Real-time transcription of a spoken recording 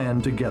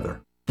stand together.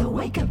 The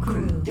Wake Up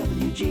Crew,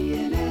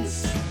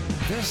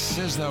 WGNS. This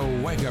is the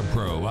Wake Up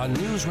Crew on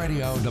News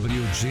Radio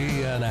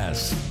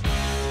WGNS.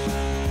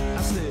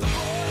 I said,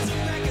 boys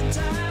are back in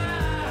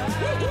town.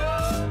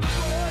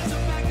 Boys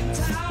are back in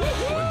town.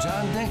 With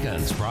John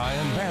Dinkins,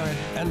 Brian Barrett,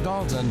 and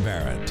Dalton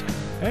Barrett.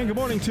 And good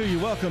morning to you.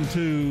 Welcome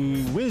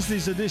to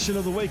Wednesday's edition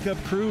of the Wake Up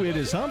Crew. It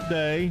is hump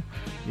day.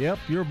 Yep,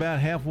 you're about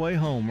halfway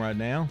home right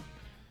now.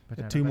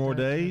 Got 2 more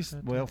days.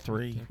 Well,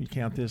 3. You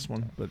count this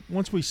one. But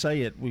once we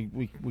say it, we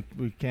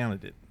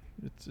counted it.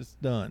 It's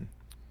done.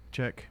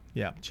 Check.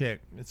 Yeah, check.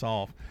 It's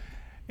off.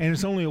 And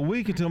it's only a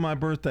week until my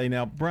birthday.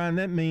 Now, Brian,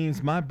 that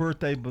means my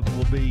birthday will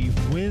be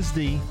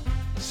Wednesday,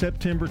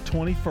 September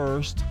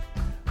 21st.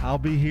 I'll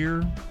be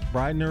here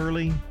bright and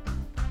early.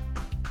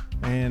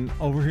 And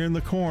over here in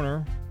the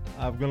corner,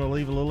 I'm going to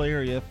leave a little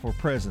area for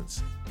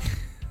presents.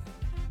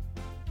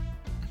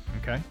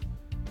 Okay.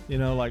 You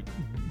know, like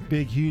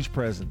big, huge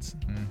presents.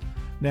 Mm.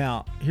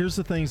 Now, here's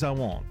the things I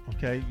want,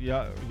 okay? You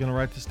going to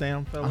write this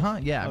down,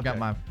 fellas? Yeah, I've Okay. got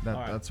my.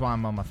 Right. That's why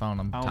I'm on my phone.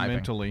 I'm I'll typing.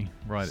 mentally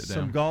write it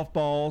Some down. golf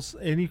balls,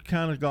 any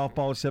kind of golf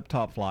ball except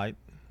Top Flight.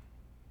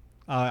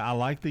 I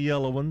like the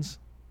yellow ones.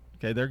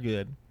 Okay, they're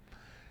good.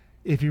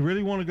 If you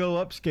really want to go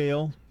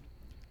upscale,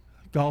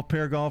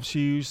 pair of golf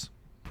shoes,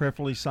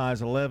 preferably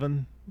size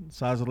 11.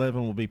 Size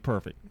 11 will be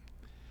perfect.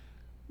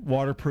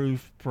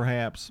 Waterproof,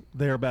 perhaps.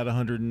 They're about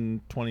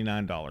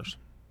 $129.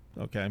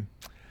 Okay.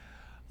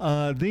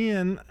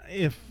 Then,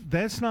 if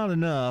that's not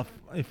enough,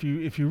 if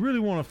you really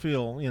want to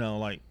feel,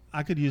 like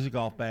I could use a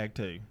golf bag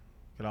too.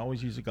 Could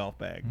always use a golf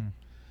bag.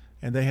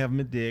 And they have them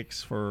at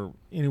Dick's for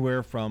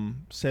anywhere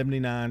from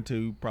 $79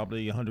 to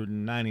probably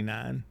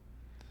 $199.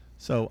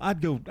 So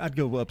I'd go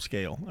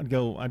upscale. I'd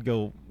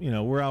go.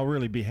 Where I'll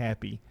really be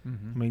happy. I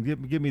mean,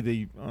 give me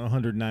the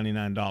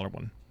 $199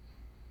 one.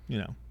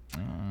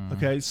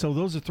 Okay, so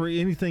those are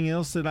 3. Anything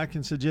else that I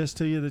can suggest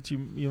to you that you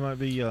might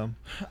be?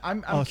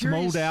 I'm some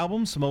curious. old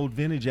albums, some old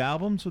vintage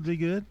albums would be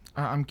good.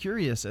 I'm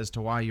curious as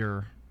to why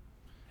you're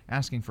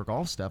asking for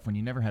golf stuff when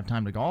you never have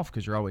time to golf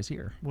because you're always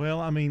here.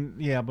 Well, I mean,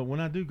 yeah, but when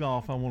I do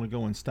golf, I want to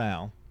go in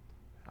style.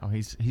 Oh,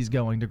 he's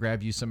going to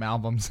grab you some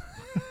albums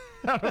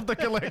out of the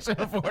collection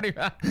of 40.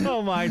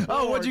 Oh my! Oh,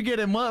 Lord. what'd you get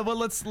him? Well,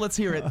 let's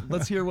hear it.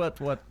 Let's hear what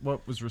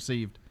was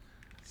received.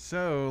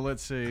 So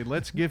let's see.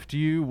 Let's gift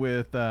you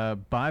with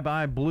 "Bye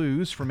Bye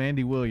Blues" from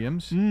Andy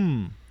Williams.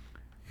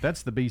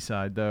 That's the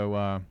B-side,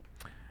 though.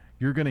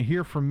 You're gonna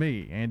hear from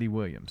me, Andy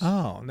Williams.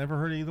 Oh, never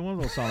heard either one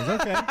of those songs.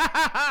 Okay.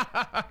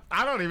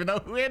 I don't even know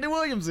who Andy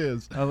Williams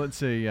is. Let's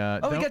see. He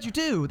got you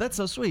too. That's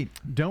so sweet.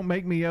 "Don't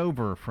Make Me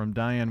Over" from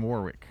Diane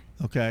Warwick.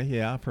 Okay.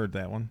 Yeah, I've heard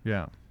that one.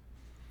 Yeah.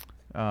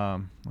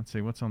 Let's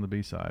see. What's on the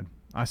B-side?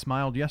 "I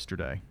Smiled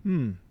Yesterday."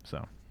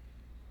 So.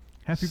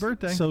 Happy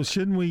birthday. So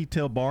shouldn't we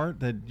tell Bart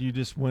that you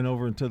just went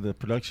over into the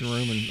production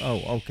room and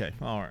okay.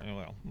 All right.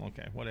 Well,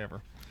 okay,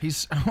 whatever.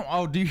 He's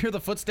do you hear the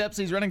footsteps?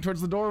 He's running towards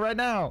the door right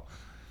now.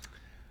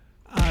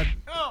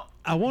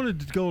 I wanted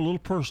to go a little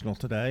personal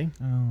today.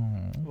 Oh.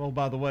 Well,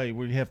 by the way,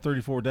 we have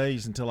 34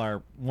 days until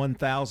our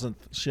 1,000th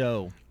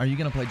show. Are you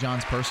going to play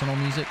John's personal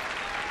music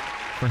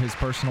for his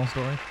personal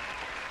story?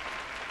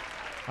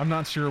 I'm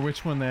not sure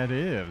which one that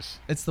is.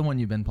 It's the one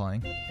you've been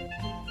playing.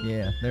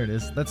 Yeah, there it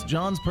is. That's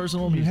John's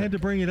personal You music. had to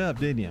bring it up,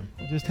 didn't you?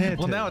 Just had to.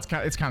 Well, now it's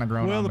kind of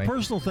grown Well, on the me.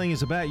 personal thing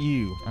is about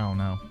you. Oh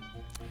no.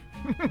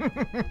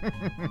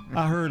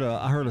 I heard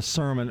a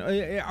sermon.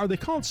 Are they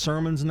called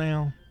sermons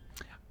now?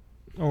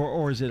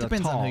 Or is it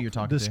Depends a talk? on who you're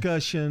talking to.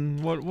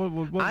 Discussion? What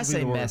would I be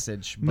say the word?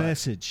 message, but-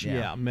 Message. yeah.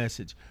 Yeah,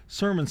 message.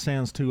 Sermon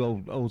sounds too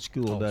old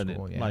school, Old doesn't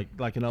school, it? yeah.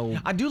 Like an old.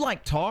 I do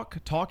like talk.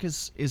 Talk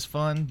is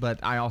fun, but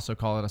I also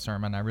call it a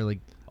sermon. I really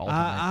alternate.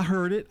 I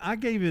heard it. I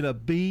gave it a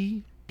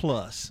B+.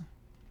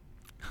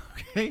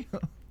 Okay.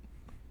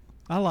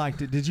 I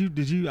liked it. Did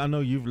you? I know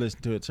you've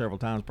listened to it several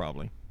times,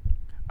 probably.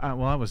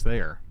 Well, I was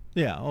there.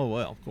 Yeah. Oh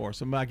well, of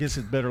course. I guess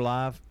it's better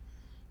live.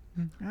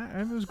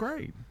 It was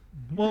great.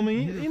 Well, I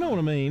mean, you know what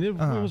I mean. It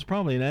was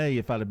probably an A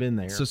if I'd have been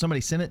there. So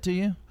somebody sent it to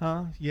you?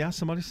 Huh? Yeah,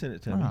 somebody sent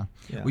it to me.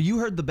 Yeah. Well, you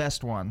heard the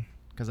best one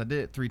because I did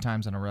it 3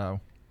 times in a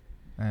row,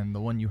 and the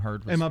one you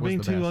heard was. Am I was being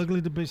the too best.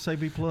 ugly to say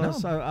B+? No,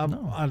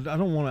 no. I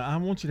don't want to. I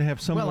want you to have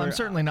somewhere. Well, I'm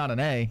certainly not an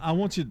A. I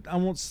want you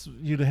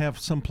to have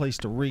some place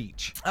to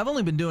reach. I've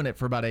only been doing it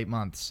for about 8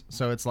 months,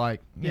 so it's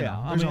like you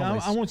know, I there's mean,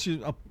 always- I want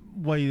you a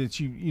way that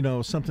you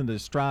know something to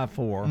strive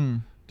for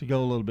to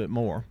go a little bit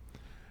more.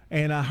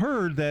 And I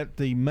heard that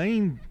the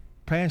main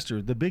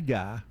pastor, the big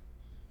guy,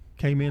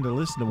 came in to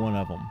listen to one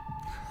of them.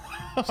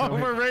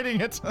 we're rating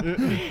it.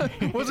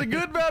 Was it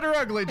good, bad, or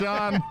ugly,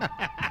 John?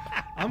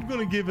 I'm going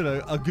to give it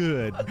a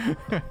good,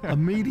 a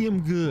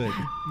medium good.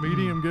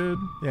 Medium good?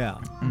 Yeah,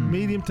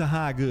 medium to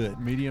high good.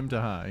 Medium to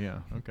high, yeah.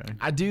 Okay.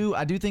 I do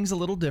things a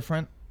little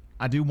different.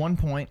 I do 1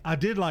 point. I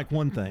did like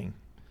one thing.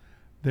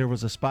 There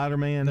was a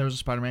Spider-Man. There was a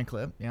Spider-Man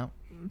clip. Yeah.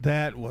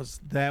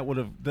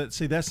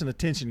 That's an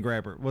attention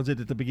grabber. Was it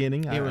at the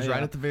beginning? It was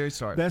right at the very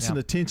start. That's yeah. an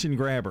attention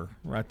grabber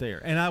right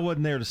there. And I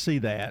wasn't there to see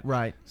that.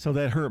 Right. So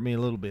that hurt me a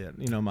little bit.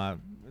 You know,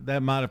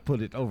 that might have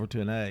put it over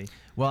to an A.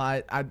 Well,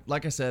 I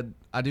like I said,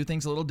 I do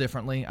things a little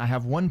differently. I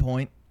have 1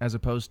 point as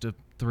opposed to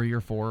 3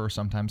 or 4 or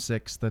sometimes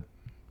 6 that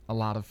a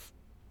lot of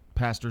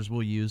pastors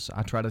will use.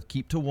 I try to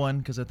keep to 1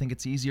 because I think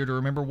it's easier to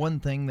remember one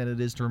thing than it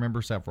is to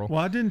remember several. Well,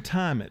 I didn't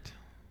time it.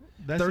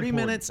 That's 30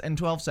 important. minutes and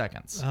 12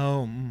 seconds.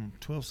 Oh,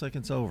 12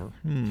 seconds over.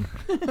 I'm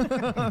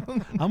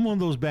one of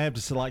those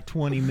Baptists that like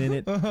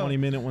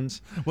 20-minute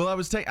ones. Well, I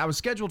was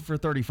scheduled for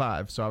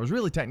 35, so I was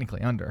really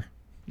technically under.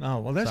 Oh,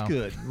 well, that's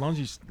good. As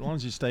long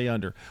as you stay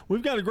under.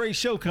 We've got a great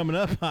show coming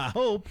up, I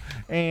hope,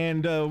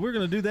 and we're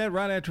going to do that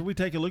right after we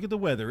take a look at the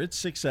weather. It's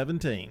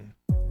 6:17.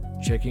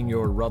 Checking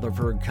your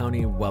Rutherford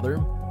County weather.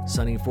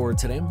 Sunny for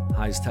today.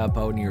 Highs top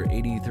out near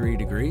 83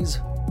 degrees.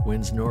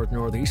 Winds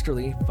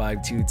north-northeasterly,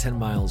 5 to 10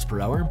 miles per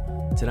hour.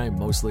 Tonight,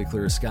 mostly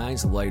clear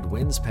skies, light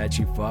winds,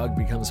 patchy fog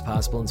becomes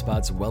possible in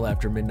spots well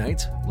after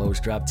midnight. Lows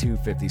drop to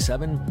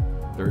 57.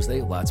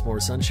 Thursday, lots more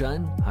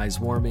sunshine. Highs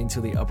warm into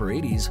the upper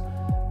 80s.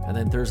 And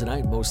then Thursday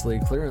night, mostly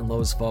clear and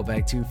lows fall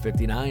back to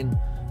 59.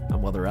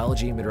 I'm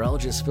weatherology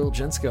meteorologist Phil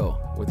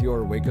Jensko with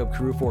your Wake Up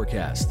Crew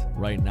forecast.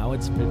 Right now,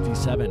 it's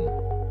 57.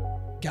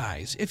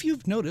 Guys, if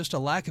you've noticed a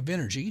lack of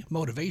energy,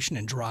 motivation,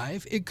 and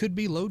drive, it could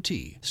be low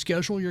T.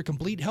 Schedule your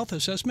complete health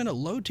assessment at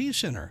Low T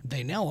Center.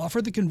 They now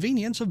offer the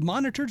convenience of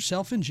monitored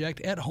self-inject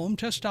at-home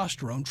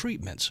testosterone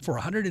treatments for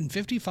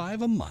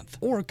 $155 a month,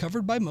 or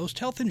covered by most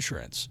health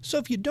insurance. So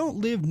if you don't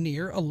live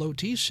near a Low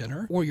T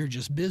Center, or you're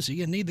just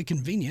busy and need the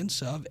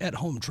convenience of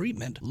at-home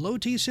treatment, Low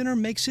T Center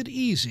makes it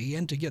easy,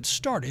 and to get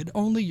started,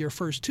 only your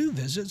first 2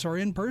 visits are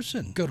in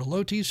person. Go to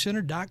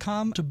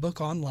lowtcenter.com to book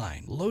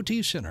online. Low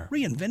T Center,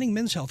 reinventing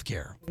men's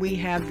healthcare. We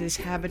have this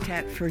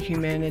Habitat for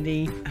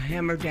Humanity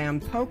Hammer Down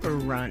Poker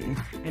Run,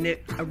 and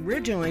it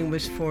originally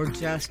was for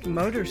just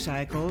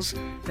motorcycles.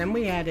 Then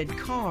we added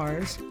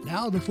cars.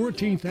 Now the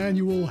 14th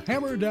annual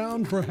Hammer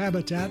Down for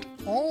Habitat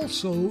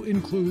also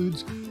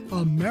includes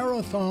a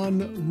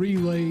marathon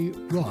relay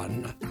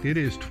run. It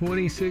is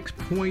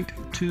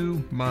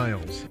 26.2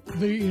 miles.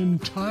 The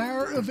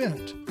entire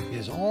event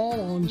is all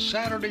on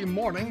Saturday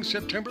morning,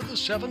 September the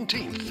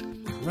 17th.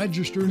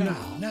 Register now.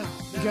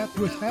 Get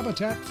with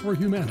Habitat for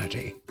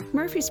Humanity.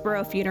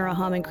 Murfreesboro Funeral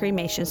Home and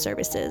Cremation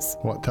Services.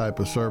 What type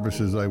of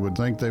services they would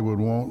think they would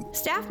want.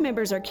 Staff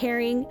members are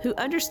caring, who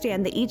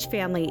understand that each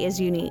family is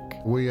unique.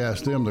 We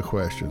ask them the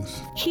questions.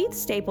 Keith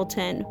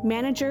Stapleton,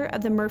 manager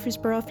of the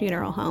Murfreesboro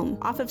Funeral Home,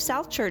 off of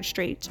South Church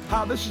Street.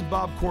 Hi, this is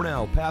Bob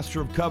Cornell,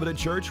 pastor of Covenant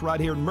Church right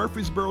here in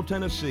Murfreesboro,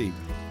 Tennessee.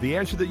 The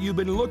answer that you've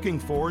been looking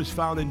for is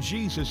found in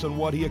Jesus and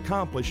what he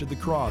accomplished at the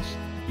cross.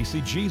 You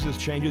see, Jesus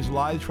changes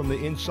lives from the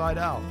inside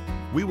out.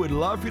 We would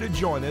love for you to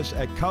join us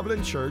at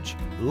Covenant Church,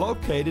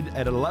 located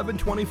at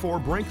 1124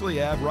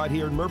 Brinkley Ave right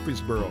here in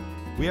Murfreesboro.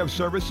 We have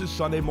services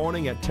Sunday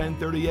morning at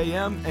 10:30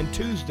 a.m. and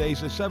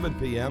Tuesdays at 7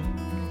 p.m.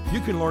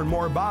 You can learn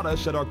more about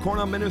us at our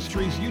Cornell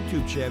Ministries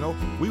YouTube channel.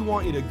 We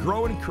want you to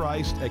grow in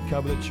Christ at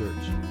Covenant Church.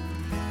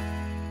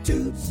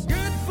 Toots,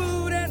 good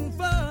food and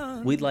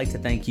fun. We'd like to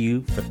thank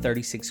you for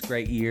 36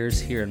 great years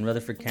here in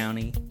Rutherford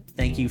County.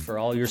 Thank you for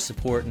all your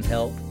support and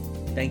help.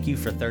 Thank you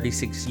for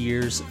 36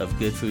 years of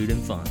good food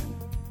and fun.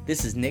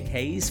 This is Nick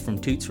Hayes from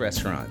Toots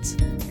Restaurants.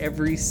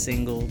 Every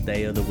single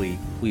day of the week,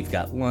 we've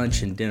got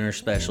lunch and dinner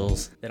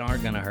specials that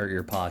aren't going to hurt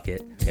your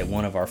pocket at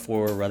one of our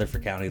 4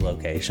 Rutherford County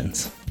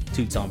locations.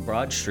 Toots on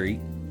Broad Street,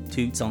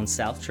 Toots on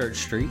South Church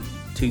Street,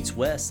 Toots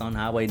West on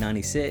Highway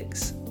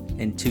 96,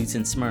 and Toots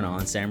in Smyrna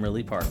on Sam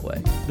Ridley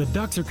Parkway. The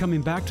Ducks are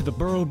coming back to the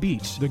Borough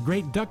Beach. The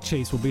Great Duck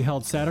Chase will be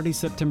held Saturday,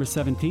 September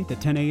 17th at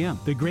 10 a.m.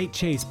 The Great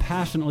Chase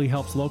passionately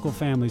helps local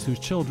families whose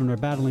children are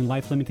battling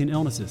life-limiting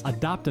illnesses.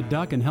 Adopt a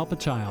duck and help a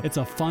child. It's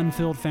a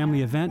fun-filled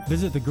family event.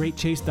 Visit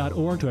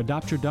thegreatchase.org to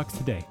adopt your ducks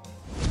today.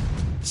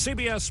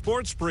 CBS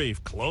Sports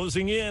Brief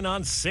closing in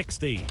on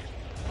 60.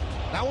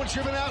 That one's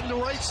driven out into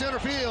right center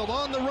field.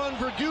 On the run,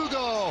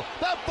 Verdugo.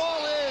 That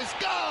ball is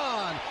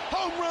gone.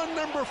 Home run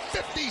number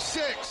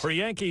 56. For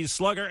Yankees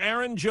slugger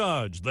Aaron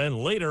Judge. Then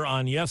later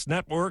on Yes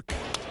Network.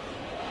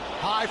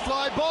 High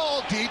fly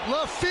ball, deep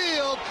left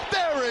field.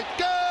 There it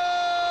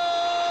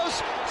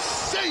goes.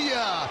 See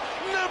ya.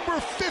 Number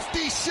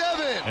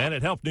 57. And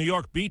it helped New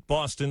York beat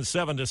Boston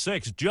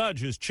 7-6.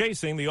 Judge is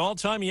chasing the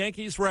all-time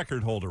Yankees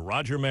record holder,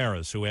 Roger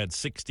Maris, who had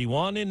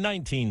 61 in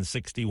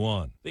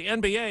 1961. The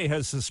NBA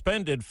has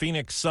suspended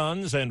Phoenix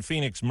Suns and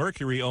Phoenix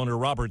Mercury owner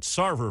Robert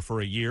Sarver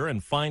for a year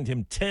and fined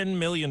him $10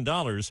 million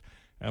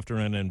after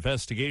an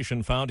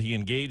investigation found he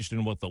engaged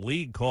in what the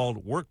league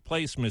called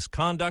workplace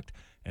misconduct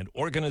and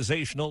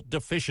organizational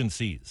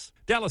deficiencies.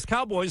 Dallas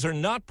Cowboys are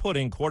not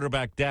putting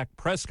quarterback Dak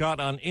Prescott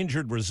on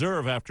injured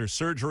reserve after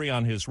surgery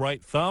on his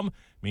right thumb,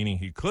 meaning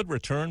he could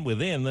return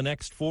within the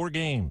next 4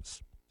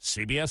 games.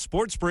 CBS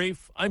Sports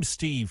Brief, I'm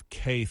Steve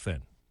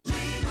Kathan.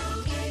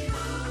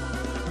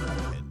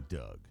 And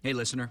Doug. Hey,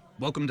 listener.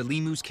 Welcome to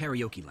Limu's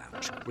Karaoke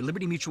Lounge, where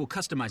Liberty Mutual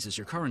customizes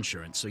your car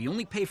insurance so you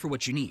only pay for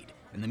what you need,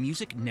 and the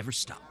music never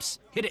stops.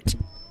 Hit it.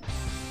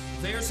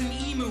 There's an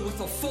emu with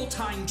a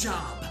full-time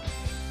job.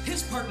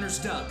 His partner's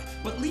Doug,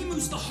 but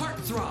Limu's the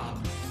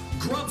heartthrob.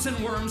 Grubs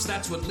and worms,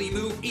 that's what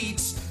Limu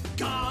eats.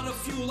 Gotta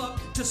fuel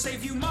up to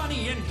save you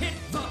money and hit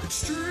the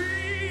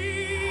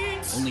streets.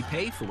 Only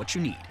pay for what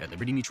you need at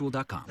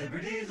libertymutual.com.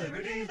 Liberty,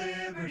 liberty,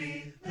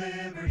 liberty,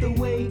 liberty. The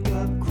Wake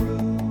Up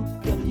Crew,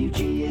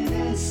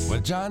 WGNS.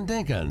 With John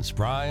Dinkins,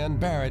 Brian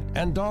Barrett,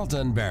 and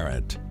Dalton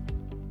Barrett.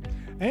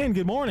 And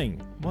good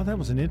morning. Well, that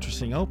was an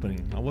interesting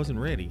opening. I wasn't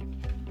ready.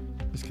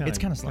 It's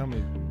kind of slow.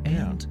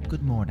 And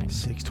good morning.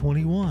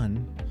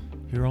 6:21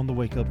 here on the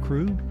Wake Up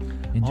Crew.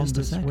 In on just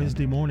a this second.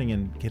 Wednesday morning,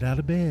 and get out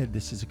of bed.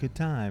 This is a good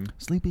time.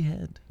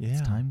 Sleepyhead. Yeah.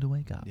 It's time to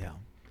wake up. Yeah.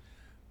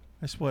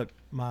 That's what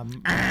my...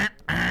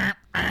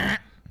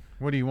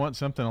 What do you want?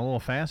 Something a little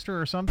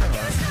faster or something?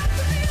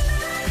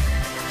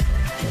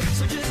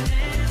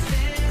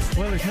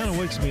 Well, it kind of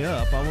wakes me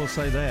up. I will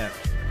say that.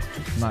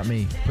 Not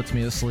me. Puts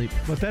me to sleep.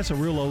 But that's a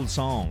real old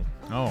song.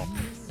 Oh,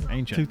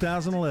 ancient.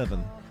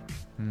 2011.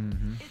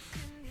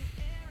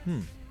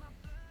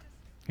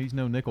 He's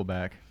no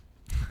Nickelback.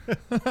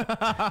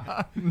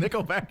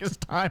 Nickelback is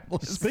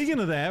timeless. Speaking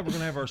of that, we're going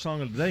to have our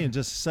song of the day in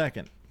just a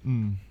second.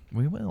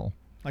 We will.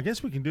 I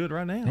guess we can do it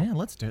right now. Yeah,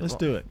 let's do it. Let's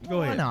do it.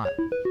 Go ahead. Why not?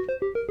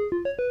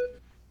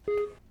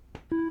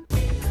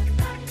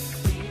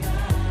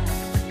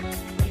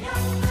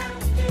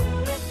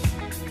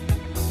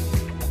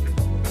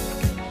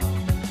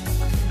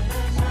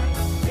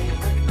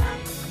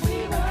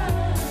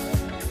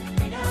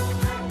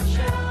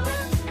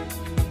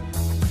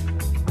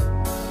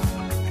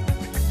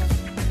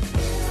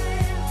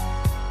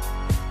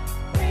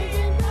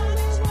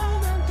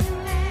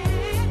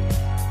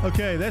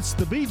 Okay, that's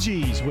the Bee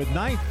Gees with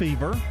Night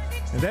Fever.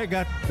 And that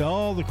got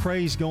all the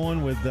craze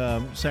going with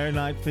Saturday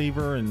Night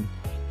Fever and,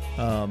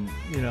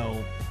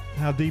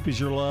 How Deep Is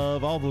Your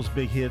Love, all those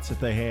big hits that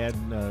they had.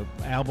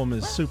 Album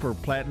is super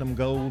platinum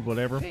gold,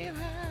 whatever.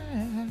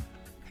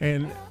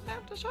 And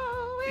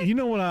you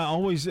know what I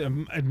always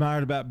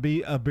admired about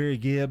Barry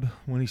Gibb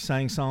when he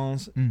sang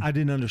songs? I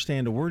didn't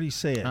understand a word he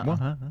said.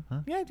 I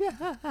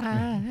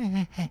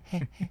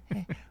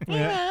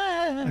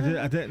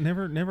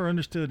never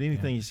understood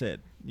anything he said.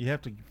 You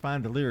have to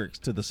find the lyrics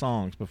to the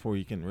songs before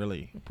you can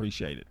really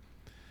appreciate it.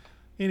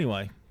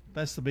 Anyway,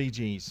 that's the Bee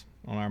Gees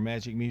on our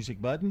Magic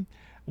Music button.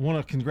 I want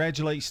to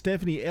congratulate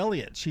Stephanie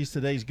Elliott. She's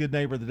today's Good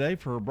Neighbor of the Day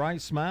for her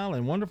bright smile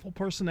and wonderful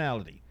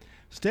personality.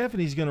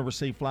 Stephanie's going to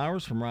receive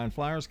flowers from Ryan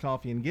Flowers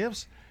Coffee and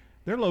Gifts.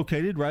 They're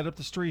located right up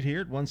the street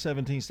here at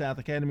 117 South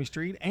Academy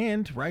Street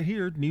and right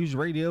here at News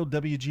Radio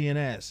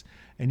WGNS.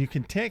 And you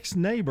can text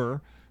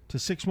neighbor to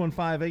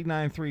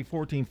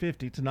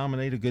 615-893-1450 to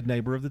nominate a Good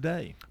Neighbor of the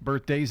Day.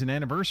 Birthdays and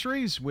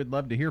anniversaries, we'd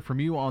love to hear from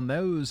you on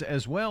those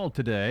as well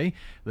today.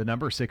 The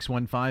number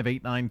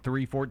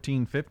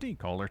 615-893-1450.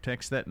 Call or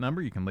text that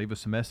number. You can leave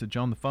us a message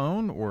on the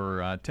phone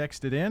or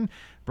text it in.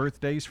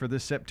 Birthdays for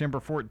this September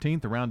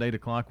 14th. Around 8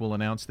 o'clock, we'll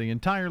announce the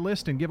entire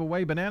list and give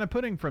away banana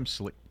pudding from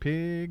Slick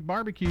Pig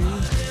Barbecue.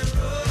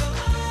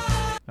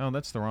 Oh,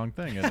 that's the wrong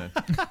thing, isn't it?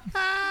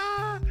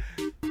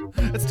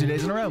 That's 2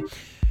 days in a row.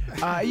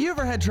 You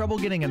ever had trouble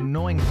getting an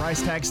annoying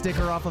price tag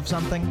sticker off of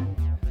something?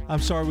 I'm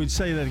sorry, we'd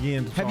say that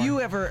again. Have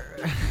you ever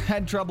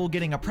had trouble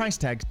getting a price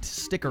tag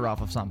sticker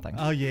off of something?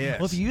 Oh, yes.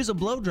 Well, if you use a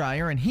blow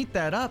dryer and heat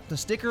that up, the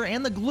sticker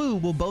and the glue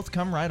will both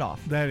come right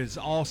off. That is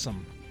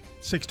awesome.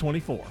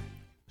 624.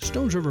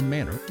 Stones River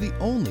Manor, the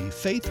only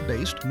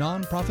faith-based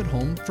nonprofit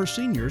home for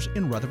seniors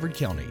in Rutherford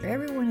County.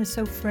 Everyone is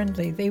so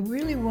friendly. They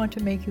really want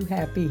to make you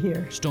happy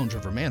here. Stones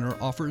River Manor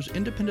offers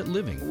independent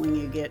living. When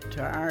you get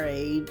to our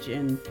age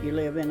and you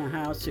live in a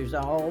house, there's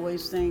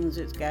always things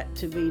that's got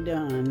to be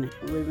done.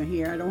 Living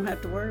here, I don't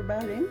have to worry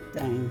about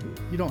anything.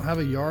 You don't have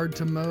a yard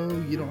to mow.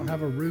 You don't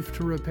have a roof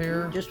to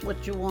repair. Just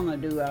what you want to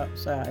do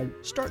outside.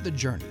 Start the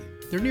journey.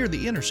 They're near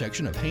the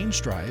intersection of Haynes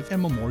Drive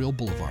and Memorial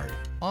Boulevard.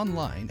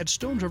 Online at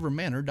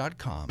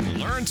stonesrivermanor.com.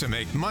 Learn to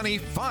make money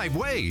 5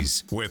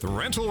 ways with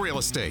rental real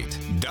estate.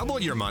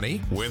 Double your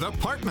money with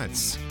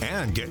apartments.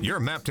 And get your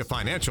map to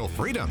financial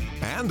freedom.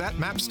 And that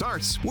map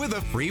starts with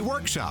a free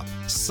workshop.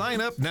 Sign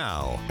up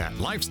now at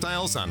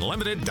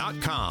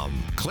lifestylesunlimited.com.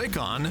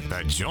 Click on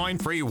the Join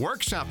Free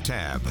Workshop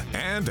tab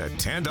and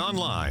attend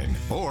online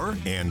or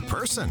in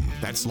person.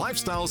 That's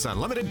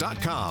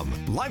lifestylesunlimited.com.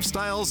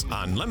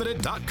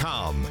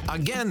 Lifestylesunlimited.com.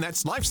 Again,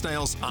 that's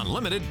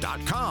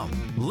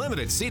lifestylesunlimited.com.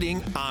 Limited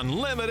seating,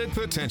 unlimited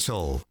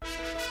potential.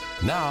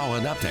 Now,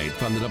 an update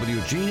from the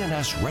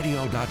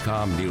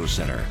WGNSradio.com News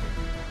Center.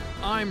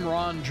 I'm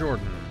Ron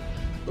Jordan.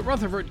 The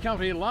Rutherford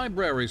County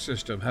Library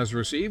System has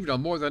received a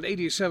more than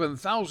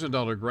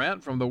 $87,000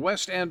 grant from the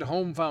West End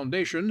Home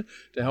Foundation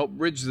to help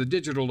bridge the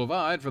digital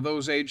divide for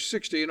those aged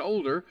 60 and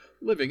older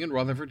living in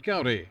Rutherford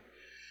County.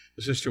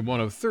 The system,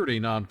 one of 30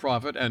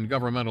 nonprofit and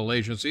governmental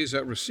agencies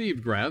that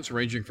received grants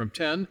ranging from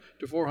 $10,000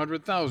 to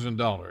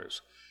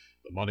 $400,000.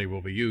 The money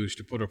will be used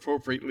to put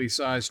appropriately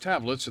sized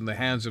tablets in the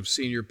hands of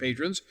senior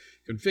patrons,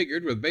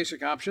 configured with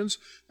basic options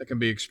that can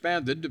be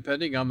expanded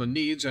depending on the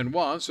needs and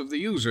wants of the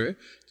user,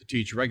 to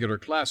teach regular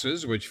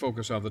classes which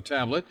focus on the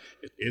tablet,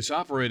 its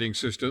operating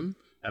system,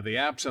 and the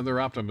apps and their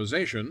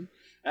optimization,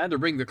 and to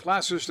bring the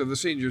classes to the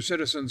senior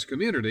citizens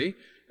community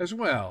as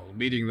well,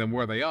 meeting them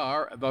where they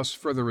are, thus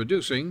further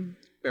reducing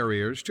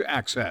barriers to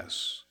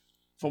access.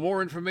 For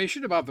more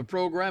information about the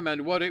program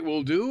and what it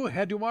will do,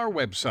 head to our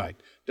website,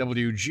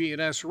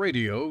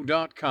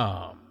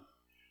 WGNSradio.com.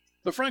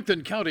 The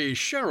Franklin County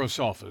Sheriff's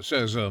Office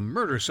says a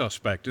murder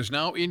suspect is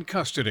now in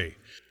custody.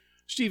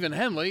 Stephen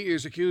Henley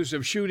is accused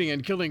of shooting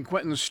and killing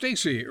Quentin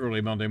Stacy early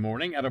Monday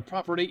morning at a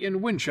property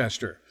in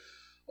Winchester.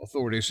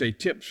 Authorities say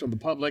tips from the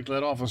public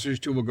led officers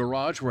to a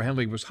garage where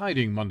Henley was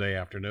hiding Monday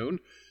afternoon.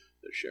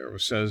 The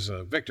sheriff says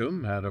a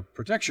victim had a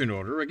protection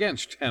order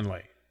against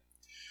Henley.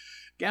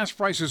 Gas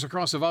prices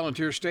across the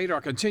volunteer state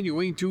are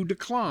continuing to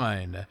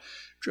decline.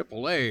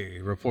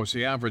 AAA reports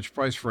the average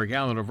price for a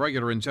gallon of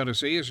regular in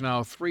Tennessee is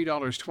now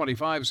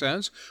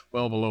 $3.25,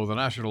 well below the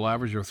national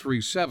average of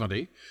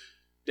 $3.70.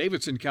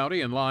 Davidson County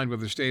in line with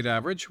the state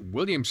average.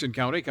 Williamson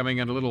County coming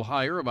in a little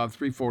higher, about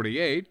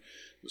 $3.48.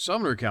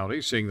 Sumner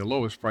County seeing the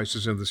lowest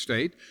prices in the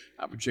state,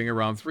 averaging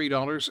around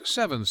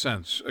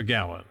 $3.07 a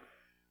gallon.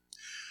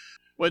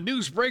 When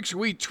news breaks,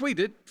 we tweet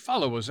it.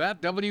 Follow us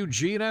at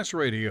WGNS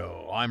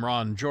Radio. I'm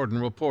Ron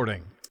Jordan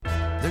reporting.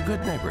 The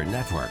Good Neighbor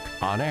Network,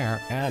 on air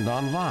and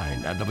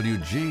online at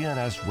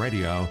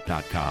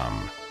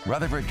WGNSradio.com.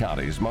 Rutherford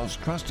County's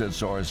most trusted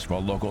source for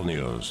local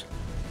news.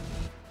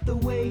 The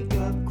Wake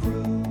Up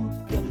Crew,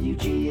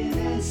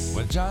 WGNS.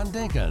 With John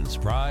Dinkins,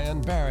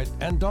 Brian Barrett,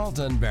 and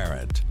Dalton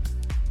Barrett.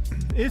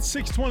 It's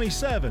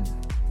 6:27.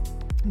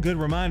 Good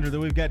reminder that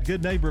we've got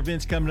Good Neighbor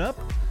events coming up.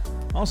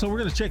 Also, we're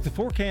going to check the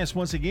forecast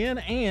once again,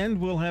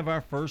 and we'll have our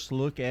first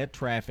look at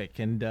traffic.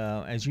 And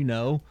as you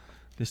know,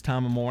 this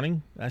time of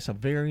morning, that's a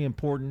very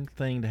important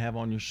thing to have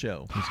on your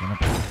show.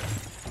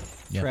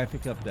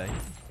 Traffic update.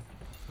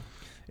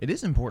 It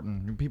is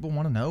important. People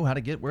want to know how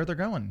to get where they're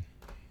going.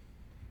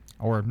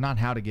 Or not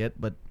how to get,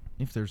 but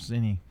if there's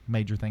any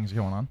major things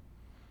going on.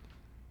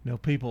 You know,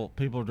 people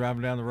are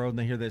driving down the road and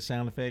they hear that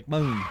sound effect.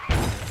 Boom.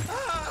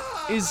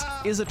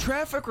 Is a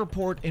traffic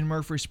report in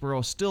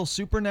Murfreesboro still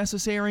super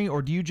necessary,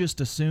 or do you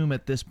just assume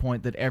at this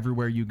point that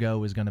everywhere you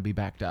go is going to be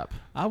backed up?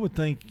 I would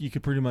think you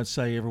could pretty much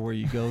say everywhere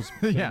you go is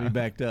going to be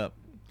backed up.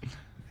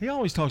 He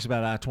always talks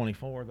about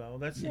I-24, though.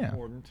 That's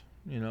important.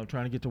 You know,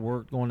 trying to get to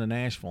work, going to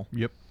Nashville.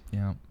 Yep.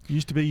 Yeah.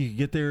 Used to be you could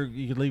get there,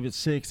 you could leave at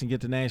 6 and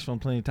get to Nashville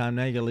in plenty of time.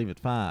 Now you got to leave at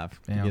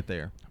 5 to get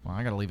there. Well,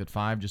 I got to leave at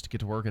 5 just to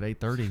get to work at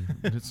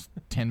 8:30. It's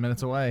 10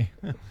 minutes away.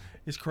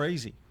 It's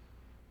crazy.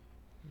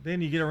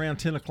 Then you get around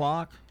 10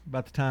 o'clock,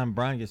 about the time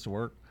Brian gets to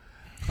work.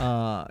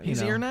 He's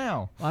here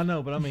now. I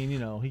know, but I mean, you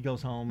know, he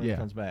goes home and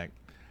comes back.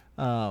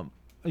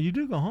 You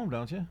do go home,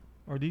 don't you?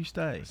 Or do you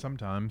stay?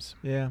 Sometimes.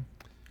 Yeah.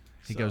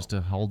 He goes to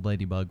hold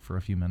Ladybug for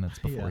a few minutes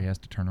before he has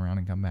to turn around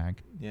and come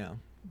back. Yeah.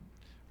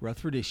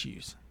 Rutherford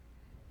issues.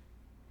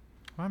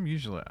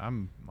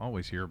 I'm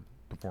always here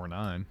before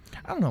 9.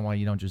 I don't know why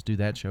you don't just do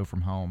that show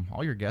from home.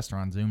 All your guests are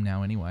on Zoom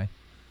now anyway.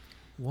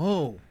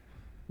 Whoa.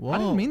 I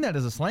didn't mean that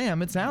as a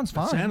slam. It sounds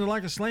fine. It sounded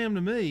like a slam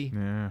to me.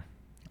 Yeah.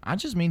 I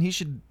just mean he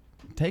should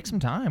take some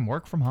time,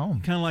 work from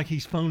home. Kind of like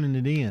he's phoning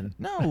it in.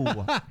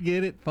 No.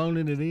 Get it?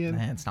 Phoning it in?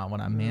 That's not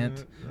what I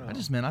meant. No. I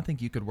just meant I think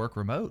you could work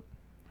remote.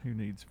 Who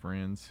needs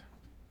friends?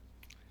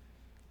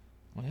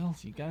 Well,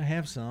 you got to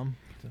have some.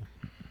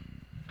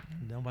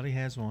 Nobody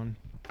has one.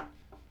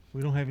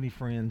 We don't have any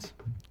friends.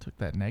 Took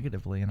that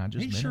negatively, and I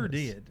just He sure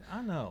did.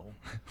 I know.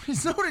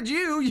 So did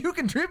you. You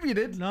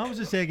contributed. No, I was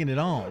just taking it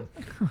on.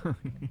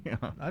 Yeah.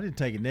 I didn't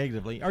take it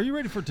negatively. Are you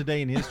ready for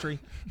Today in History?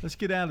 Let's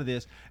get out of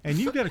this. And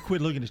you've got to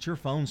quit looking at your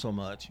phone so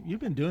much. You've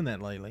been doing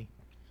that lately.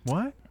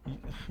 What?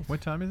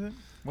 What time is it?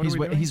 What he's are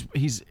we doing?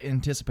 he's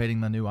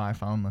anticipating the new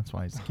iPhone. That's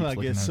why he's keeps I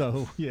looking guess at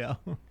so, yeah.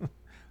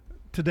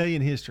 Today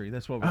in History.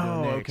 That's what we're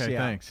doing next. Okay, yeah.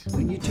 thanks.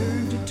 When you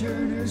turn to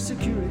Turner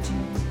Security,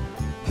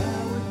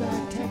 powered by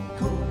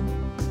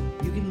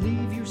TechCore, you can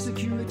leave your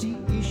security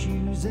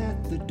issues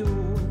at the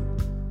door.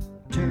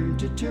 Turn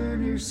to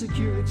Turner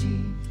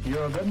Security.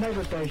 Your Good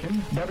Neighbor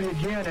station,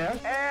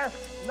 WGNS. Ask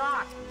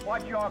not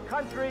what your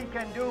country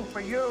can do for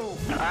you.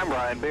 I'm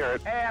Brian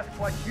Barrett. Ask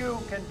what you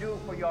can do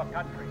for your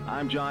country.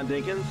 I'm John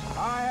Dinkins.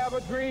 I have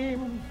a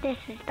dream. This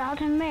is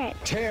Dalton Merritt.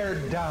 Tear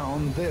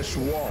down this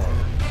wall.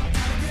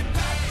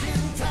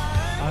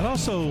 I'd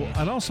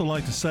also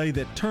like to say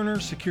that Turner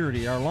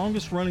Security, our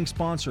longest running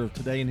sponsor of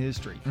Today in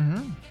History,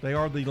 they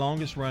are the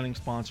longest running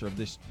sponsor of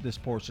this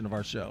portion of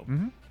our show.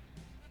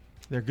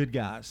 They're good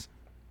guys.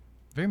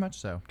 Very much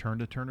so. Turn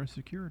to Turner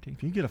Security.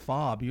 If you get a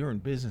fob, you're in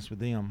business with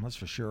them, that's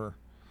for sure.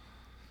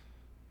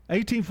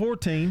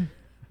 1814,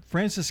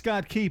 Francis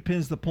Scott Key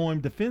pens the poem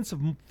Defense of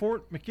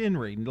Fort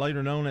McHenry,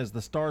 later known as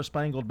the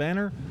Star-Spangled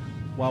Banner,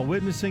 while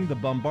witnessing the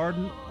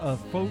bombardment of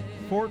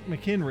Fort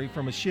McHenry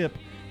from a ship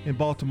in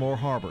Baltimore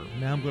Harbor.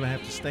 Now I'm going to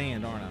have to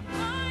stand, aren't I?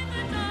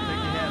 Take your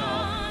hat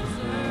off.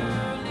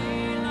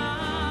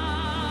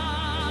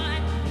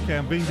 Okay,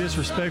 I'm being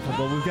disrespectful,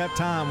 but we've got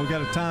time. We've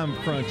got a time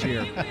crunch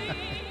here.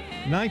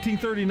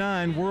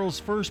 1939, world's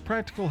first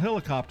practical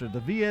helicopter, the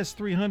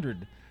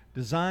VS-300,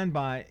 designed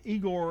by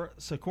Igor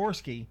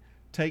Sikorsky,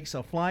 takes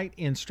a flight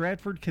in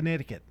Stratford,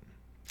 Connecticut.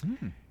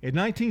 In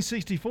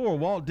 1964,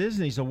 Walt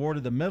Disney's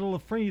awarded the Medal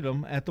of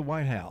Freedom at the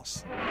White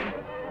House.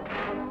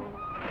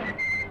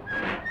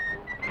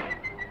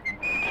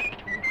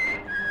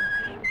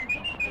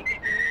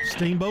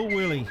 Steamboat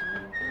Willie.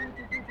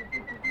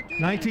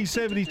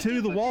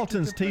 1972, The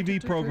Waltons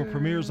TV program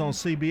premieres on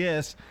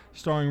CBS,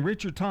 starring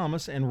Richard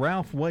Thomas and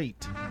Ralph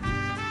Waite.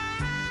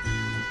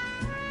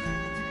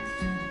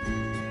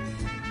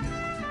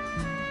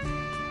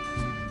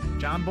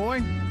 John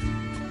Boy?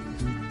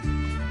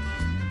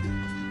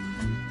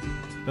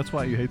 That's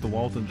why you hate the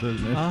Waltons,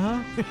 isn't it?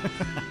 Uh-huh.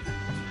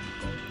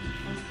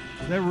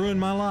 That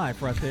ruined my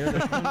life right there.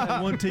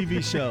 That one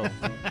TV show.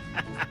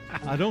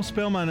 I don't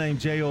spell my name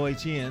John.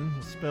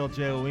 It's spelled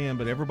Jon,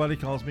 but everybody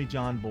calls me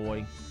John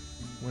Boy.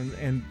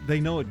 And they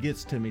know it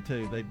gets to me,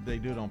 too. They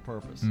do it on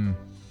purpose.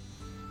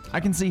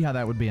 I can see how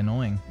that would be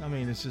annoying. I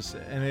mean, it's just,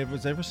 and it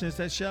was ever since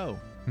that show.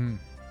 And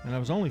I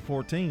was only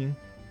 14,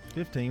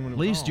 15 when it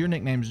was At least on. your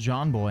nickname's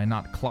John Boy,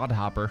 not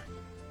Clodhopper.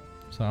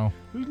 So.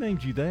 Who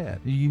named you that?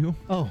 You.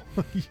 Oh,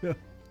 yeah.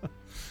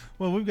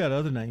 Well, we've got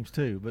other names,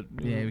 too. But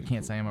yeah, we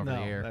can't say them over the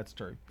air. That's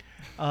true.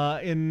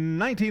 In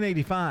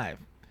 1985,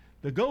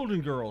 The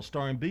Golden Girls,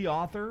 starring B.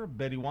 Arthur,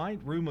 Betty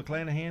White, Rue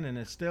McClanahan, and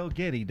Estelle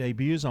Getty,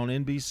 debuts on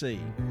NBC.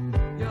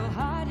 Your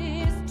heart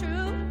is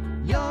true.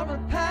 You're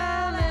a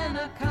pal and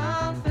a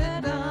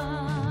confidant.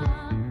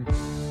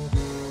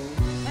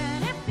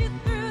 And if you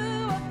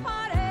threw a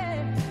party,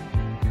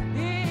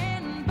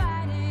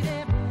 invited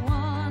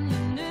everyone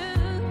you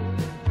knew,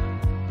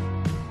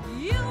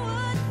 you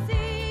would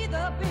see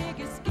the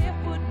biggest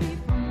gift would be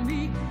from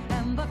me,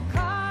 and the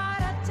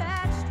card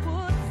attached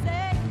would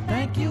say,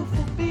 thank you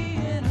for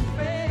being a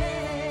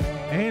friend.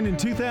 And in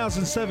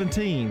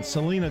 2017,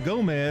 Selena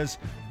Gomez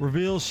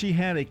reveals she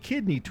had a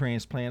kidney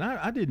transplant.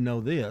 I didn't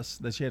know this,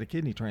 that she had a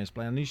kidney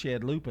transplant. I knew she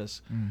had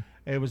lupus.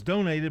 It was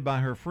donated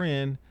by her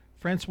friend,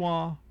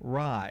 Francois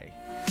Rye.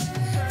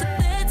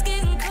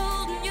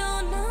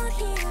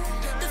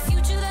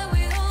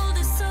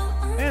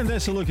 And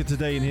that's a look at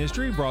Today in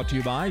History, brought to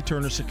you by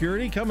Turner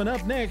Security. Coming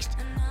up next,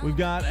 we've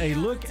got a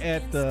look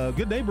at the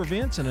Good Neighbor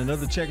events and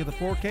another check of the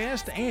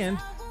forecast and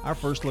our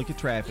first look at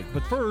traffic.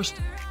 But first,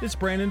 it's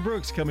Brandon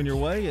Brooks coming your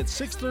way at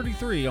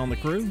 6:33 on The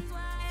Crew.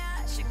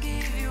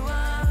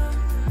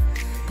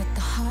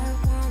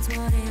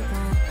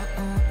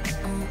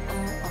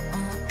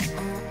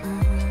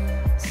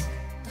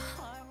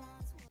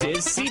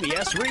 Is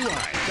CBS Rewind.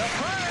 The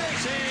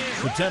prize is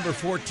September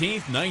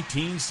 14th,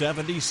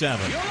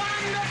 1977.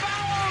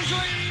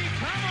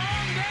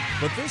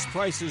 But this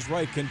Price is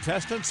Right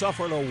contestant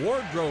suffered a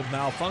wardrobe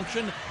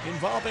malfunction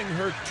involving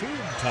her tube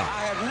top.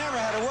 I have never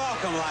had a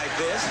welcome like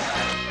this.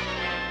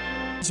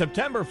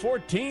 September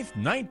 14th,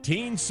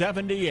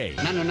 1978.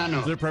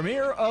 No. The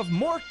premiere of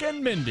Mork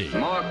and Mindy.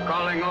 Mork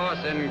calling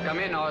Orson. Come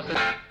in, Orson.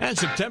 And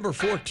September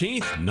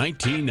 14th,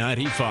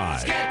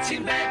 1995.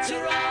 Getting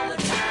better all the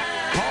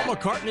time. Paul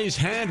McCartney's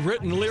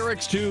handwritten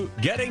lyrics to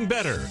Getting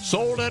Better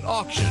sold at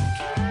auction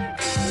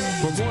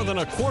for more than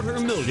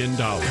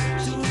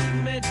 $250,000.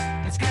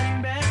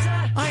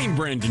 I'm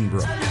Brandon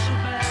Brooks.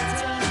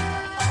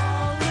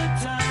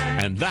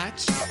 And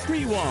that's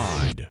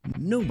Rewind.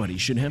 Nobody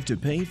should have to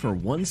pay for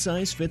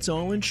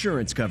one-size-fits-all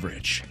insurance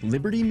coverage.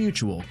 Liberty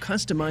Mutual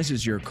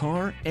customizes your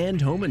car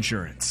and home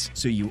insurance,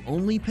 so you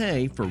only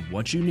pay for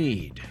what you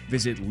need.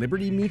 Visit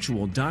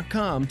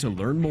libertymutual.com to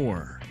learn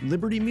more.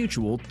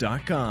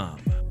 libertymutual.com.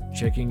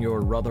 Checking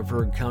your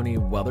Rutherford County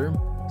weather.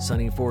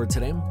 Sunny for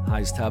today.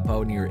 Highs top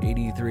out near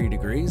 83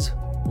 degrees.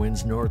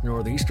 Winds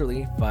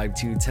north-northeasterly, 5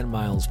 to 10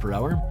 miles per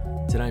hour.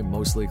 Tonight,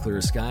 mostly clear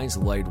skies,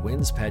 light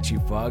winds, patchy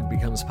fog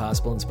becomes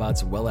possible in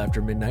spots well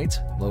after midnight.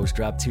 Lows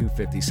drop to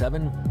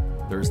 57.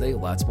 Thursday,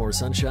 lots more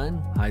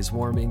sunshine, highs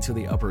warm into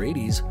the upper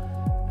 80s.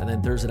 And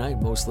then Thursday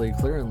night, mostly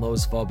clear and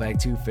lows fall back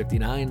to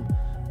 59.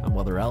 I'm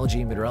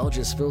weatherology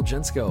meteorologist Phil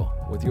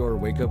Jensko with your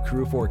Wake Up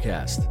Crew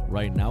forecast.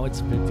 Right now,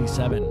 it's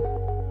 57.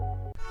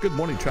 Good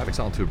morning. Traffic's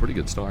on to a pretty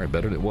good start,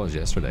 better than it was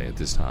yesterday at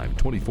this time.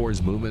 24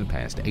 is moving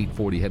past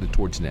 840 headed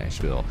towards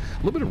Nashville. A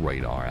little bit of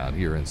radar out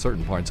here in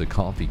certain parts of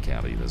Coffee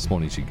County this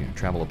morning. So you can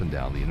travel up and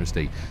down the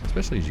interstate,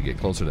 especially as you get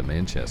closer to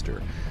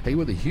Manchester. Hey,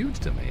 with a huge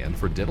demand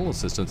for dental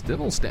assistants,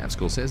 Dental Staff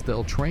School says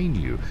they'll train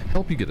you,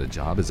 help you get a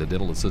job as a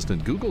dental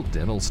assistant. Google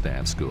Dental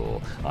Staff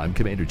School. I'm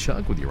Commander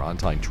Chuck with your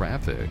on-time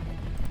traffic.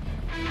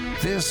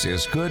 This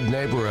is Good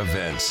Neighbor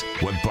Events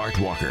with Bart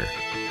Walker.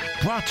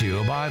 Brought to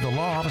you by the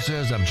law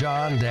offices of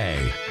John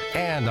Day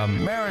and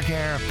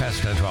AmeriCare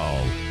Pest Control.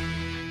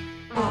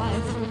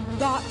 I've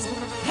got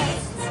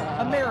pets.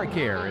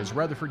 AmeriCare is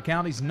Rutherford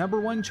County's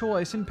 #1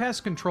 choice in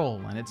pest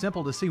control, and it's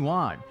simple to see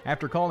why.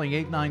 After calling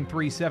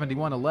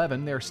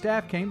 893-7111, their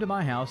staff came to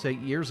my house 8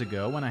 years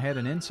ago when I had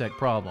an insect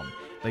problem.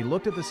 They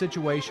looked at the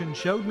situation,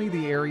 showed me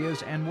the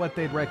areas and what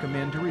they'd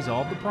recommend to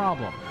resolve the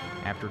problem.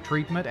 After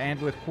treatment and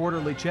with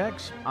quarterly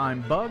checks,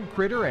 I'm bug,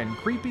 critter, and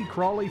creepy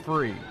crawly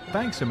free.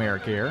 Thanks,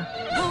 AmeriCare.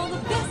 All the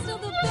best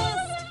of the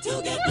best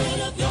to get rid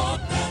of your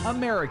pets.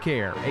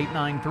 AmeriCare,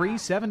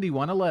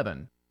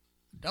 893-7111.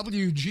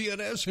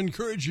 WGNS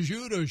encourages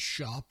you to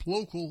shop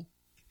local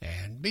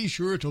and be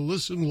sure to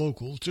listen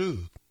local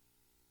too.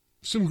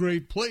 Some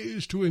great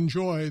plays to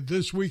enjoy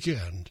this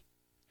weekend.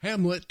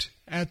 Hamlet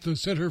at the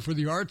Center for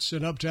the Arts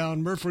in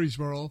Uptown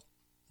Murfreesboro,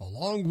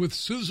 along with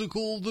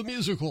Seussical the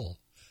Musical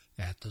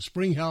at the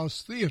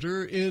Springhouse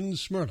Theater in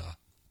Smyrna.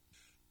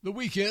 The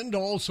weekend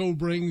also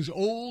brings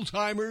Old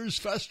Timers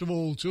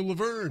Festival to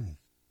Laverne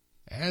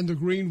and the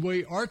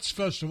Greenway Arts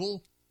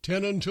Festival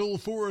 10 until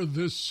 4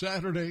 this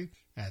Saturday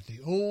at the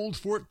Old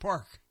Fort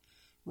Park,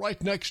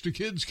 right next to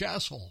Kids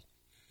Castle.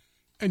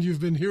 And you've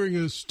been hearing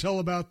us tell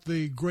about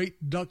the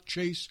Great Duck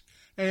Chase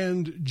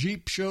and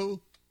Jeep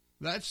Show.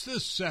 That's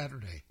this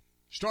Saturday.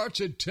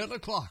 Starts at 10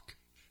 o'clock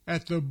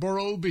at the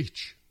Borough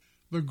Beach.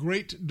 The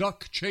Great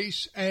Duck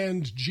Chase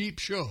and Jeep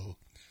Show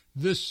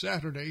this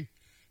Saturday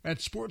at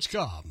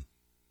Sportscom.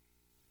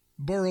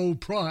 Borough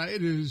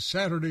Pride is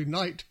Saturday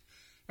night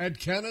at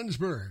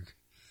Cannonsburg.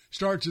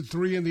 Starts at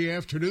 3 in the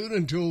afternoon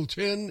until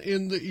 10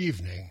 in the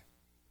evening.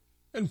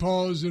 And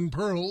Paws and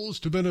Pearls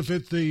to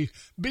benefit the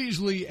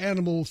Beasley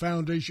Animal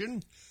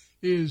Foundation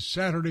is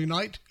Saturday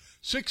night,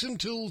 6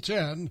 until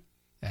 10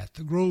 at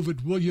the Grove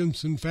at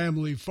Williamson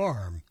Family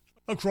Farm,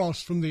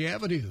 across from the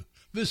Avenue,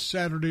 this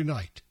Saturday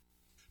night.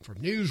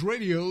 From News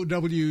Radio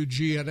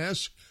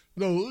WGNS,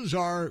 those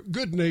are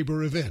Good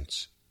Neighbor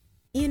events.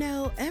 You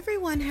know,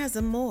 everyone has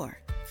a more.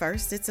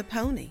 First, it's a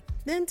pony.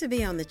 Then to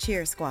be on the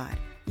cheer squad.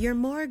 Your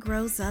more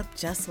grows up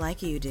just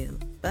like you do.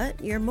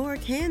 But your more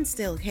can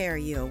still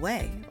carry you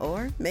away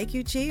or make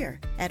you cheer.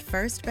 At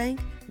First Bank,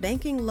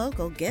 banking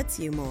local gets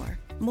you more.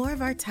 More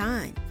of our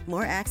time,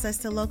 more access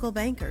to local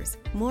bankers,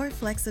 more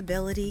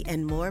flexibility,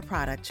 and more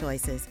product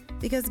choices.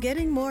 Because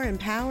getting more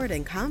empowered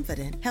and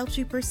confident helps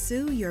you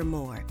pursue your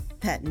more.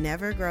 That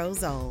never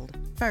grows old.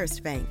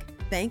 First Bank.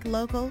 Bank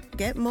local,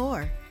 get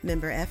more.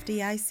 Member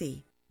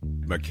FDIC.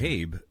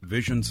 McCabe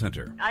Vision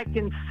Center. I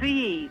can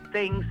see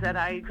things that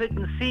I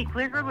couldn't see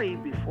clearly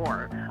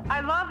before.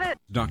 I love it.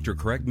 Dr.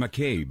 Craig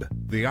McCabe,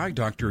 the eye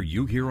doctor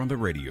you hear on the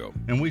radio.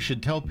 And we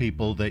should tell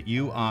people that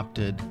you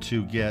opted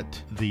to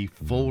get the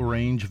full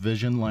range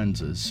vision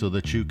lenses so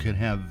that you could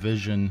have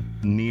vision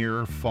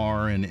near,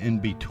 far, and in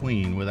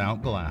between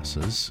without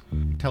glasses.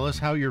 Tell us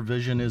how your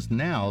vision is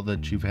now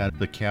that you've had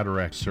the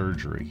cataract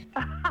surgery.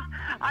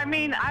 I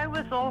mean, I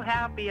was so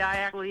happy I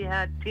actually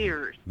had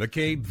tears.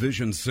 McCabe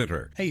Vision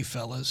Center. Hey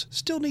fellas,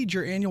 still need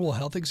your annual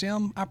health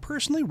exam? I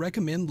personally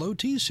recommend Low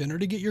T Center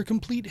to get your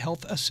complete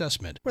health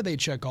assessment, where they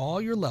check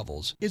all your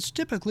levels. It's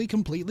typically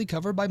completely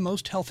covered by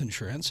most health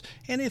insurance,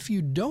 and if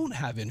you don't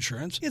have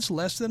insurance, it's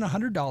less than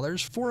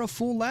 $100 for a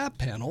full lab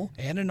panel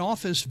and an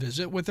office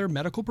visit with their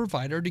medical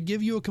provider to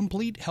give you a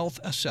complete health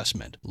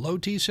assessment. Low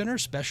T Center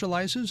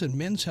specializes in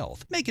men's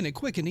health, making it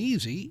quick and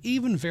easy,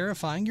 even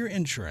verifying your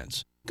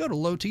insurance. Go to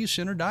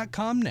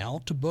lowtcenter.com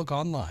now to book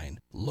online.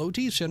 Low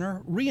T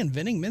Center,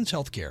 reinventing men's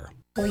healthcare.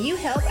 Will you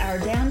help our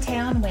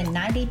downtown win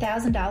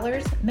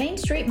 $90,000? Main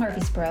Street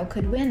Murfreesboro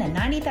could win a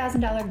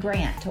 $90,000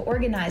 grant to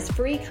organize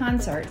free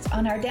concerts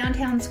on our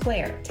downtown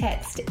square.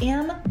 Text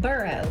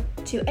MBURROW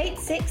to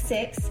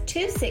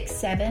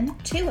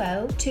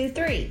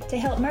 866-267-2023 to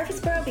help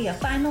Murfreesboro be a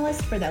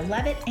finalist for the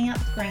Levitt AMP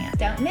grant.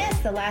 Don't miss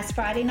the last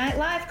Friday Night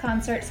Live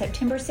concert,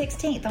 September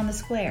 16th on the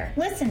square.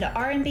 Listen to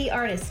R&B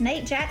artist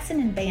Nate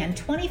Jackson and band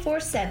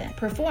 24/7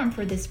 perform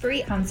for this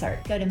free concert.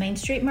 Go to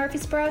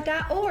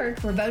mainstreetmurfreesboro.org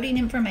for voting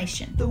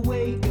information. The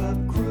Wake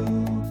Up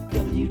Crew,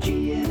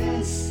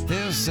 WGNS.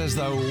 This is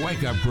the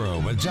Wake Up Crew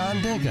with John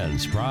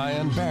Dinkins,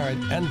 Brian Barrett,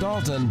 and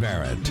Dalton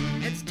Barrett.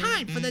 It's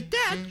time for the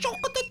dad joke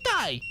of the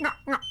day.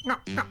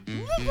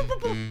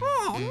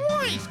 Oh,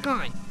 nice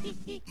guy.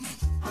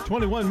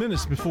 21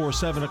 minutes before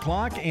 7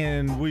 o'clock,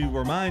 and we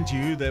remind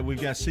you that we've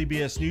got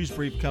CBS News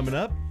Brief coming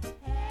up,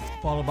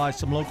 followed by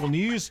some local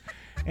news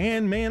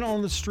and Man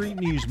on the Street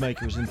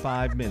newsmakers in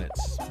 5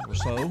 minutes or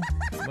so.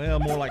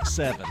 Well, more like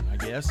 7, I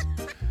guess.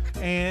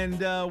 And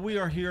we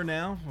are here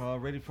now,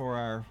 ready for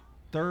our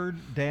third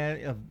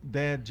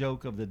dad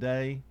joke of the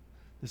day.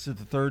 This is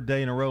the third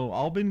day in a row.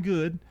 All been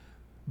good,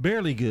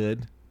 barely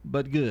good,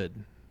 but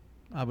good.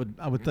 I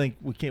would think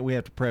we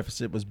have to preface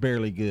it was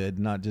barely good,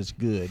 not just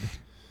good.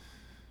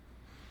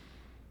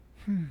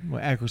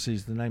 Well, accuracy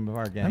is the name of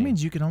our game. That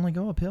means you can only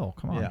go uphill.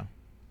 Come on.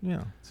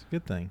 Yeah, it's a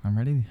good thing. I'm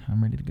ready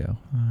to go.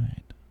 All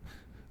right.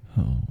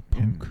 Oh,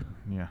 punk.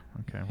 Yeah,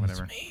 okay,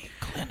 whatever. It's me,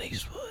 Clint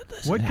Eastwood.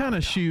 What kind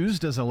of shoes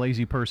does a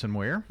lazy person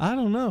wear? I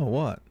don't know.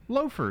 What?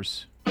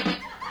 Loafers.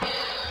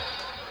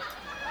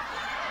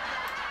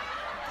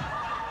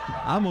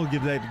 I'm gonna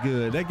give that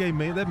good.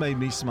 That made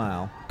me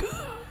smile. Good.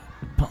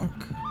 Punk.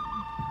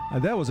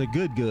 That was a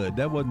good.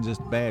 That wasn't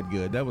just bad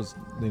good. That was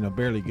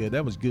barely good.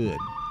 That was good.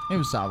 It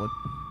was solid.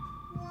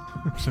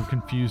 I'm so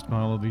confused by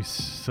all of these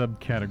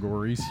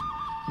subcategories.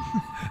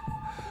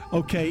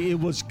 Okay, it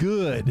was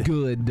good.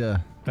 Good.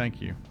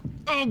 Thank you.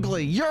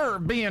 Ugly. You're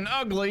being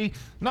ugly.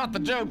 Not the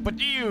joke, but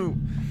you.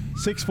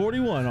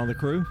 6:41 on the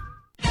crew.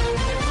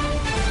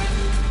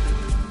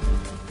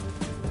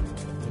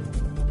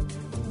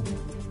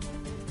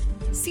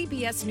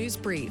 CBS News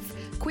Brief.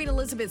 Queen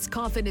Elizabeth's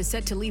coffin is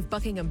set to leave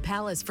Buckingham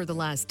Palace for the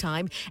last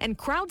time, and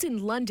crowds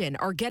in London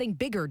are getting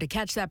bigger to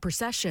catch that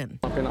procession.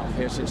 I've been up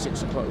here since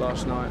 6 o'clock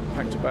last night,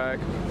 packed a bag,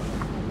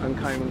 and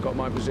came and got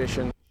my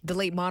position. The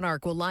late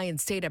monarch will lie in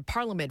state at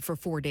Parliament for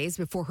 4 days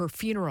before her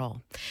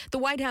funeral. The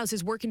White House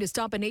is working to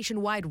stop a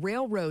nationwide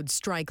railroad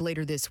strike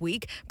later this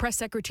week. Press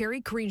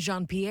Secretary Karine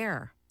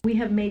Jean-Pierre. We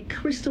have made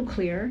crystal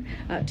clear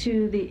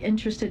to the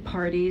interested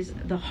parties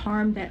the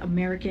harm that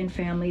American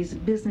families,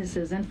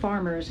 businesses, and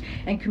farmers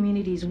and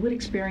communities would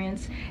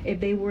experience if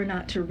they were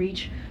not to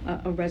reach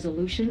a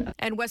resolution.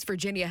 And West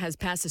Virginia has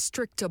passed a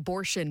strict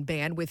abortion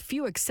ban with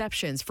few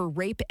exceptions for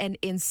rape and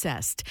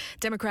incest.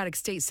 Democratic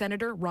State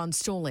Senator Ron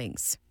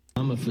Stallings.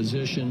 I'm a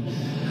physician.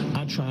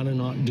 I try to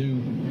not do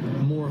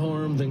more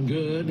harm than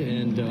good,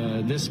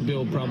 and this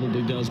bill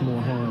probably does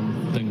more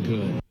harm than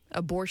good.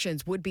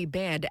 Abortions would be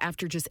banned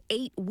after just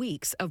 8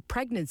 weeks of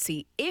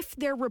pregnancy if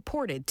they're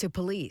reported to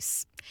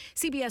police.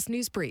 CBS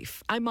News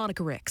Brief, I'm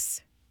Monica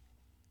Ricks.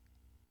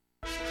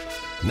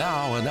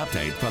 Now an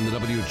update from the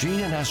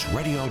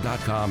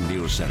WGNSradio.com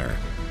News Center.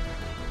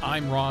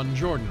 I'm Ron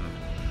Jordan.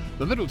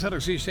 The Middle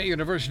Tennessee State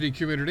University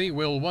community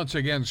will once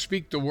again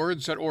speak the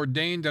words that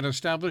ordained and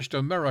established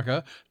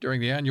America during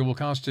the annual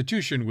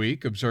Constitution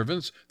Week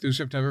observance through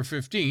September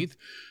 15th,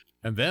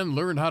 and then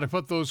learn how to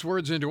put those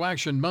words into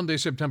action Monday,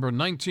 September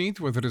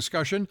 19th with a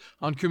discussion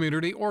on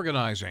community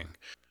organizing.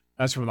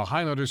 As from the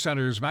Highlander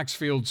Center's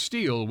Maxfield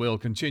Steele will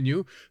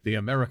continue the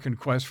American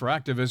quest for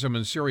activism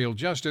and serial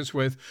justice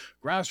with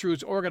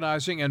grassroots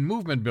organizing and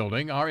movement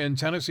building are in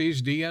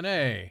Tennessee's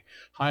DNA.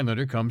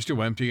 Highlander comes to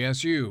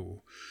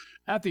MTSU.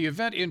 At the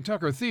event in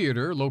Tucker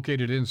Theater,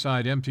 located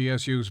inside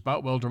MTSU's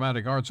Boutwell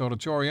Dramatic Arts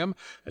Auditorium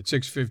at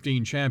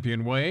 615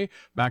 Champion Way,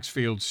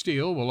 Maxfield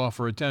Steele will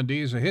offer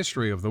attendees a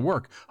history of the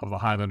work of the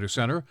Highlander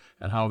Center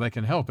and how they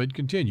can help it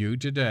continue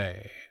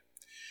today.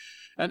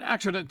 An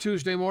accident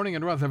Tuesday morning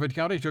in Rutherford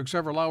County took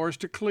several hours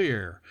to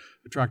clear.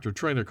 The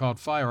tractor-trailer caught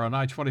fire on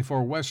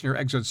I-24 West near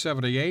exit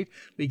 78,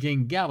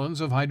 leaking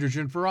gallons of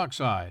hydrogen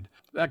peroxide.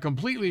 That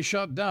completely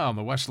shut down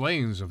the west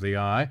lanes of the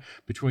I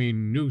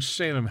between New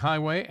Salem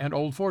Highway and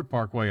Old Fort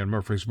Parkway in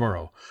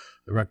Murfreesboro.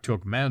 The wreck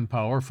took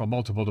manpower from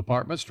multiple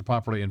departments to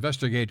properly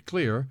investigate,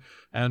 clear,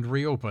 and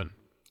reopen.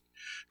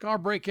 Car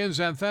break-ins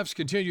and thefts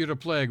continue to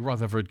plague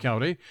Rutherford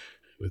County,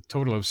 with a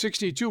total of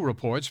 62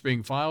 reports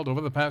being filed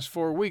over the past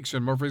 4 weeks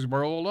in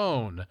Murfreesboro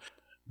alone.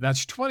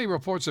 That's 20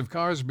 reports of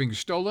cars being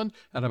stolen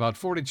and about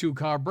 42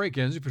 car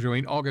break-ins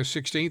between August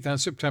 16th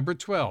and September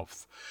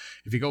 12th.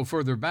 If you go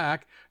further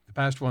back, the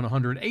past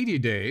 180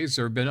 days,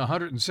 there have been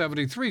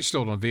 173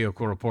 stolen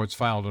vehicle reports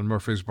filed in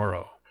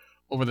Murfreesboro.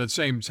 Over that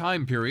same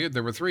time period,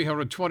 there were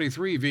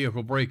 323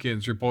 vehicle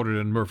break-ins reported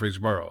in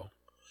Murfreesboro.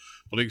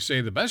 Police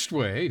say the best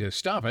way to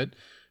stop it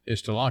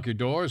is to lock your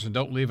doors and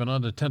don't leave an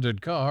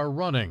unattended car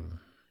running.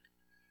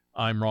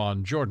 I'm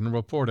Ron Jordan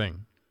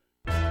reporting.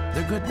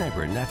 The Good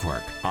Neighbor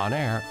Network, on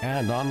air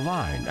and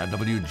online at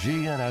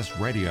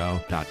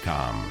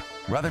WGNSradio.com.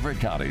 Rutherford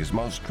County's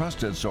most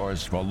trusted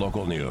source for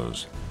local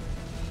news.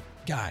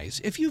 Guys,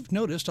 if you've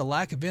noticed a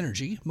lack of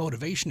energy,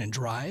 motivation, and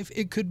drive,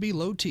 it could be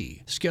low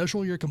T.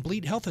 Schedule your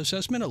complete health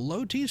assessment at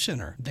Low T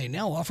Center. They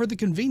now offer the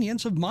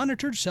convenience of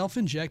monitored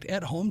self-inject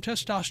at-home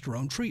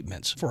testosterone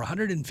treatments for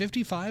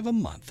 $155 a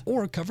month,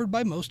 or covered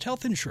by most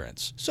health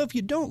insurance. So if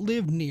you don't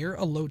live near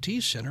a Low T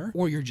Center,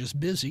 or you're just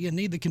busy and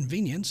need the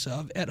convenience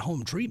of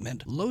at-home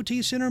treatment, Low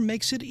T Center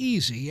makes it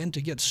easy, and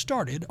to get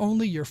started,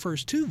 only your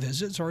first 2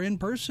 visits are in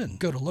person.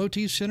 Go to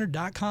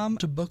lowtcenter.com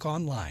to book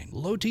online.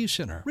 Low T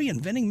Center,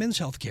 reinventing men's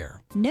healthcare.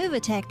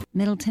 Novatech,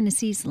 Middle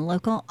Tennessee's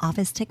local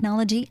office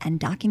technology and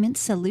document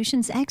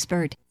solutions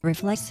expert,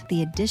 reflects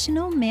the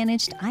additional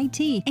managed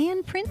IT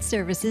and print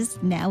services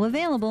now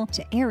available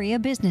to area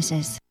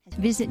businesses.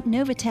 Visit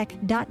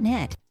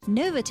Novatech.net.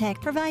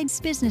 Novatech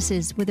provides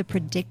businesses with a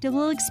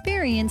predictable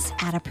experience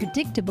at a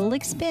predictable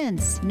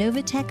expense.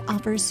 Novatech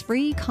offers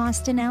free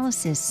cost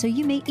analysis so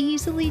you may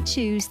easily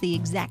choose the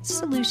exact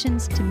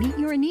solutions to meet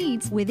your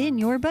needs within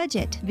your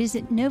budget.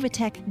 Visit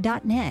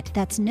Novatech.net.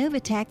 That's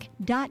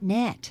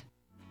Novatech.net.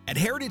 At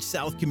Heritage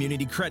South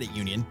Community Credit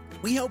Union,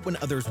 we help when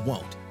others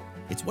won't.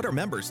 It's what our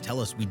members tell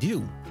us we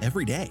do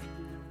every day.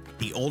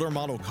 The older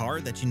model car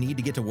that you need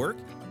to get to work?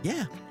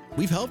 Yeah,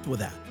 we've helped with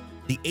that.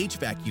 The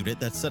HVAC unit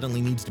that suddenly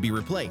needs to be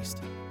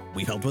replaced?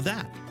 We've helped with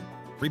that.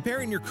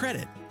 Repairing your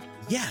credit?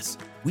 Yes,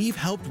 we've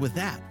helped with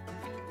that.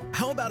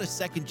 How about a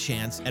second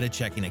chance at a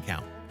checking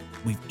account?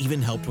 We've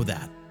even helped with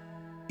that.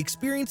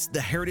 Experience the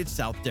Heritage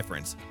South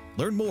difference.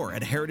 Learn more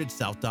at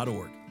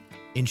heritagesouth.org.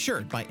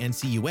 Insured by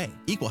NCUA,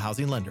 Equal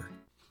Housing Lender.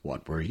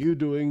 What were you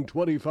doing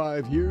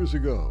 25 years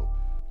ago?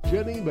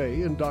 Jenny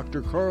May and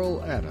Dr.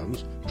 Carl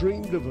Adams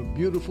dreamed of a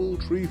beautiful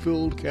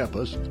tree-filled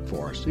campus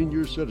for our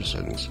senior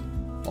citizens.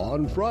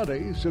 On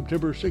Friday,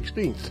 September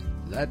 16th,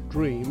 that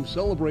dream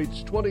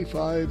celebrates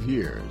 25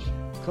 years.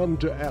 Come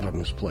to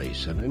Adams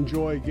Place and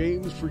enjoy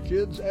games for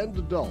kids and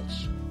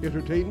adults,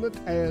 entertainment,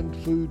 and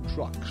food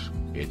trucks.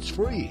 It's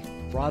free.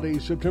 Friday,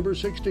 September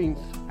 16th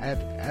at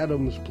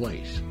Adams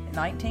Place.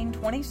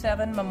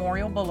 1927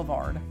 Memorial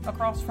Boulevard,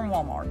 across from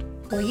Walmart.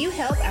 Will you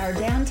help our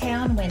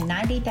downtown win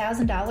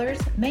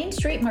 $90,000? Main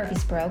Street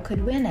Murfreesboro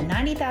could win a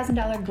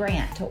 $90,000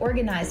 grant to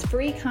organize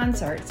free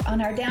concerts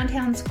on our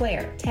downtown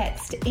square.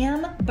 Text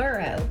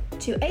MBOROW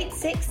to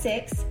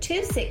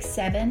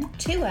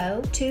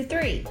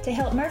 866-267-2023 to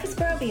help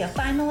Murfreesboro be a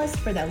finalist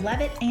for the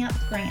Levitt AMP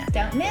grant.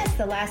 Don't miss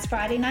the last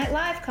Friday Night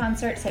Live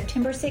concert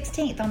September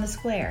 16th on the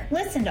square.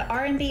 Listen to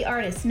R&B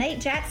artist Nate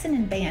Jackson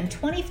and band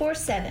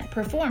 24/7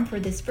 perform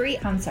for this free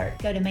concert.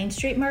 Go to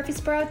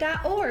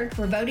mainstreetmurfreesboro.org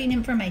for voting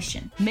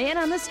information. Man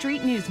on the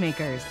Street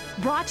Newsmakers,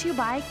 brought to you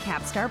by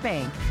Capstar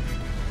Bank.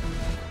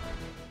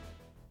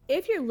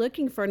 If you're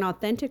looking for an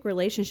authentic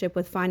relationship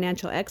with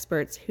financial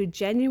experts who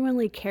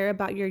genuinely care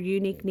about your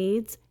unique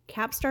needs,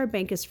 Capstar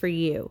Bank is for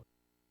you.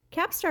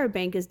 Capstar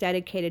Bank is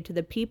dedicated to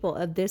the people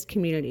of this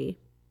community.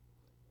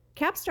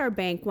 Capstar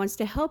Bank wants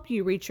to help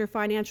you reach your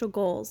financial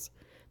goals,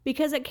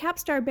 because at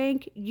Capstar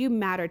Bank, you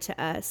matter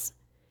to us.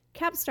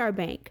 Capstar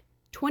Bank,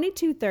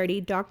 2230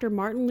 Dr.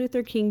 Martin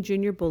Luther King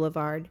Jr.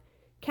 Boulevard,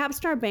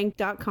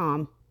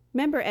 capstarbank.com.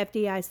 Member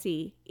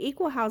FDIC,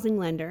 Equal Housing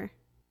Lender.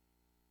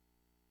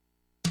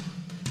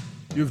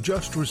 You've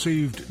just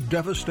received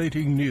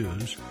devastating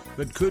news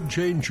that could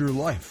change your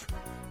life.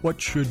 What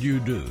should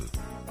you do?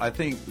 I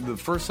think the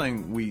first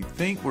thing we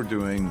think we're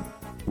doing,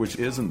 which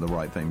isn't the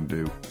right thing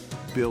to do,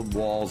 build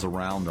walls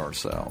around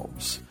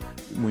ourselves.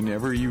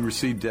 Whenever you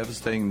receive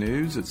devastating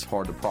news, it's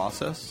hard to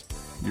process.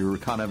 You're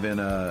kind of in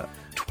a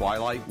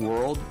twilight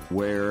world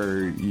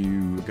where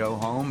you go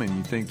home and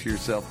you think to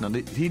yourself, now,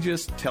 did he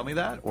just tell me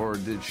that? Or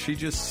did she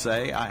just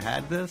say I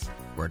had this?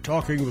 We're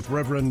talking with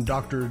Reverend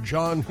Dr.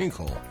 John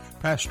Hinkle,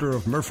 pastor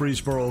of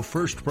Murfreesboro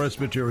First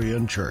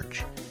Presbyterian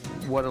Church.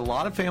 What a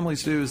lot of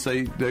families do is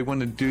they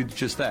want to do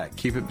just that,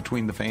 keep it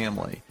between the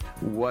family.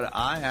 What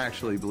I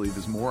actually believe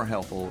is more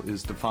helpful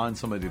is to find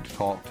somebody to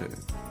talk to.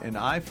 And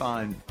I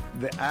find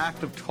the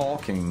act of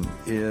talking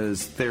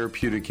is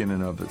therapeutic in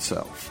and of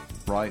itself.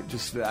 Right?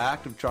 Just the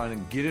act of trying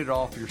to get it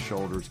off your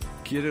shoulders,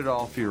 get it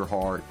off your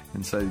heart,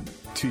 and say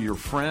to your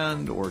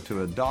friend or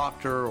to a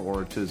doctor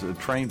or to a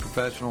trained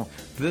professional,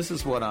 this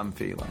is what I'm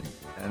feeling.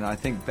 And I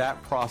think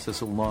that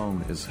process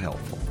alone is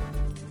helpful.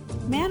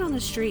 Man on the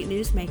Street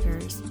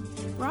Newsmakers,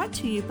 brought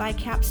to you by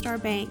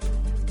Capstar Bank.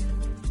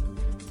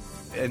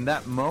 In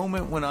that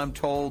moment when I'm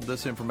told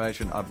this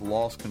information, I've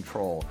lost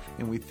control.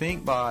 And we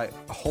think by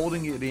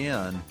holding it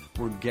in,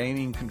 we're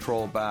gaining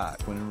control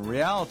back, when in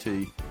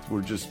reality,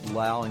 we're just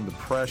allowing the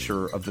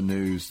pressure of the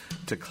news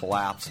to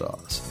collapse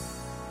us.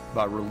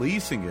 By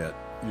releasing it,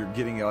 you're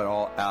getting it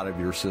all out of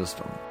your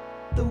system.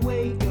 The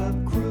Wake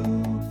Up Crew,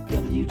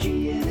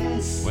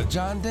 WGNS. With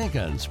John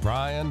Dinkins,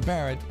 Brian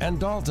Barrett, and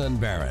Dalton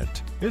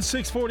Barrett. It's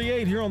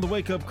 6:48 here on the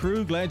Wake Up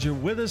Crew. Glad you're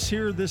with us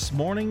here this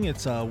morning.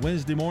 It's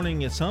Wednesday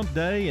morning. It's hump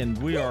day, and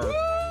we are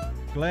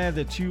glad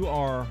that you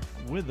are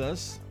with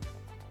us.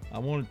 I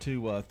wanted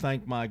to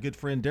thank my good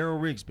friend Daryl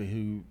Rigsby,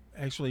 who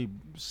actually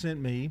sent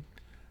me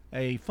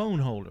a phone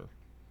holder.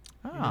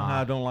 You know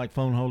how I don't like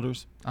phone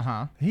holders?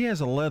 Uh-huh. He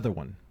has a leather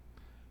one,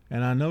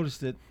 and I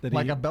noticed it.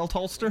 Like a belt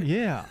holster?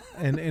 Yeah,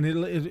 and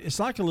it's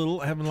like a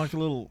little, having like a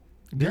little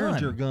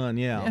Derringer gun,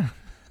 yeah.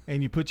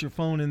 And you put your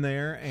phone in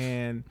there,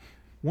 and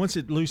once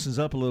it loosens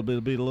up a little bit,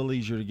 it'll be a little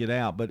easier to get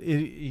out. But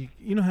you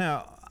know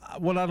how,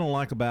 what I don't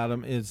like about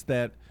them is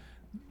that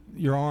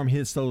your arm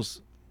hits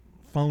those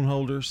phone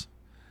holders,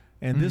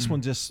 and this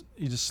one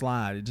you just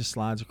slide. It just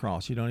slides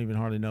across. You don't even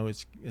hardly know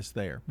it's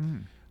there.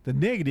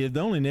 The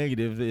only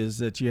negative is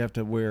that you have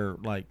to wear,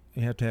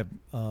 you have to have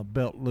a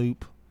belt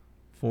loop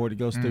for it. It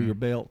goes through your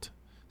belt.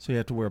 So you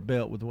have to wear a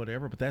belt with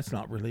whatever, but that's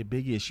not really a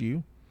big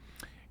issue.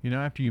 You know,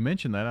 after you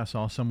mentioned that, I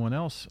saw someone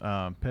else.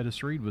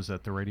 Pettis Reed was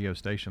at the radio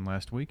station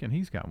last week, and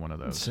he's got one of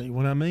those. See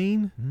what I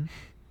mean? Mm-hmm.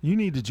 You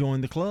need to join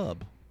the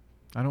club.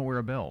 I don't wear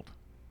a belt.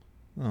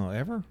 Oh,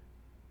 ever?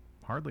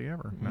 Hardly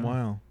ever. No.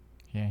 Wow.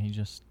 Yeah, he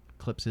just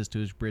clips his to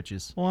his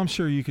britches. Well, I'm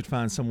sure you could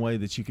find some way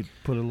that you could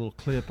put a little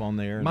clip on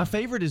there. My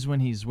favorite is when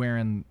he's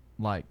wearing,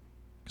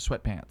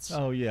 sweatpants.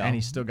 Oh, yeah. And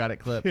he's still got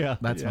it clipped. Yeah.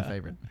 That's my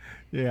favorite.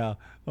 Yeah.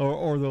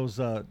 Or those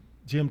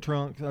gym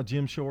trunks,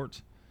 gym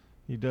shorts.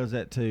 He does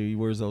that too. He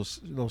wears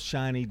those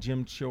shiny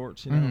gym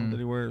shorts, that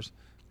he wears.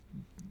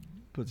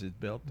 Puts his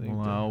belt.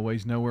 Well, I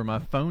always know where my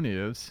phone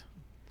is.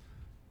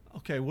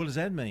 Okay, what does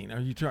that mean?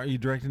 Are you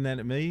directing that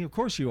at me? Of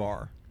course you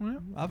are.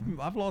 Well,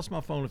 I've lost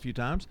my phone a few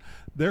times.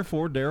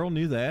 Therefore, Daryl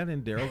knew that,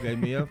 and Daryl gave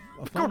me a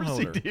phone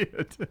holder. Of course he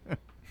did.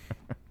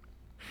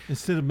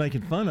 Instead of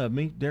making fun of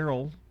me,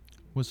 Daryl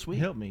was sweet.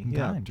 Helped me.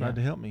 Tried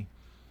to help me.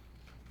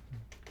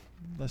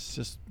 That's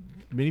just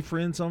many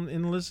friends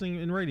in listening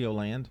in Radio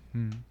Land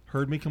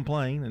heard me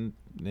complain, and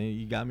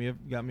you got me.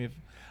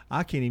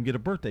 I can't even get a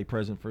birthday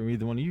present from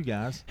either one of you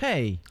guys.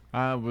 Hey,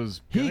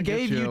 he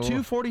gave you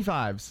two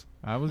 45s.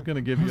 I was going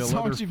to give you a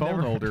leather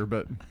phone holder,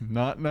 but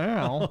not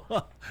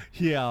now.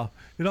 Yeah,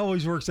 it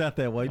always works out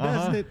that way,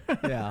 doesn't it?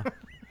 Yeah,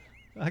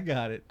 I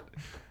got it.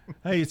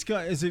 Hey,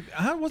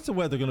 what's the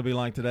weather going to be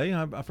like today?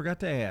 I forgot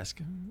to ask.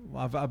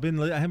 I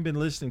haven't been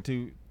listening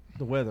to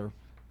the weather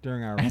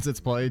during our as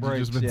it's played. breaks.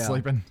 You've just been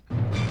sleeping.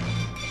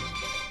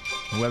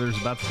 The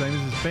weather's about the same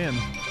as it's been.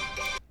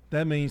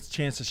 That means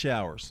chance of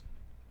showers.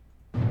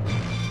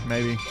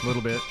 Maybe a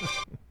little bit.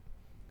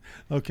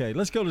 Okay,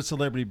 let's go to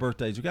celebrity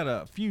birthdays. We got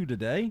a few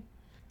today.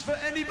 For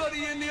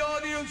anybody in the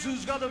audience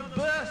who's got a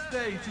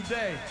birthday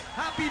today,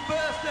 happy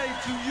birthday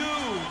to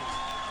you.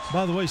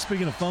 By the way,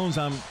 speaking of phones,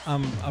 I'm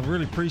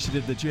really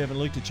appreciative that you haven't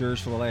looked at yours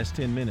for the last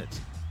 10 minutes.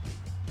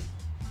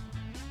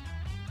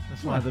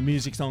 That's why the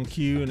music's on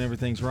cue and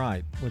everything's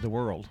right with the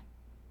world.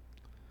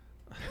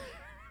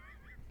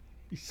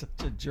 He's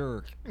such a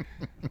jerk.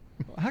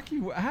 How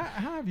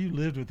have you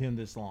lived with him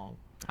this long?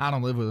 I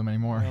don't live with him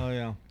anymore. Oh,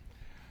 yeah.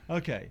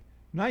 Okay.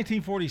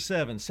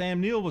 1947, Sam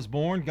Neill was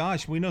born.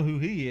 Gosh, we know who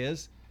he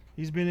is.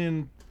 He's been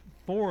in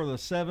 4 of the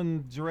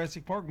 7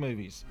 Jurassic Park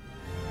movies.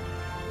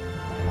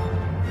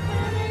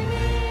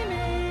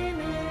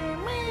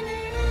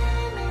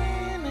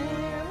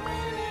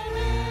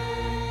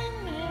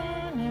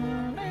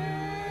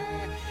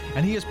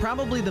 And he is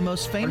probably the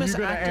most famous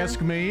actor. Are you going to ask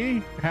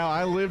me how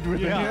I lived with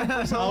him?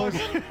 I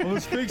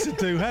was fixing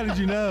to. How did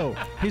you know?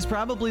 He's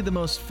probably the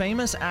most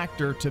famous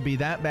actor to be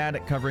that bad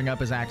at covering up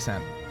his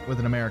accent with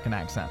an American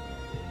accent.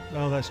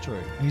 Oh, that's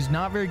true. He's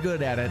not very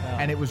good at it,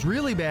 and it was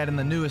really bad in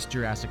the newest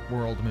Jurassic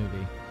World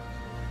movie.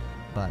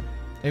 But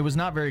it was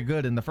not very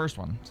good in the first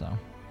one, so.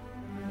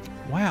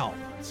 Wow.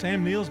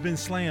 Sam Neill's been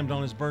slammed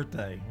on his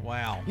birthday.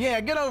 Wow. Yeah,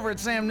 get over it,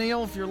 Sam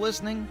Neill, if you're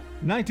listening.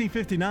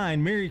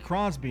 1959, Mary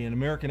Crosby, an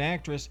American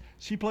actress.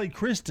 She played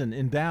Kristen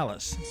in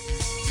Dallas.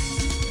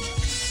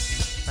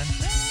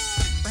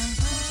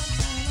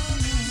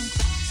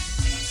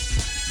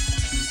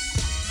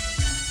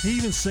 He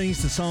even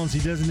sings the songs he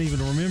doesn't even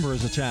remember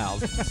as a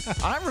child.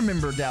 I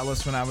remember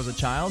Dallas when I was a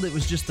child. It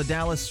was just the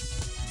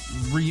Dallas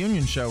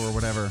reunion show or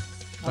whatever.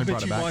 I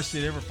bet you watched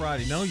it every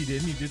Friday. No, you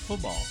didn't. You did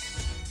football.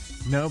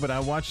 No, but I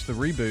watched the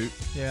reboot.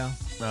 Yeah.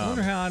 I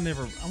wonder how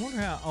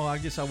oh, I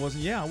guess I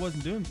wasn't. Yeah, I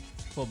wasn't doing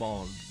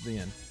football then.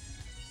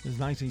 It was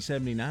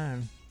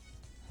 1979.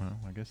 Well,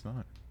 I guess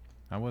not.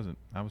 I wasn't.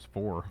 I was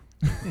 4.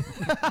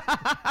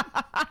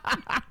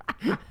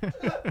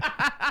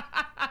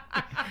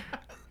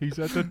 He's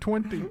at the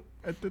 20,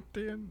 at the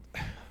 10.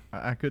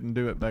 I couldn't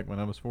do it back when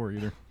I was 4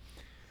 either.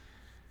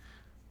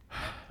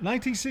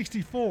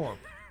 1964.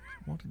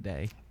 What a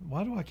day.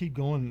 Why do I keep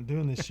going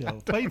doing this show?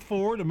 Faith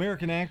Ford,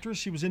 American actress.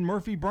 She was in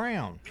Murphy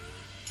Brown.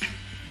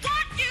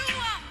 What you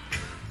want?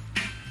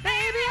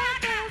 Baby, I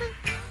got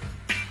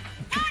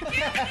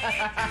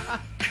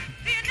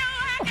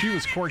it. She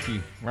was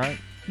quirky, right?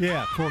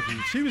 Yeah, quirky.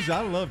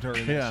 I loved her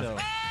in that show.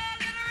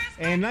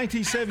 And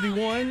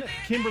 1971,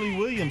 Kimberly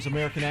Williams,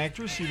 American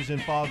actress. She was in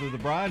Father of the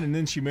Bride, and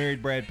then she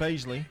married Brad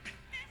Paisley.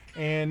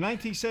 And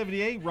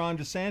 1978, Ron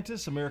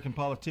DeSantis, American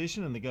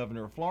politician and the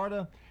governor of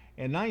Florida.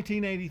 And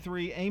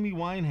 1983, Amy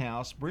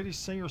Winehouse, British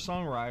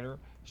singer-songwriter,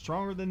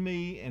 Stronger Than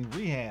Me, and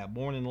Rehab,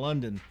 born in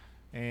London.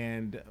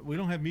 And we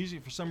don't have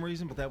music for some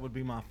reason, but that would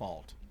be my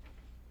fault.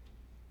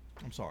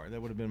 I'm sorry,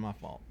 that would have been my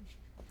fault.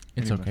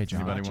 It's okay, John.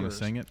 Anybody want to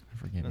sing it?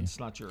 That's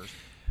not yours.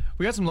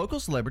 We got some local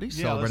celebrities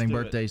celebrating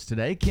birthdays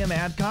today. Kim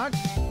Adcock,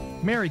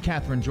 Mary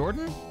Catherine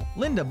Jordan,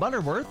 Linda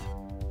Butterworth,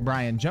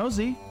 Brian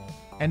Josie,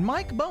 and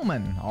Mike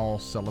Bowman, all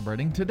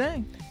celebrating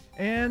today.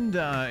 And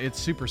it's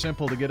super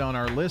simple to get on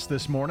our list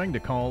this morning, to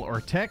call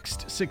or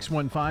text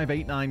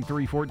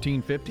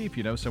 615-893-1450 if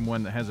you know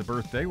someone that has a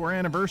birthday or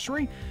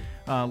anniversary.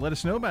 Let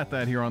us know about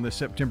that here on this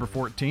September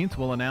 14th.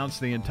 We'll announce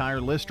the entire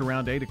list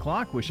around 8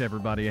 o'clock. Wish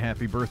everybody a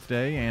happy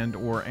birthday and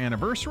or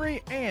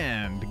anniversary,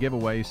 and give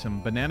away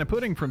some banana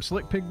pudding from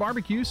Slick Pig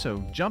Barbecue.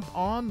 So jump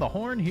on the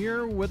horn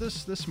here with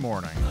us this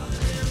morning.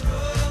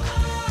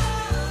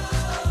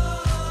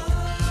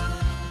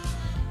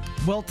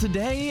 Well,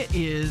 today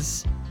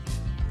is,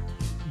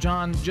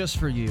 John, just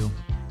for you.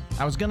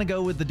 I was going to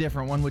go with the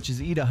different one, which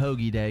is Eat a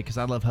Hoagie Day, because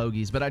I love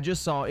hoagies. But I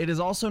just saw it is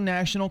also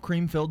National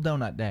Cream-Filled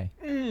Donut Day.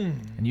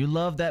 And you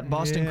love that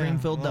Boston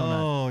cream-filled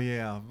donut. Oh,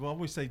 yeah. Well,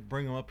 we say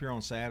bring them up here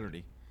on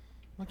Saturday.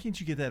 Why can't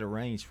you get that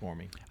arranged for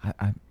me?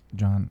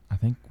 John, I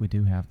think we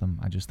do have them.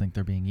 I just think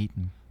they're being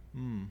eaten.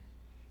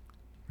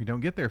 We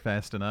don't get there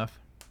fast enough.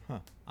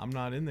 I'm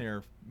not in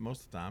there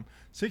most of the time.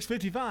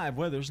 6:55,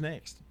 weather's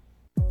next.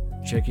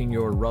 Checking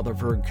your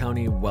Rutherford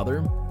County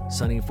weather.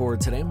 Sunny for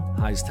today.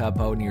 Highs top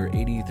out near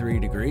 83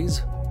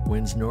 degrees.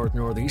 Winds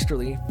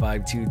north-northeasterly,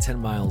 5 to 10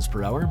 miles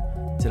per hour.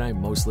 Tonight,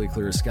 mostly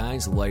clear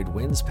skies, light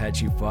winds,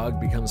 patchy fog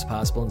becomes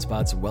possible in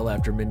spots well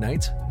after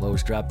midnight.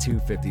 Lows drop to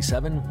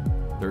 57.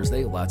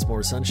 Thursday, lots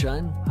more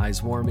sunshine.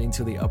 Highs warm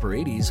into the upper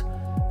 80s.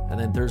 And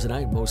then Thursday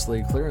night,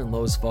 mostly clear and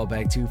lows fall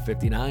back to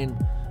 59.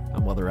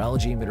 I'm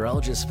weatherology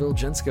meteorologist Phil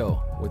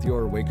Jensko with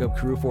your Wake Up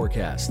Crew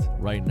forecast.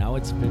 Right now,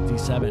 it's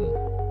 57.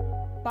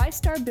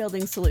 ByStar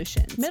Building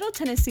Solutions, Middle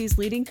Tennessee's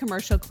leading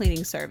commercial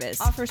cleaning service,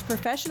 offers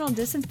professional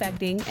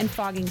disinfecting and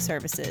fogging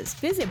services.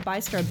 Visit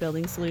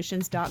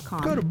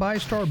ByStarBuildingSolutions.com. Go to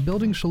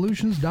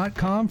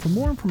ByStarBuildingSolutions.com for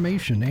more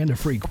information and a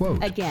free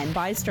quote. Again,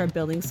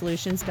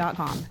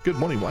 ByStarBuildingSolutions.com. Good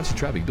morning. Watch the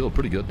traffic build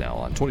pretty good now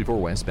on 24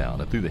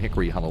 westbound and through the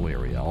Hickory Hollow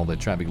area. All that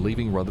traffic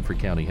leaving Rutherford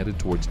County headed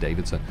towards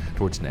Davidson,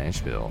 towards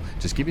Nashville.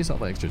 Just give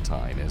yourself extra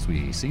time as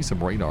we see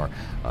some radar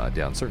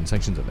down certain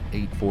sections of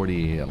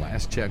 840.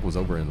 Last check was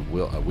over in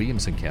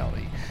Williamson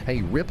County.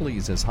 Hey,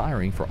 Ripley's is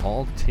hiring for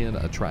all 10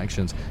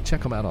 attractions.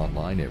 Check them out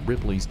online at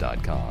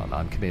ripleys.com.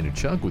 I'm Commander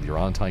Chuck with your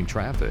on-time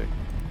traffic.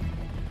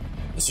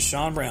 This is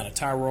Sean Brown at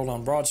Tire World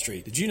on Broad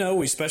Street. Did you know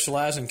we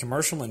specialize in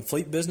commercial and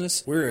fleet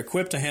business? We're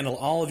equipped to handle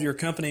all of your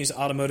company's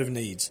automotive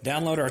needs.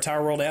 Download our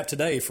Tire World app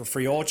today for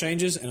free oil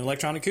changes and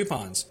electronic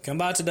coupons. Come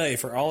by today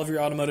for all of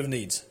your automotive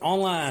needs.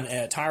 Online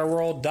at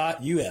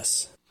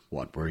tireworld.us.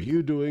 What were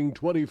you doing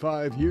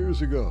 25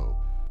 years ago?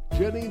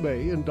 Jenny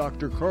May and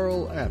Dr.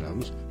 Carl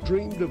Adams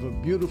dreamed of a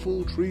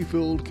beautiful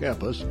tree-filled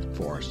campus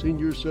for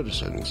senior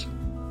citizens.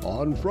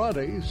 On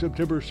Friday,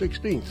 September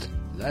 16th,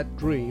 that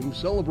dream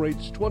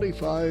celebrates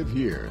 25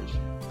 years.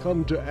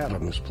 Come to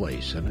Adams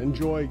Place and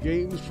enjoy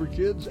games for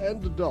kids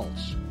and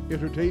adults,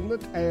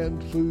 entertainment,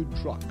 and food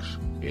trucks.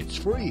 It's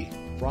free.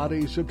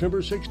 Friday,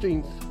 September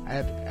 16th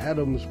at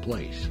Adams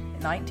Place.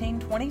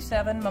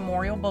 1927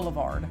 Memorial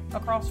Boulevard,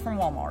 across from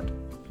Walmart.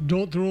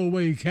 Don't throw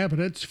away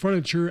cabinets,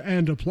 furniture,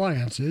 and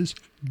appliances.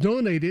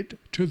 Donate it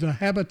to the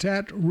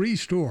Habitat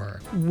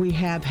Restore. We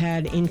have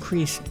had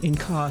increase in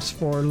costs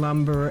for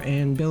lumber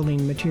and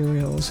building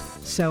materials,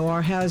 so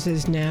our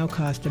houses now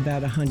cost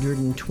about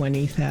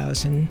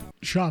 $120,000.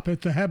 Shop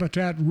at the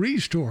Habitat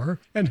Restore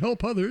and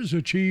help others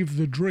achieve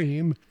the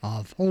dream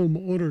of home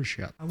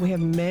ownership. We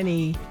have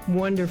many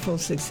wonderful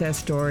success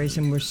stories,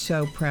 and we're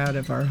so proud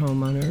of our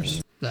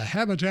homeowners. The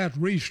Habitat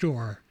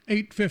Restore,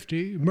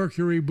 850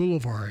 Mercury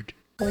Boulevard.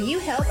 Will you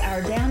help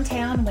our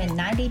downtown win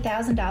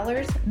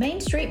 $90,000? Main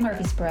Street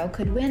Murfreesboro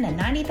could win a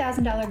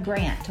 $90,000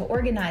 grant to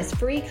organize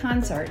free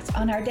concerts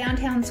on our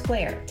downtown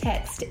square.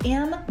 Text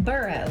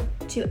MBURROW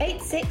to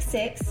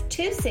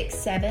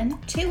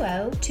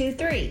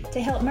 866-267-2023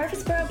 to help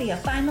Murfreesboro be a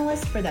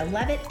finalist for the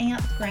Levitt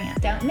AMP grant.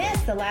 Don't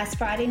miss the last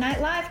Friday Night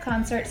Live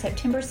concert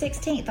September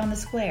 16th on the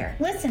square.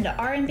 Listen to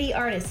R&B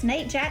artist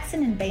Nate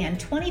Jackson and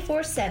band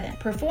 24/7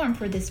 perform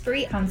for this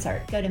free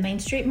concert. Go to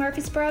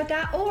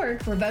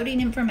mainstreetmurfreesboro.org for voting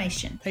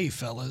information. Hey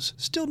fellas,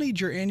 still need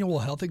your annual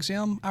health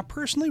exam? I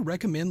personally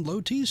recommend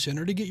Low T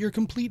Center to get your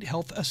complete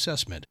health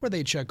assessment, where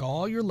they check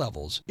all your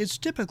levels. It's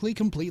typically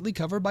completely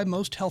covered by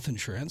most health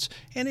insurance,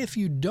 and if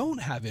you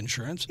don't have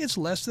insurance, it's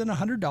less than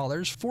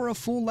 $100 for a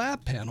full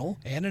lab panel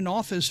and an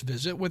office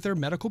visit with their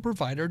medical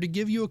provider to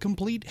give you a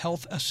complete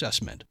health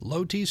assessment.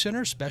 Low T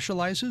Center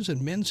specializes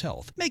in men's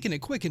health, making it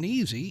quick and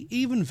easy,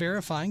 even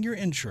verifying your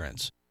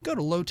insurance. Go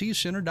to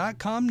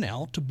lowtcenter.com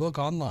now to book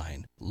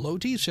online. Low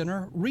T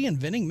Center,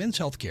 reinventing men's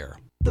healthcare.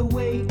 The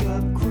Wake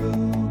Up Crew,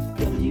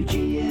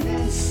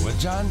 WGNS. With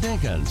John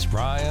Dinkins,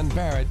 Brian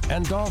Barrett,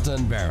 and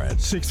Dalton Barrett.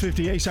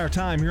 6:58 our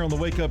time here on the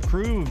Wake Up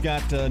Crew. We've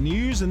got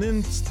news and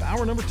then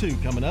hour number 2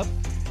 coming up.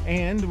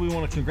 And we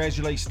want to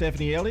congratulate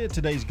Stephanie Elliott,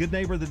 today's Good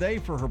Neighbor of the Day,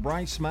 for her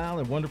bright smile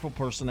and wonderful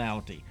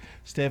personality.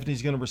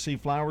 Stephanie's going to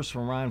receive flowers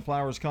from Ryan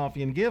Flowers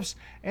Coffee and Gifts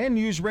and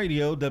News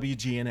Radio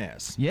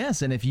WGNS.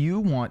 Yes, and if you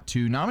want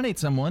to nominate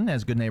someone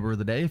as Good Neighbor of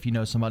the Day, if you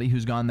know somebody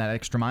who's gone that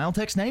extra mile,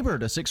 text neighbor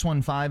to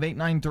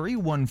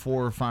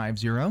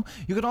 615-893-1450.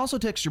 You could also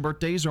text your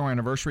birthdays or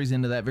anniversaries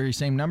into that very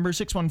same number,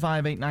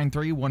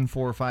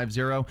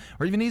 615-893-1450.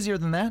 Or even easier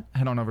than that,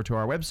 head on over to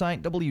our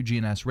website,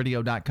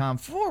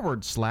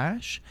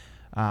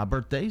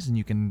 WGNSradio.com/birthdays, and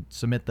you can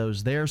submit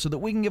those there so that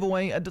we can give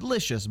away a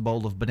delicious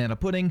bowl of banana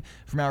pudding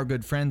from our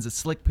good friends at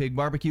Slick Pig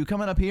Barbecue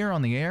coming up here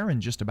on the air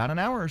in just about an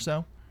hour or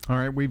so. All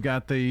right, we've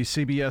got the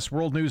CBS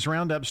World News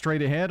Roundup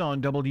straight ahead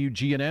on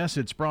WGNS.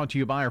 It's brought to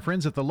you by our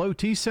friends at the Low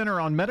T Center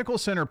on Medical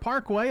Center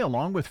Parkway,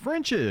 along with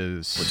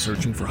French's. When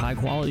searching for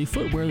high-quality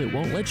footwear that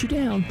won't let you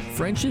down,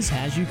 French's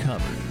has you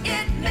covered.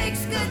 It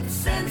makes good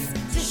sense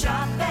to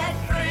shop at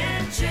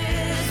French's.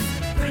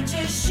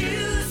 French's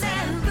shoes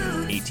and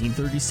boots.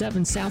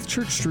 1837 South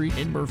Church Street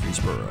in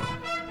Murfreesboro.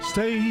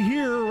 Stay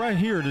here, right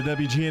here to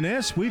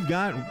WGNS. We've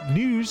got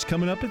news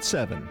coming up at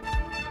 7.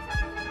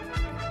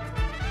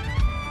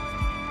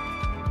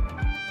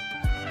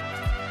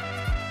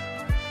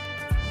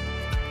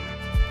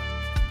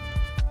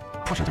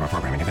 Portions of our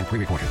programming have been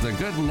pre-recorded. The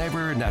Good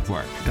Neighbor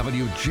Network,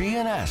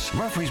 WGNS,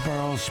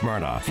 Murfreesboro,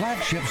 Smyrna,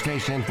 flagship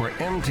station for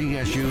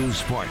MTSU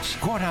Sports.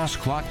 Courthouse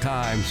clock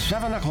time,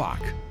 7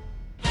 o'clock.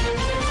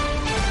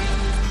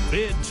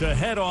 Bid to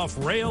head off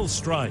rail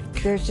strike.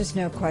 There's just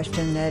no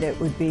question that it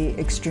would be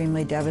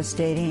extremely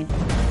devastating.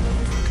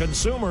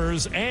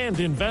 Consumers and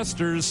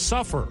investors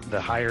suffer.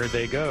 The higher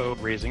they go,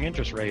 raising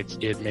interest rates,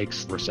 it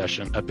makes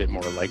recession a bit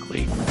more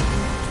likely.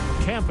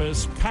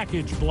 Campus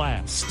package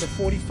blast. The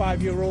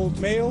 45-year-old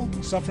male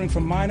suffering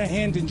from minor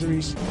hand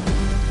injuries.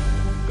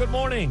 Good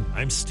morning.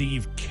 I'm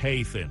Steve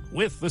Kathan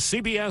with the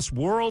CBS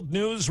World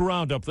News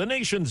Roundup. The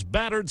nation's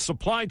battered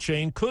supply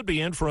chain could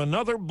be in for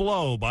another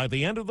blow by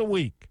the end of the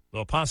week.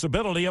 The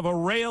possibility of a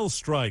rail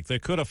strike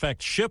that could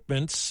affect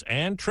shipments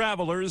and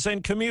travelers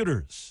and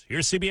commuters.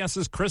 Here's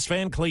CBS's Chris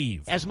Van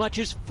Cleve. As much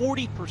as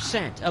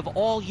 40% of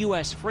all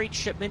U.S. freight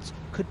shipments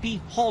could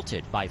be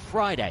halted by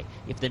Friday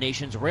if the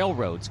nation's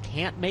railroads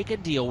can't make a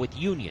deal with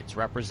unions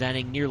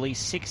representing nearly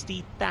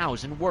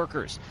 60,000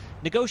 workers.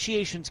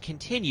 Negotiations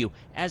continue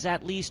as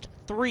at least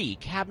 3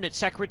 cabinet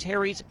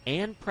secretaries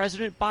and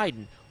President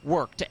Biden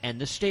work to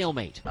end the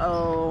stalemate.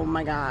 Oh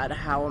my God,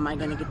 how am I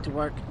going to get to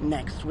work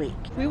next week?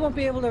 We won't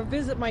be able to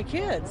visit my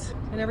kids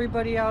and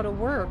everybody out of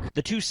work.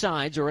 The two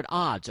sides are at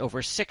odds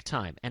over sick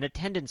time and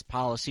attendance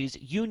policies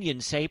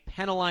unions say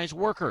penalize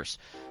workers.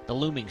 The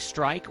looming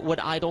strike would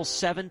idle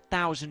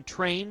 7,000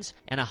 trains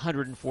and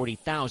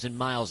 140,000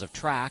 miles of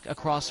track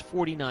across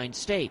 49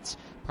 states,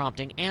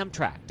 prompting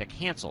Amtrak to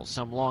cancel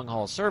some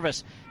long-haul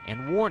service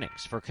and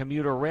warnings for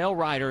commuter rail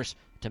riders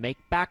to make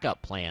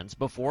backup plans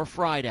before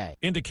Friday.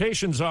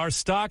 Indications are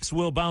stocks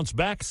will bounce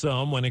back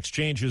some when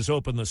exchanges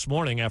open this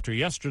morning after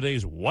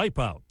yesterday's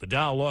wipeout. The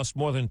Dow lost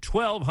more than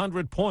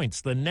 1,200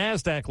 points. The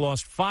Nasdaq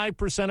lost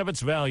 5% of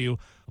its value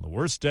on the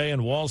worst day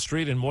in Wall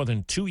Street in more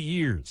than 2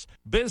 years.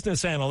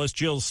 Business analyst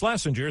Jill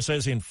Schlesinger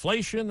says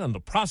inflation and the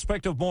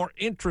prospect of more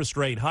interest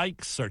rate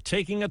hikes are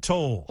taking a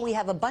toll. We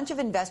have a bunch of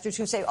investors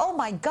who say, oh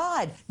my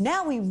God,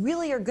 now we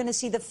really are going to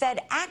see the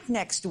Fed act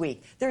next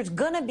week. There's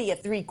going to be a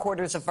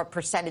 0.75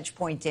 percentage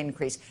point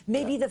increase.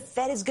 Maybe the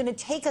Fed is going to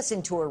take us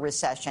into a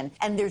recession,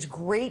 and there's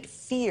great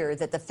fear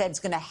that the Fed's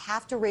going to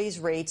have to raise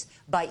rates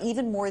by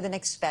even more than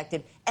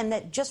expected, and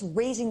that just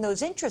raising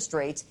those interest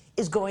rates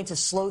is going to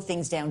slow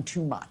things down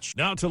too much.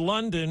 Now to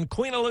London.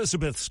 Queen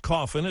Elizabeth's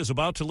coffin is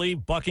about to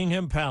leave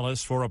Buckingham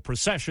Palace for a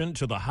procession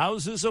to the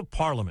Houses of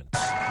Parliament.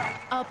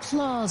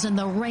 Applause in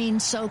the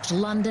rain-soaked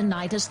London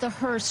night as the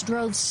hearse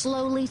drove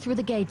slowly through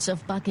the gates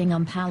of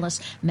Buckingham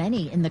Palace.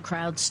 Many in the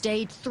crowd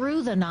stayed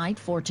through the night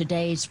for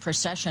today's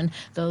procession.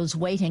 Those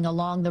waiting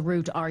along the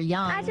route are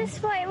young. I just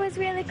thought it was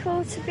really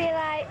cool to be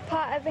like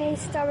part of a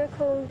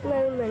historical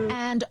moment.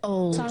 And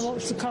old. I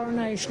watched the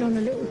coronation on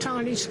a little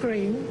tiny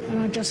screen,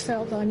 and I just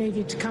felt that I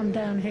needed to come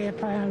down here,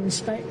 pay our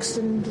respects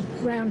and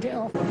round it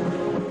off.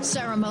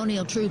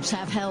 Ceremonial troops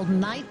have held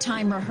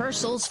nighttime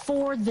rehearsals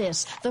for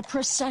this, the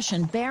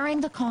procession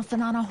bearing the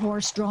coffin on a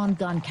horse-drawn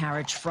gun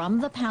carriage from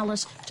the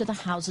palace to the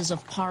Houses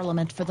of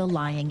Parliament for the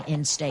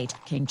lying-in state.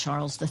 King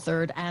Charles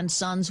III and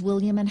sons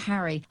William and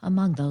Harry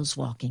among those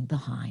walking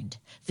behind.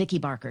 Vicky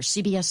Barker,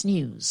 CBS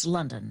News,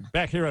 London.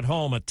 Back here at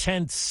home, a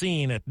tense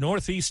scene at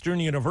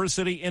Northeastern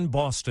University in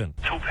Boston.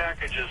 2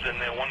 packages in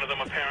there. One of them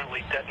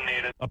apparently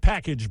detonated. A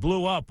package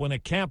blew up when a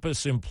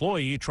campus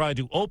employee tried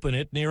to open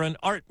it near an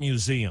art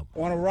museum.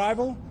 On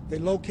arrival, they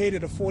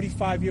located a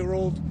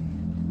 45-year-old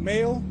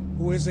male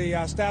who is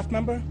a staff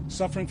member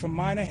suffering from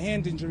minor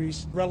hand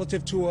injuries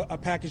relative to a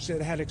package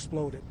that had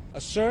exploded.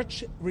 A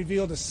search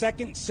revealed a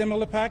second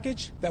similar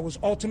package that was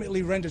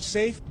ultimately rendered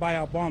safe by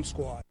our bomb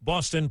squad.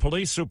 Boston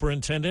Police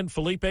Superintendent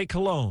Felipe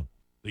Colon.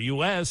 The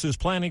U.S. is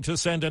planning to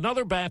send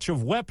another batch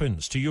of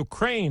weapons to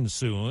Ukraine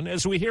soon,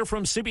 as we hear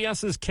from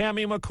CBS's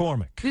Cammie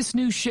McCormick. This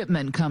new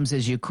shipment comes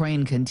as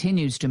Ukraine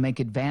continues to make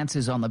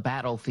advances on the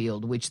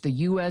battlefield, which the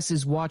U.S.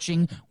 is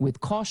watching with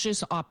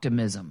cautious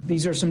optimism.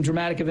 These are some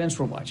dramatic events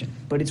we're watching,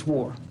 but it's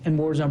war, and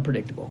war is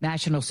unpredictable.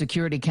 National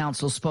Security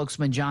Council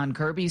spokesman John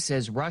Kirby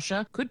says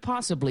Russia could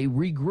possibly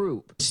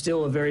regroup.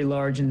 Still a very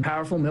large and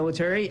powerful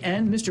military,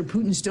 and Mr.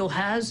 Putin still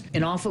has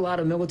an awful lot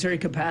of military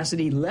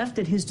capacity left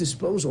at his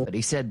disposal. But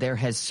he said there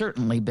has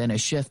certainly been a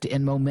shift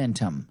in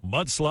momentum.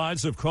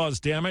 Mudslides have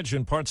caused damage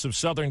in parts of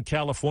Southern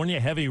California.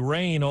 Heavy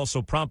rain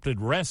also prompted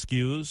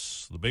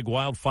rescues. The big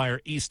wildfire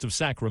east of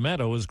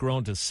Sacramento has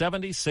grown to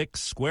 76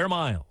 square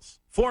miles.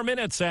 4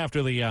 minutes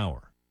after the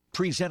hour.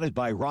 Presented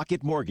by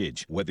Rocket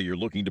Mortgage. Whether you're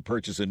looking to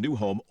purchase a new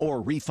home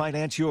or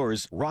refinance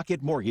yours,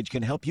 Rocket Mortgage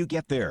can help you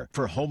get there.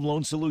 For home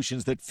loan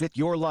solutions that fit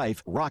your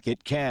life,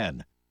 Rocket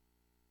can.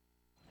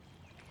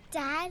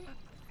 Dad,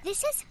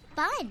 this is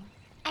fun.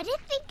 I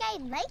didn't think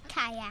I'd like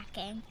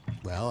kayaking.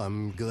 Well,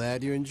 I'm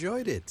glad you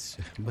enjoyed it,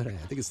 but I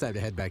think it's time to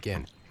head back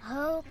in.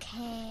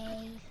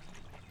 Okay.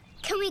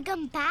 Can we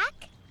come back?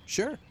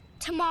 Sure.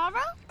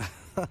 Tomorrow?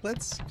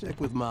 Let's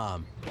check with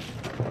Mom.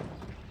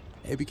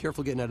 Hey, be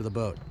careful getting out of the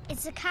boat.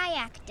 It's a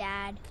kayak,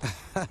 Dad.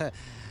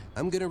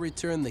 I'm gonna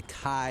return the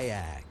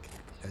kayak.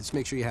 Just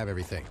make sure you have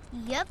everything.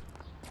 Yep.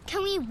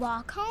 Can we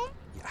walk home?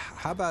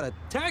 How about a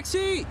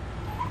taxi?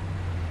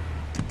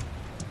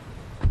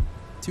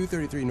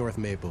 233 North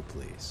Maple,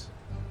 please.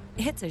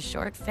 It's a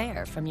short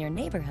fare from your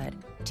neighborhood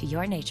to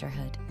your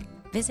naturehood.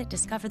 Visit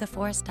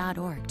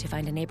discovertheforest.org to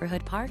find a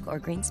neighborhood park or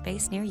green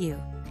space near you.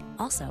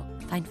 Also,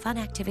 find fun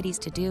activities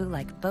to do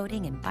like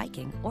boating and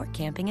biking or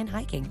camping and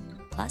hiking,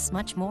 plus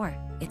much more.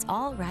 It's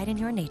all right in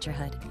your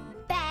naturehood.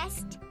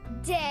 Best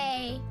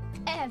day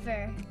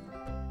ever.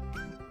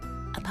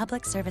 A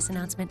public service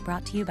announcement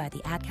brought to you by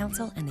the Ad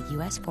Council and the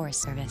U.S.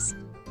 Forest Service.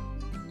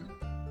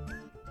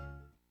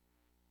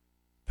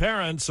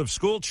 Parents of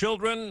school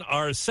children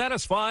are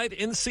satisfied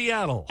in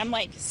Seattle. I'm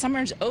like,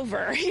 summer's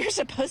over. You're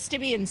supposed to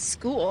be in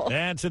school.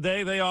 And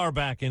today they are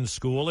back in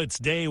school. It's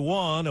day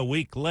one, a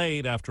week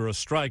late after a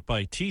strike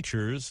by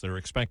teachers. They're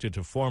expected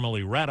to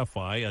formally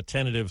ratify a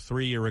tentative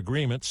 3-year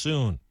agreement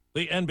soon.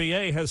 The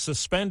NBA has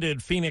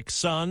suspended Phoenix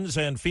Suns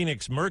and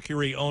Phoenix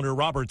Mercury owner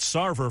Robert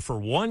Sarver for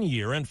 1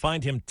 year and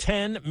fined him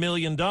 $10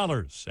 million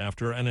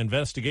after an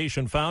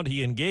investigation found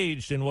he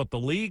engaged in what the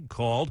league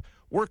called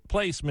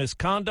workplace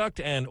misconduct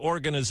and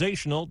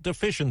organizational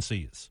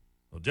deficiencies.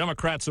 Well,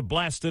 Democrats have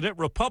blasted it.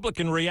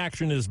 Republican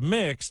reaction is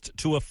mixed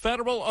to a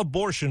federal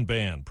abortion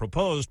ban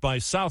proposed by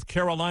South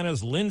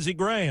Carolina's Lindsey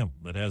Graham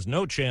that has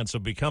no chance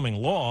of becoming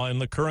law in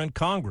the current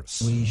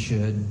Congress. We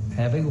should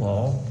have a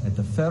law at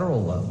the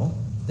federal level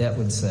that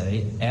would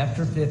say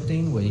after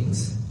 15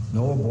 weeks,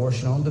 no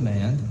abortion on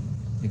demand,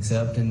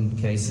 except in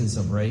cases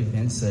of rape,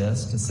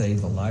 incest, to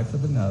save the life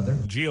of the mother.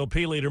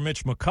 GOP leader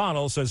Mitch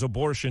McConnell says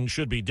abortion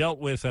should be dealt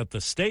with at the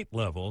state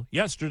level.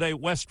 Yesterday,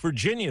 West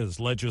Virginia's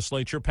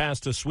legislature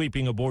passed a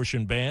sweeping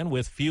abortion ban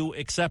with few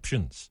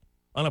exceptions.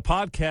 On a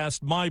podcast,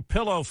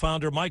 MyPillow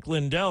founder Mike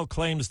Lindell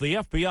claims the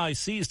FBI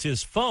seized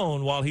his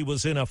phone while he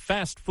was in a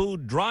fast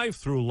food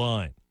drive-thru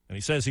line. And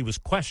he says he was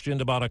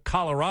questioned about a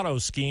Colorado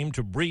scheme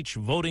to breach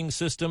voting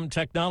system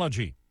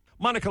technology.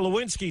 Monica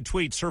Lewinsky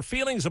tweets her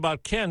feelings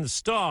about Ken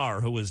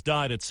Starr, who has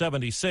died at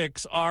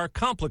 76, are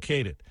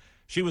complicated.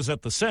 She was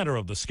at the center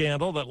of the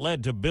scandal that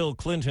led to Bill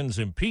Clinton's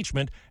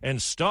impeachment,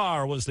 and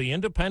Starr was the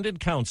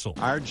independent counsel.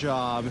 Our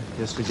job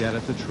is to get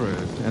at the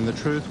truth, and the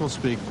truth will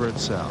speak for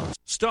itself.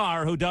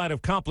 Starr, who died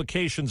of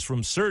complications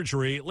from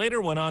surgery, later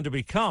went on to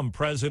become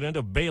president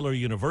of Baylor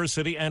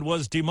University and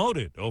was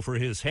demoted over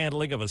his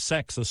handling of a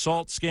sex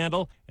assault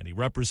scandal, and he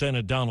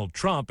represented Donald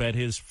Trump at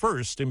his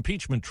first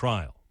impeachment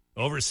trial.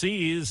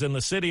 Overseas, in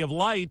the City of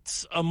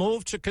Lights, a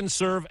move to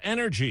conserve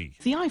energy.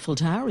 The Eiffel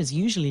Tower is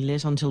usually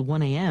lit until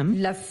 1 a.m.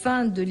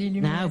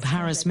 Now,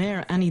 Paris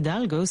Mayor Anne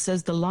Hidalgo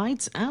says the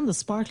lights and the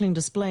sparkling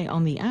display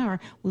on the hour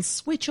will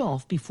switch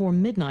off before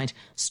midnight.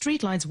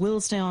 Streetlights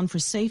will stay on for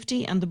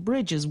safety and the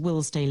bridges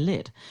will stay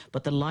lit.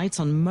 But the lights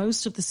on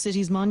most of the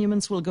city's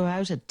monuments will go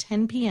out at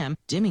 10 p.m.,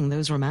 dimming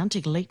those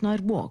romantic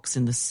late-night walks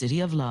in the City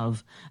of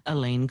Love.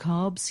 Elaine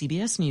Cobb,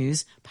 CBS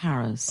News,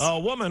 Paris. A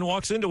woman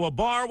walks into a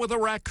bar with a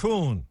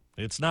raccoon.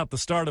 It's not the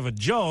start of a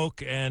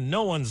joke, and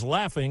no one's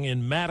laughing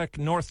in Maddock,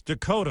 North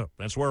Dakota.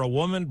 That's where a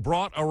woman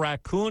brought a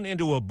raccoon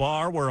into a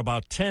bar where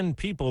about 10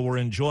 people were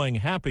enjoying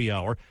happy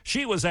hour.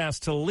 She was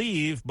asked to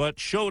leave, but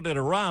showed it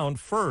around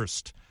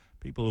first.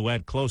 People who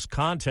had close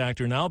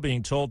contact are now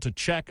being told to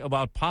check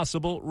about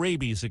possible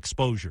rabies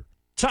exposure.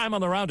 Time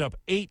on the roundup,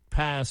 8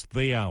 past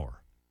the hour.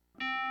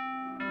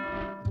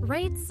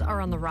 Rates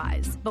are on the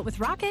rise, but with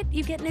Rocket,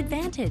 you get an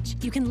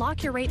advantage. You can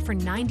lock your rate for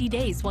 90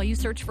 days while you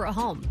search for a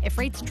home. If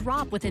rates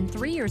drop within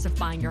 3 years of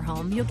buying your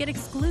home, you'll get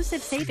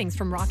exclusive savings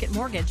from Rocket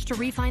Mortgage to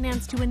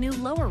refinance to a new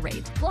lower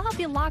rate. We'll help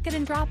you lock it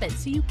and drop it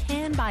so you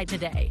can buy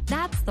today.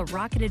 That's the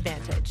Rocket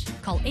Advantage.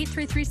 Call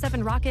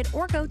 8337-ROCKET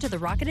or go to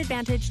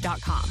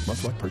therocketadvantage.com.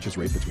 Must lock purchase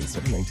rate between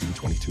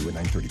 7/19/22 and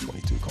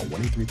 9/30/22. Call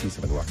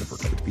 1-8337-ROCKET for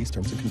credit fees,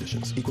 terms, and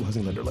conditions. Equal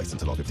housing lender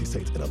license in all 50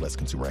 states. NMLS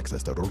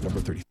ConsumerAccess.org number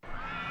 30.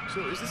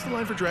 So is this the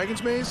line for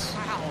Dragon's Maze?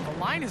 Wow, the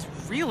line is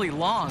really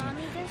long.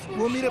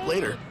 We'll meet up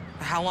later.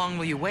 How long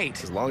will you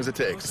wait? As long as it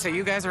takes. So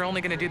you guys are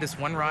only going to do this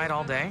one ride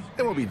all day?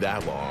 It won't be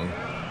that long,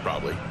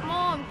 probably.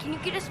 Mom, can you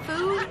get us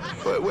food?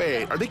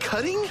 Wait, are they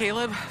cutting?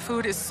 Caleb,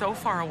 food is so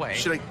far away.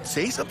 Should I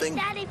say something?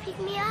 Daddy, pick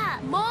me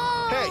up.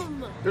 Mom!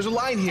 Hey, there's a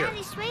line here.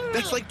 Daddy, swing me.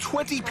 That's like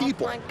 20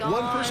 people. Oh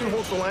One person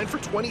holds the line for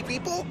 20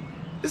 people?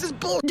 This is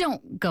bull.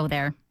 Don't go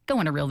there. Go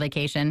on a real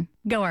vacation.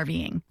 Go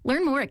RVing.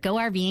 Learn more at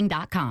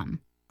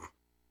GoRVing.com.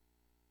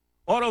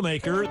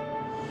 Automaker.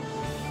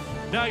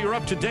 Now you're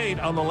up to date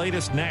on the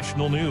latest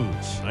national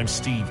news. I'm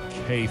Steve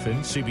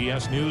Kathan,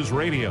 CBS News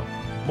Radio.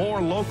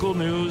 More local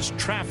news,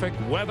 traffic,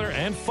 weather,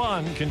 and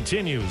fun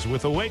continues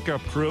with the Wake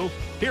Up Crew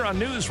here on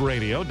News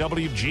Radio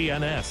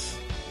WGNS.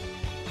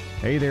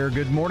 Hey there,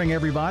 good morning,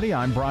 everybody.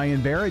 I'm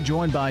Brian Barrett,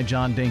 joined by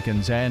John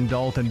Dinkins and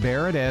Dalton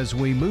Barrett. As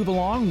we move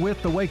along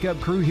with the Wake Up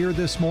Crew here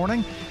this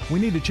morning, we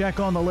need to check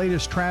on the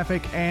latest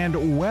traffic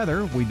and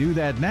weather. We do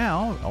that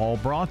now, all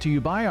brought to you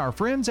by our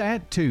friends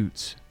at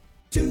Toots.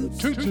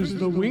 Toots is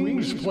the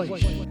wings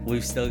place.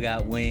 We've still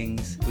got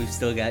wings. We've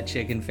still got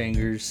chicken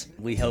fingers.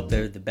 We hope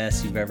they're the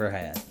best you've ever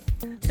had.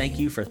 Thank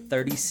you for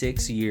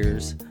 36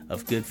 years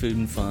of good food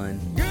and fun.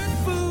 Good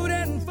food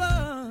and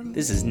fun.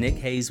 This is Nick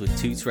Hayes with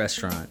Toots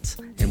Restaurants,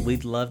 and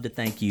we'd love to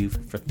thank you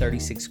for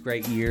 36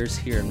 great years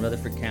here in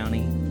Rutherford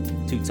County.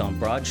 Toots on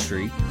Broad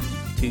Street,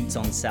 Toots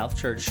on South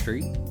Church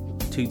Street,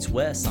 Toots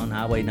West on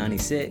Highway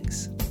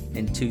 96,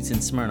 and Toots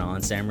in Smyrna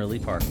on Sam Ridley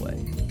Parkway.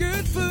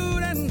 Good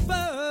food and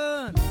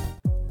fun.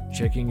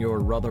 Checking your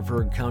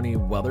Rutherford County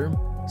weather.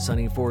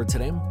 Sunny for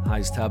today.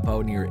 Highs top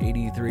out near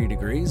 83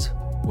 degrees.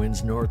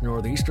 Winds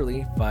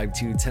north-northeasterly, 5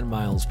 to 10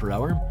 miles per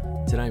hour.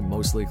 Tonight,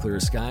 mostly clear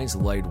skies,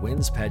 light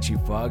winds, patchy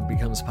fog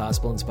becomes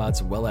possible in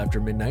spots well after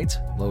midnight.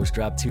 Lows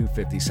drop to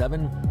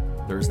 57.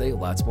 Thursday,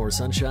 lots more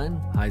sunshine.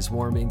 Highs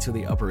warm into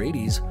the upper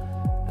 80s.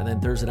 And then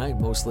Thursday night,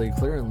 mostly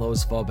clear and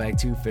lows fall back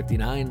to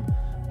 59.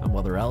 I'm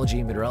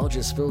weatherology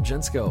meteorologist Phil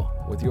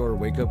Jensko with your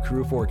Wake Up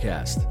Crew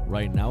forecast.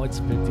 Right now it's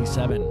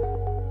 57.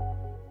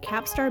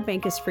 Capstar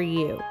Bank is for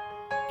you.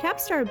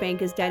 Capstar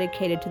Bank is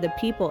dedicated to the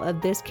people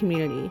of this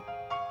community.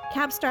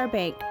 Capstar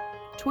Bank,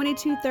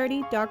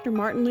 2230 Dr.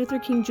 Martin Luther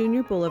King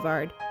Jr.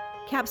 Boulevard,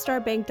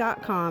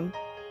 capstarbank.com.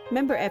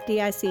 Member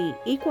FDIC,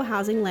 Equal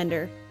Housing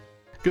Lender.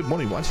 Good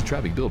morning. Watch the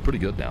traffic build pretty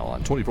good now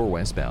on 24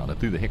 westbound and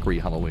through the Hickory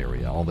Hollow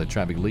area. All that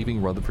traffic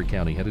leaving Rutherford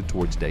County headed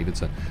towards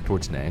Davidson,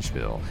 towards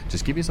Nashville.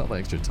 Just give yourself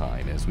extra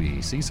time as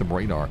we see some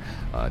radar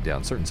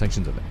down certain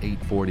sections of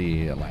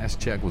 840. Last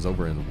check was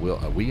over in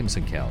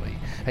Williamson County.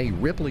 Hey,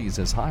 Ripley's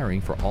is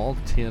hiring for all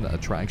 10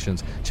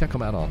 attractions. Check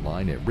them out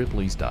online at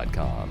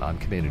ripleys.com. I'm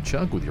Commander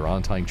Chuck with your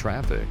on-time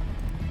traffic.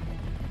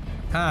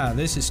 Hi,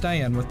 this is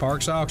Stan with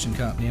Parks Auction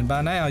Company, and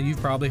by now you've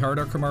probably heard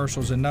our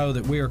commercials and know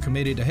that we are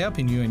committed to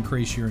helping you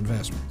increase your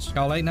investments.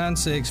 Call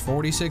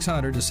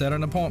 896-4600 to set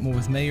an appointment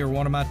with me or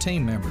one of my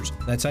team members.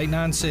 That's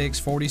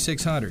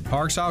 896-4600.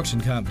 Parks Auction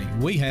Company.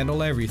 We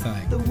handle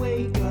everything. The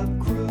Wake Up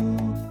Crew,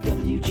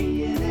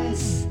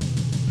 WGNS.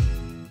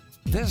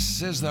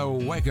 This is the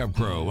Wake Up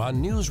Crew on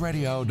News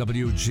Radio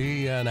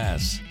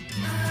WGNS.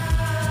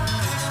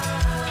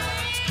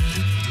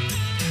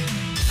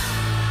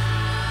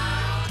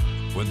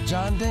 With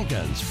John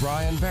Dinkins,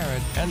 Brian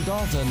Barrett, and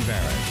Dalton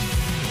Barrett.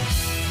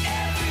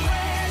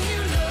 Everywhere you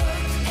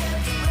look,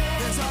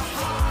 there's a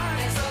heart,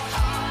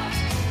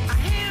 a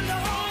hand to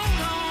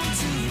hold on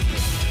to.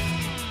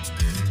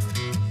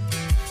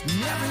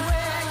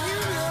 Everywhere you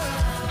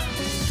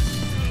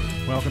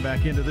look. Welcome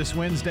back into this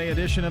Wednesday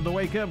edition of the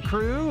Wake Up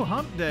Crew.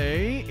 Hump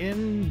Day,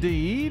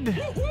 indeed.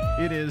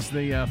 It is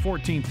the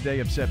 14th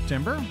day of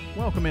September.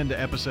 Welcome into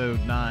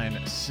episode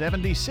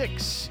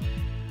 976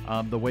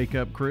 of the Wake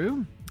Up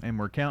Crew. And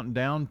we're counting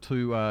down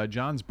to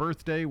John's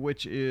birthday,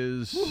 which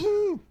is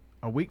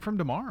a week from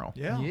tomorrow.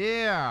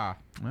 Yeah.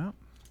 Well,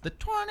 the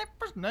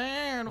 21st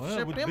day of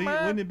September.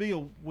 Wouldn't it be a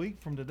week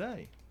from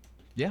today?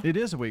 Yeah. It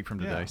is a week from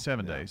today,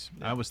 7 Yeah. days.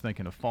 Yeah. I was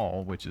thinking of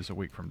fall, which is a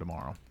week from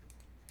tomorrow.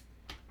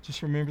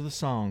 Just remember the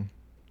song.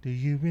 Do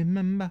you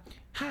remember?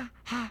 Ha,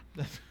 ha.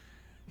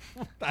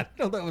 I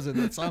know that was in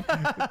that song.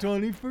 The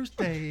 21st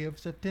day of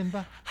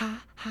September.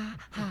 Ha, ha,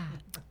 ha.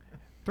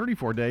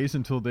 34 days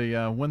until the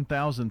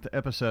 1,000th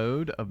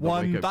episode of the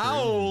Wake Up Crew.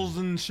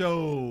 1,000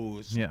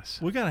 shows. Yes.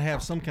 We got to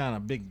have some kind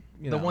of big,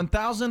 The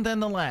 1,000th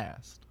and the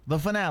last. The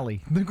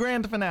finale. The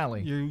grand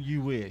finale.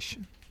 You wish.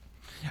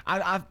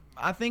 I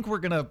think we're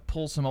going to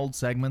pull some old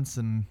segments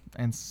and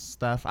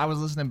stuff. I was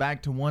listening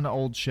back to one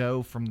old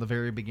show from the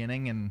very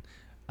beginning, and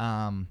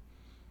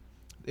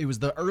it was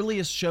the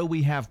earliest show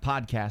we have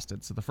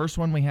podcasted. So the first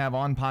one we have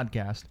on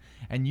podcast.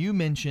 And you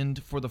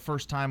mentioned for the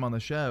first time on the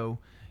show,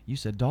 you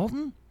said,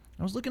 Dalton,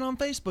 I was looking on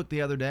Facebook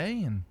the other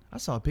day, and I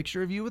saw a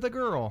picture of you with a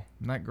girl,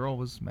 and that girl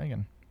was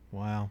Megan.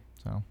 Wow.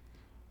 So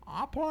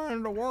I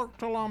plan to work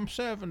till I'm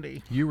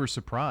 70. You were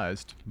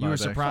surprised. You were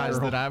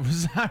surprised that I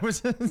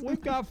was.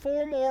 We've got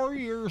 4 more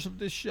years of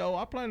this show.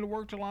 I plan to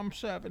work till I'm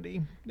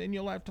 70. Then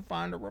you'll have to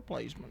find a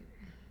replacement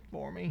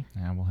for me.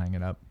 Yeah, we'll hang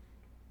it up.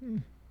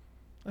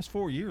 That's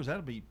 4 years.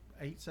 That'll be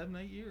 7,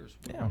 8 years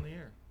on the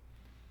air.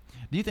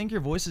 Do you think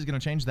your voice is going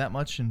to change that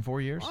much in 4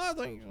 years? I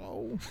think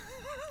so.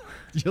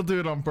 You'll do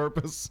it on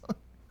purpose.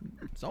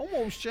 It's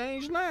almost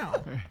changed now.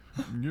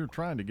 You're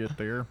trying to get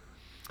there.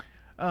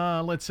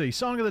 Let's see.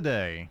 Song of the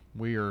day.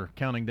 We are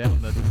counting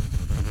down the...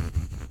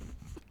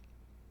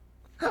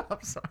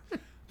 I'm sorry.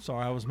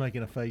 Sorry, I was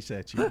making a face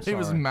at you. He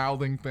was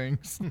mouthing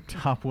things.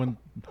 Top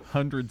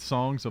 100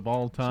 songs of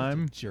all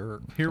time.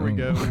 Jerk. Here we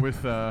go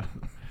with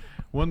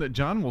one that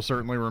John will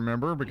certainly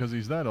remember because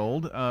he's that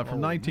old.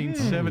 From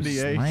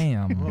 1978.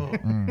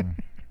 Slam.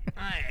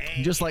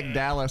 Just like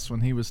Dallas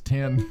when he was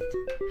 10.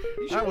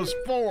 I was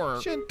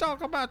 4. Shouldn't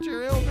talk about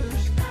your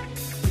elders.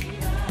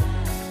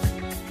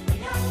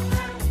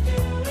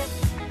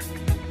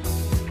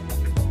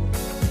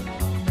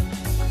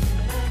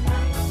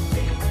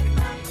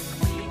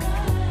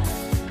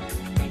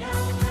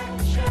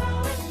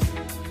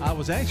 I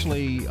was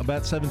actually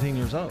about 17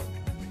 years old.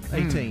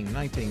 18,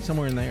 19,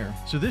 somewhere in there.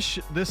 So this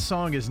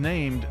song is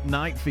named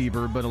Night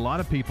Fever, but a lot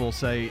of people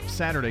say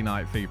Saturday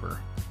Night Fever.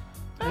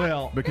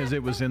 Well, because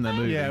it was in the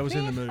movie. Yeah, it was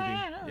in the movie.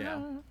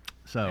 Yeah.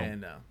 So,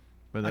 And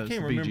but I that's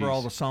can't the remember Bee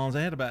all Gees. the songs.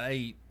 They had about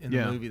 8 in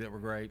the movie that were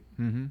great.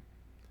 Mm-hmm.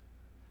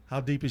 How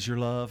Deep Is Your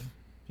Love?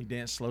 He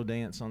danced slow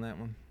dance on that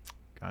one.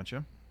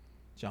 Gotcha.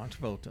 John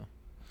Travolta.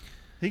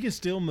 He can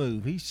still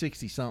move. He's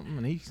 60-something,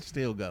 and he can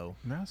still go.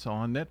 I saw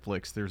on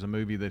Netflix there's a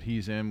movie that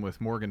he's in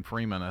with Morgan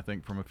Freeman, I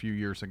think, from a few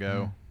years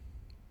ago.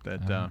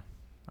 That I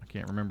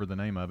can't remember the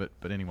name of it,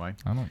 but anyway.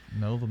 I don't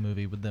know the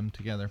movie with them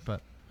together,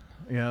 but...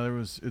 Yeah,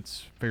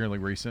 it's fairly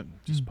recent.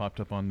 Just popped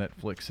up on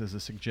Netflix as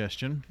a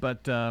suggestion.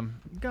 But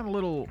got a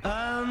little...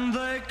 And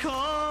they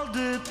called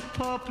it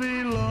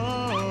puppy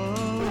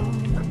love.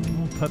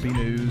 Puppy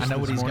news. I know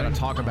what he's going to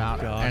talk about.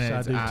 Gosh,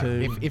 and I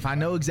do too. If I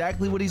know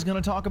exactly what he's going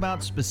to talk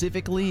about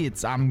specifically,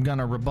 I'm going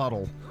to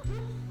rebuttal.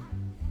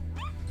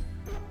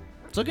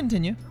 So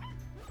continue.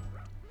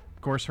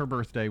 Of course, her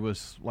birthday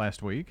was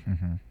last week.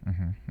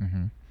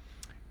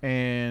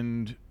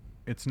 And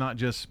it's not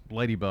just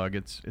Ladybug,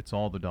 it's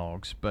all the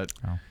dogs. But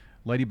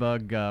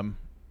Ladybug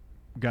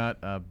got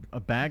a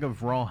bag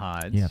of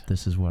rawhides. Yeah,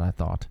 this is what I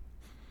thought.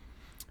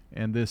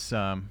 And this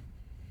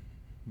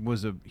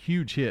was a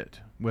huge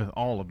hit with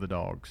all of the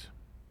dogs.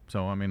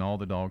 So, I mean, all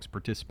the dogs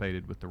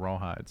participated with the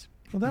rawhides.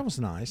 Well, that was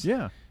nice.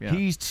 Yeah.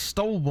 He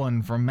stole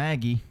one from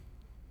Maggie.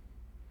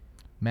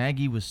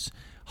 Maggie was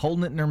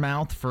holding it in her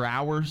mouth for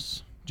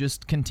hours,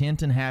 just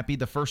content and happy.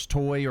 The first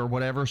toy or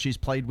whatever she's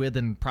played with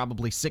in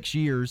probably 6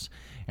 years,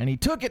 and he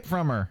took it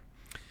from her.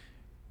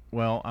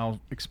 Well, I'll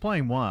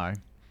explain why.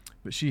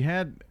 But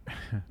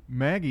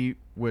Maggie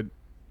would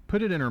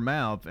put it in her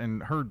mouth,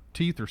 and her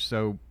teeth are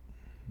so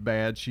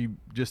bad, she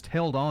just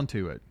held on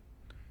to it.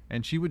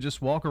 And she would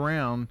just walk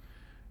around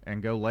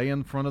and go lay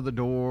in front of the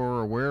door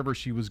or wherever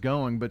she was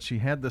going, but she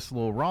had this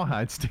little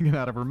rawhide sticking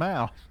out of her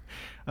mouth.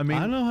 I mean,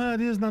 I know how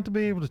it is not to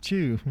be able to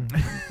chew.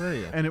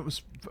 And it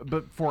was,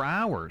 but for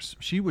hours,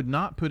 she would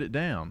not put it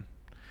down.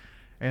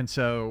 And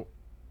so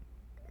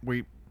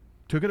we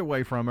took it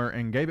away from her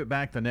and gave it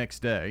back the next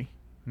day,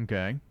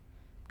 okay,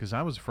 because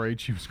I was afraid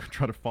she was going to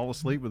try to fall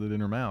asleep with it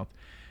in her mouth.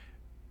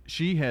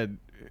 She had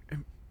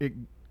it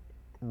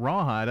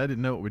rawhide. I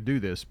didn't know it would do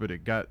this, but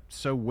it got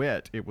so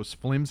wet, it was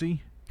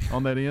flimsy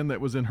on that end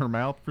that was in her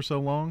mouth for so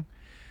long.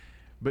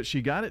 But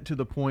she got it to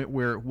the point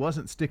where it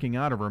wasn't sticking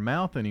out of her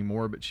mouth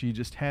anymore, but she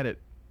just had it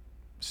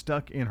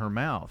stuck in her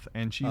mouth,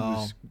 and she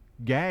was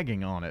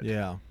gagging on it.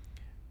 Yeah.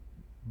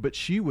 But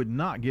she would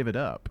not give it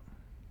up.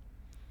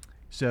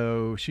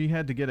 So she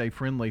had to get a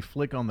friendly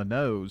flick on the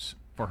nose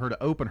for her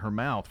to open her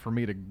mouth for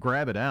me to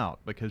grab it out,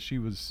 because she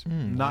was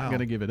not going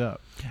to give it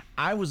up.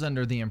 I was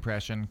under the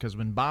impression, because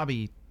when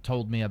Bobby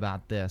told me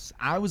about this,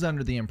 I was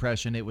under the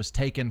impression it was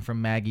taken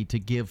from Maggie to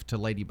give to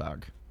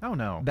Ladybug. Oh,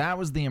 no. That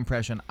was the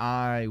impression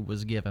I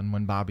was given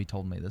when Bobby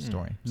told me this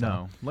story. So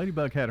No,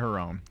 Ladybug had her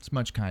own. it's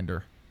much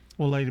kinder.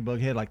 Well, Ladybug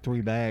had like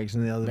 3 bags,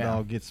 and the other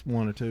dog gets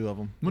 1 or 2 of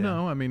them. Well,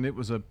 no, I mean, it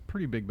was a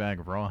pretty big bag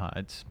of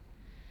rawhides.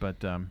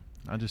 But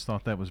I just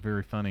thought that was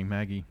very funny.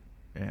 Maggie,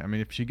 I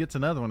mean, if she gets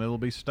another one, it'll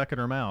be stuck in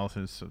her mouth.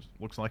 It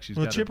looks like she's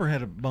got Chipper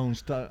had a bone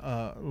stuck,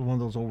 one of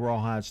those old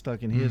rawhides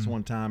stuck in his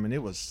one time, and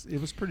it was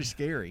pretty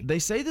scary. They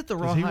say that the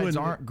rawhides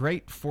aren't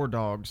great for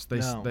dogs.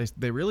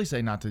 They really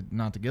say not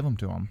to give them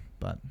to them,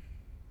 but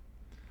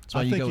that's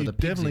why I you think go with you the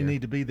pig's definitely ear.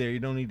 need to be there. You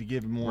don't need to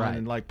give him one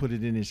and like put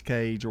it in his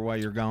cage or while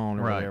you're gone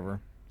or whatever.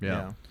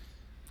 Yeah.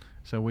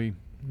 So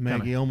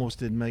Maggie almost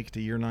didn't make it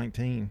to year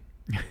 19.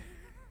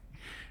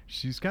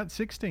 She's got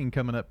 16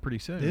 coming up pretty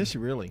soon. Is she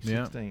really?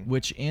 16.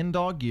 Which in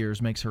dog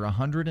years makes her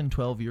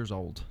 112 years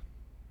old.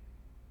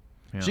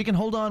 Yeah. She can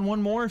hold on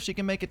one more. If she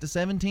can make it to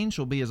 17,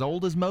 she'll be as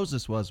old as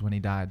Moses was when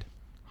he died.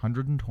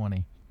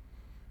 120.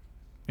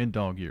 In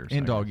dog years.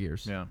 In dog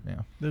years. Yeah.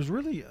 There's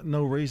really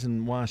no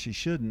reason why she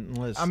shouldn't,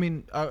 unless... I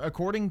mean,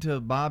 according to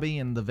Bobby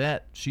and the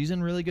vet, she's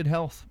in really good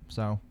health,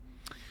 so...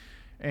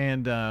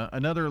 And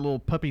another little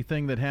puppy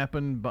thing that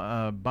happened,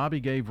 Bobby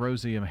gave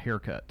Rosie a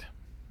haircut.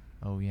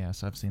 Oh,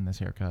 yes, I've seen this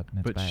haircut,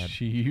 and it's bad. But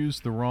she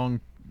used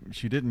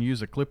she didn't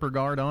use a clipper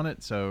guard on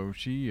it, so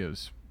she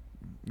is,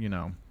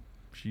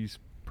 she's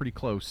pretty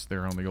close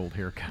there on the old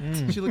haircut.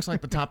 She looks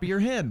like the top of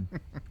your head.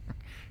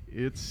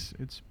 It's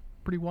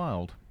pretty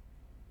wild.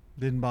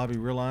 Didn't Bobby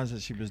realize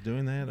that she was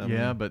doing that? I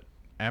mean, but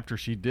after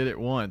she did it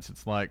once,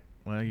 it's like,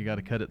 well, you got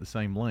to cut it the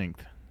same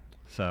length.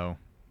 So,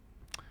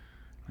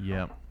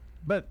 yeah.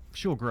 But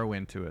she'll grow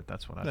into it.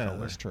 That's what I told her.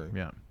 That's true.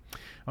 Yeah.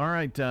 All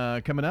right,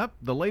 coming up,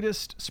 the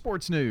latest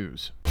sports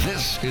news.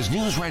 This is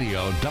News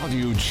Radio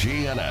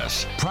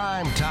WGNS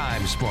Prime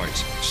Time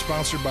Sports.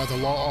 Sponsored by the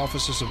law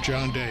offices of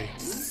John Day.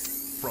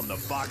 From the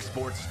Fox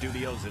Sports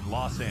Studios in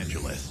Los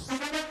Angeles,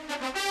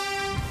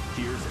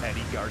 here's Eddie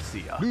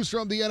Garcia. News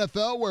from the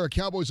NFL, where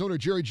Cowboys owner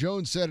Jerry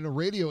Jones said in a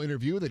radio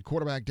interview that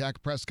quarterback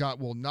Dak Prescott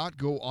will not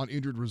go on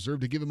injured reserve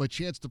to give him a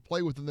chance to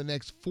play within the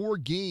next 4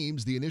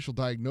 games. The initial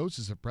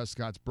diagnosis of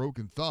Prescott's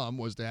broken thumb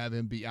was to have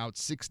him be out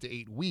 6 to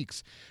 8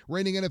 weeks.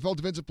 Reigning NFL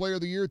Defensive Player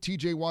of the Year,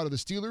 T.J. Watt of the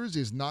Steelers,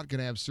 is not going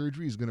to have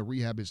surgery. He's going to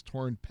rehab his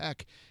torn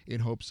pec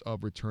in hopes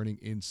of returning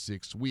in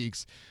 6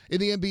 weeks.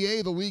 In the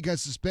NBA, the league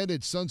has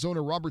suspended Suns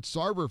owner Robert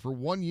Sarver for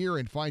 1 year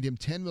and fined him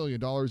 $10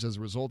 million as a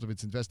result of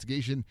its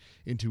investigation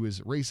into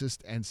his racist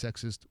and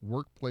sexist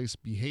workplace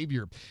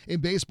behavior.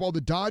 In baseball,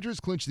 the Dodgers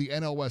clinched the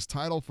NL West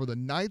title for the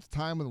 9th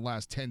time in the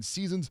last 10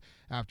 seasons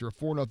after a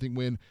 4-0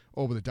 win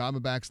over the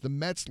Diamondbacks. The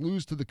Mets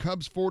lose to the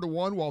Cubs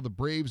 4-1, while the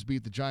Braves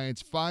beat the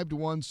Giants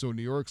 5-1, so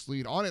New York's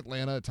lead on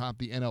Atlanta atop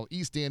the NL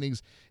East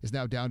standings is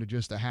now down to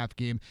just a half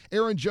game.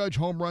 Aaron Judge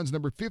home runs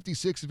number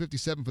 56 and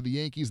 57 for the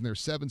Yankees in their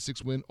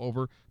 7-6 win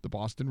over the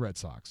Boston Red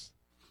Sox.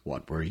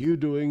 What were you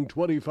doing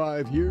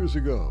 25 years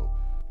ago?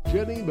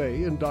 Jenny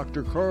May and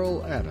Dr.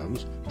 Carl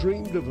Adams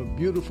dreamed of a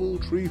beautiful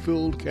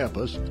tree-filled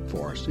campus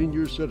for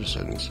senior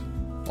citizens.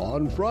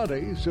 On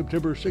Friday,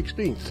 September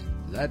 16th,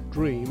 that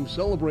dream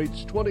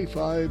celebrates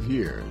 25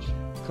 years.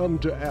 Come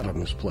to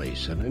Adams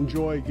Place and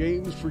enjoy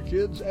games for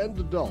kids and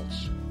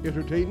adults,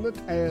 entertainment,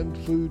 and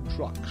food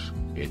trucks.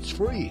 It's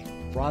free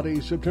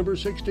Friday, September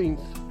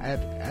 16th at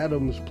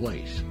Adams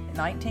Place.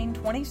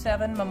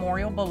 1927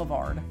 Memorial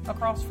Boulevard,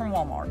 across from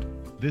Walmart.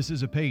 This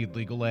is a paid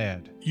legal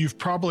ad. You've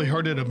probably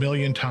heard it a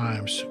million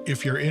times.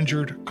 If you're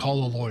injured,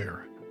 call a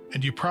lawyer.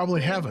 And you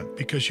probably haven't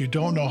because you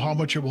don't know how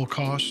much it will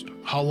cost,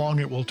 how long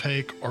it will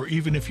take, or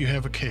even if you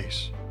have a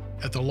case.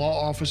 At the law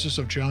offices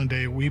of John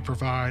Day, we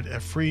provide a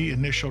free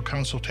initial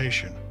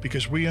consultation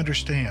because we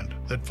understand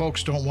that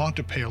folks don't want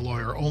to pay a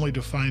lawyer only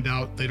to find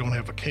out they don't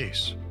have a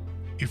case.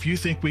 If you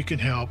think we can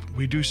help,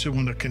 we do so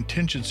on a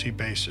contingency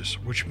basis,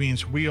 which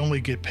means we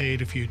only get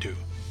paid if you do.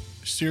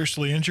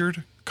 Seriously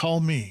injured? Call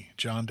me,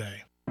 John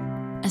Day.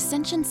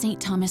 Ascension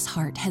St. Thomas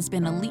Heart has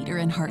been a leader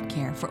in heart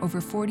care for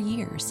over 40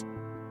 years.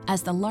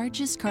 As the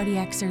largest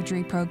cardiac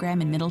surgery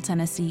program in Middle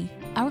Tennessee,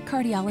 our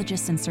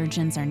cardiologists and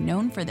surgeons are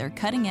known for their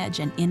cutting-edge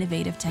and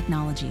innovative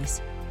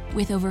technologies.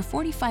 With over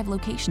 45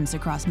 locations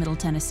across Middle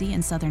Tennessee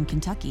and Southern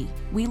Kentucky,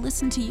 we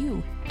listen to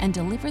you and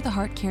deliver the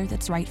heart care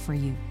that's right for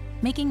you,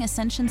 making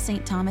Ascension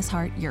St. Thomas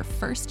Heart your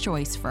first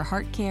choice for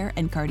heart care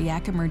and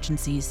cardiac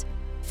emergencies.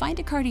 Find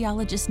a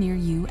cardiologist near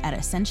you at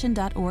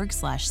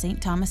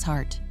ascension.org/St. Thomas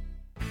Heart.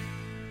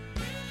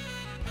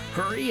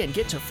 Hurry and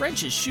get to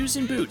French's Shoes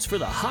and Boots for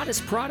the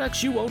hottest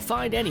products you won't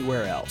find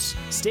anywhere else.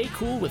 Stay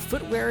cool with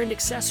footwear and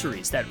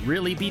accessories that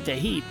really beat the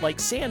heat, like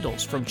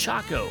sandals from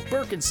Chaco,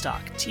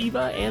 Birkenstock,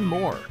 Teva, and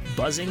more.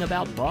 Buzzing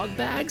about bog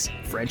bags?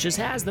 French's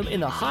has them in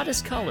the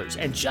hottest colors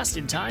and just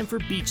in time for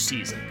beach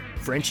season.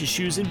 French's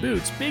Shoes and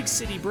Boots, big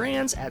city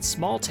brands at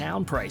small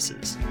town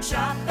prices.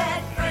 Shop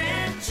at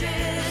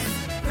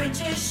French's.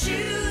 French's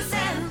Shoes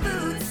and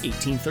Boots.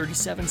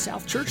 1837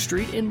 South Church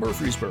Street in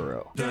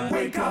Murfreesboro. The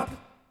Wake Up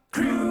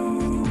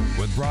Crew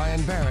with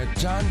Brian Barrett,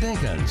 John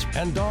Dinkins,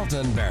 and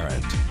Dalton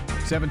Barrett.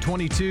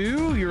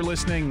 722, you're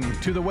listening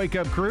to the Wake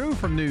Up Crew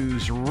from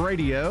News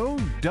Radio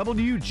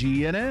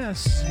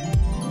WGNS.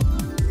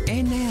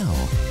 And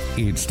now,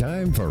 it's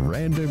time for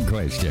Random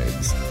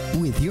Questions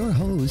with your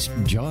host,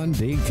 John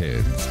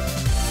Dinkins.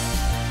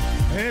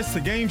 It's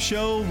the game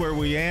show where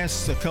we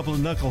ask a couple of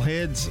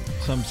knuckleheads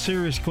some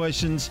serious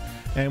questions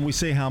and we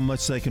see how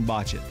much they can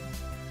botch it.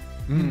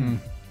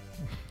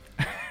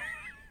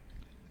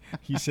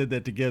 You said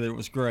that together. It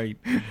was great.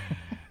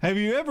 Have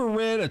you ever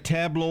read a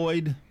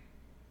tabloid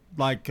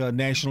like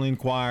National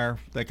Enquirer,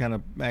 that kind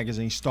of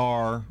magazine,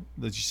 Star,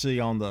 that you see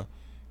on the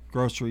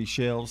grocery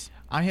shelves?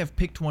 I have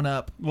picked one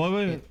up.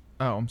 Wait.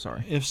 Oh, I'm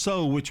sorry. If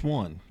so, which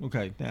one?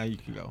 Okay, now you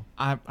can go.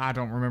 I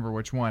don't remember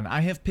which one.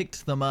 I have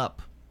picked them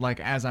up like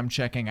as I'm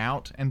checking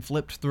out and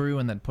flipped through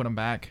and then put them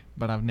back,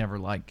 but I've never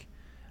like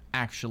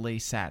actually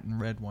sat and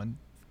read one.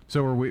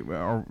 So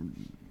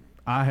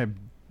I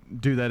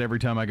do that every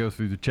time I go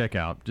through the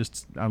checkout.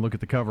 Just I look at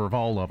the cover of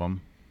all of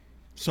them.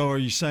 So are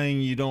you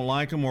saying you don't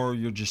like them or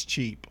you're just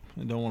cheap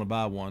and don't want to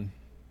buy one?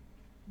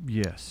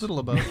 Yes. Little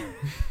of both.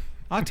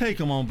 I take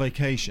them on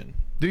vacation.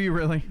 Do you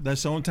really?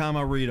 That's the only time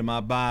I read them. I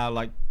buy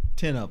like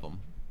 10 of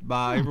them.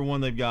 Buy every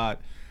one they've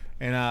got.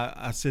 And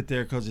I sit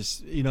there because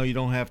it's, you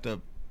don't have to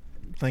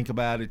think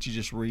about it. You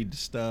just read the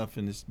stuff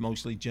and it's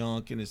mostly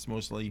junk and it's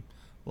mostly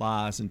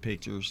lies and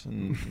pictures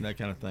and that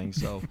kind of thing.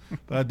 So,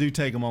 but I do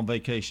take them on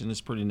vacation.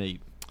 It's pretty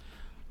neat.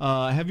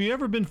 Have you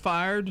ever been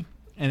fired?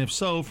 And if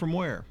so, from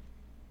where?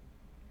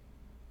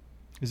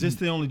 Is this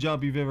the only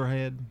job you've ever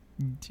had?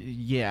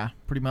 Yeah,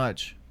 pretty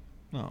much.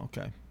 Oh,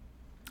 okay.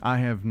 I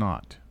have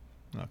not.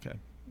 Okay.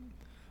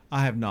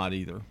 I have not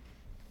either.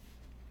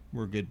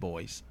 We're good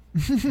boys.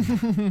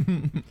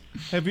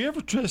 Have you ever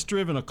test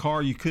driven a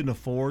car you couldn't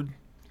afford?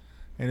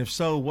 And if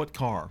so, what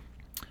car?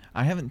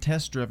 I haven't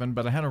test driven,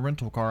 but I had a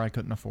rental car I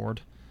couldn't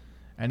afford.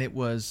 And it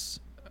was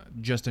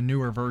just a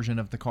newer version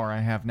of the car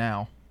I have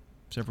now.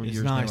 Several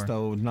years nice newer.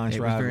 Though. Nice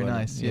it ride. Was very with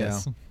nice. It.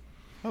 Yes. Yeah.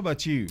 How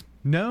about you?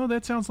 No,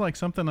 that sounds like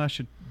something I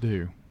should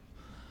do.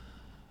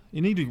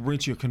 You need to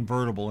rent you a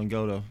convertible and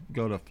go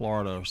to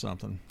Florida or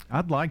something.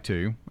 I'd like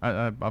to.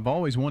 I've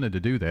always wanted to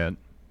do that.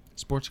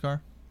 Sports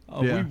car?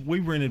 Yeah. We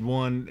rented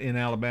one in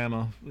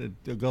Alabama at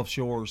the Gulf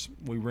Shores.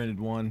 We rented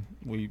one.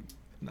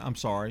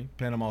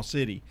 Panama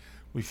City.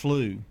 We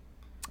flew.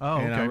 Oh,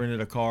 and okay. I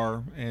rented a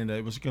car, and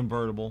it was a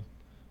convertible.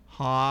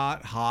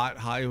 Hot.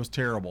 It was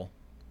terrible.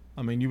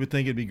 I mean, you would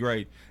think it'd be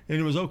great. And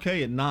it was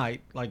okay at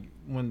night, like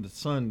when the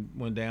sun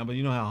went down, but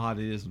you know how hot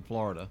it is in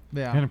Florida.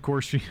 Yeah. And, of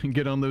course, you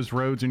get on those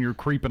roads and you're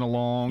creeping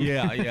along.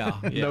 Yeah.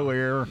 No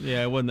air.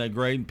 Yeah, it wasn't that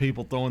great, and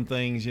people throwing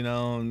things,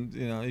 and,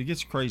 it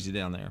gets crazy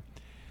down there.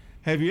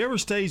 Have you ever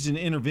staged an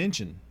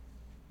intervention?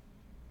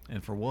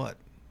 And for what?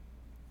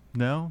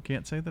 No,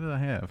 can't say that I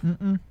have.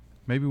 Mm-mm.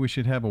 Maybe we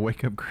should have a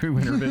wake-up crew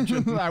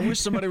intervention. I wish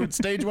somebody would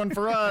stage one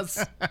for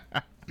us.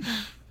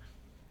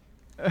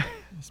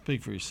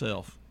 Speak for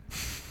yourself.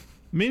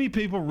 Many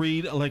people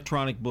read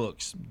electronic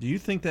books. Do you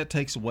think that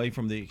takes away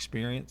from the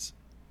experience?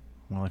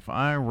 Well, if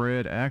I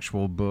read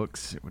actual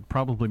books, it would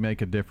probably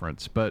make a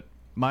difference. But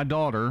my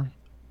daughter,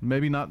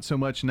 maybe not so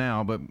much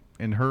now, but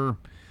in her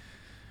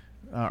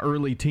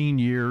early teen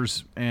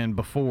years and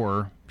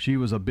before, she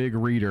was a big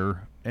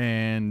reader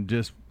and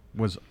just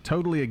was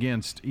totally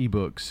against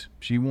ebooks.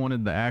 She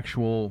wanted the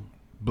actual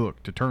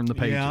book to turn the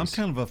pages. Yeah, I'm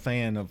kind of a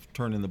fan of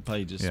turning the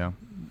pages. Yeah.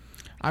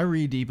 I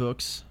read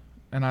ebooks,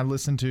 and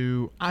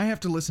I have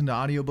to listen to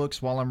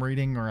audiobooks while I'm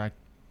reading, or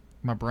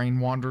my brain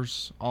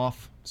wanders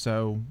off.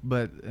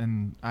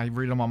 And I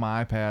read them on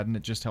my iPad, and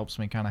it just helps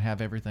me kind of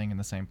have everything in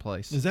the same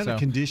place. Is that a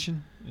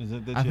condition?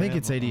 I think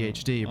it's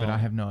ADHD, but I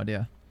have no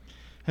idea.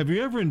 Have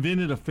you ever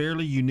invented a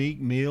fairly unique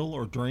meal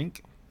or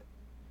drink?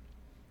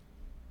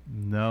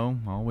 No,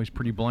 always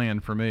pretty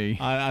bland for me.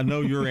 I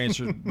know your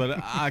answer,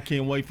 but I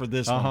can't wait for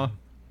this one.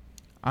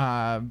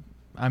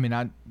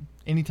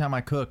 Anytime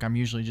I cook, I'm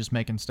usually just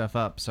making stuff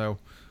up. So,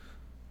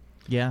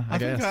 yeah, I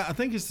guess. I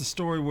think it's the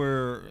story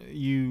where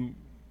you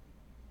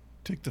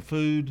took the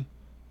food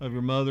of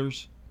your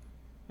mother's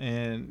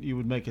and you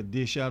would make a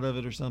dish out of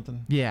it or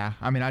something. Yeah,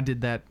 I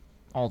did that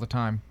all the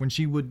time. When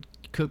she would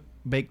cook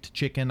baked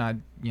chicken,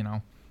 I'd,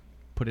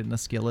 put it in the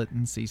skillet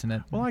and season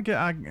it. Well,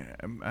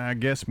 I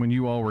guess when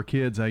you all were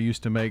kids, I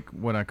used to make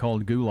what I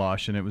called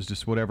goulash, and it was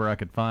just whatever I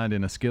could find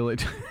in a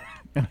skillet.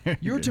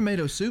 Your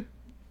tomato soup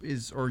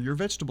or your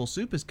vegetable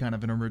soup is kind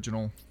of an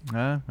original.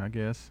 I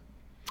guess.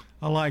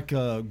 I like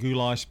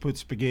goulash, put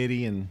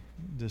spaghetti and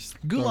just...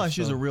 Goulash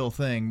is a real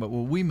thing, but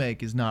what we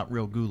make is not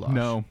real goulash.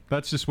 No,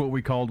 that's just what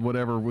we called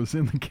whatever was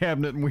in the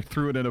cabinet, and we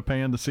threw it in a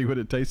pan to see what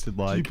it tasted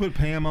like. Do you put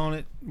Pam on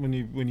it when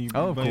you?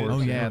 Oh, of course. Oh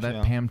yeah,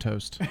 that Pam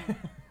toast.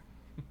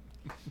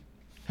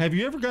 Have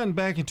you ever gotten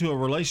back into a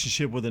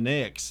relationship with an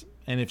ex,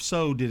 and if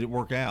so, did it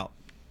work out?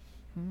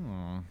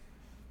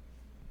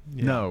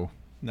 Yeah.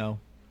 No.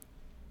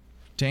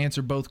 To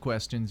answer both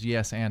questions,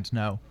 yes and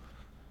no.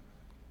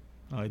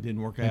 Oh, it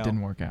didn't work out. It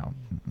didn't work out.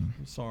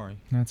 Sorry.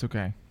 That's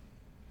okay.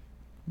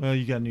 Well,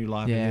 you got a new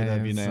life yeah, ahead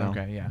of you now.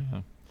 Okay, yeah.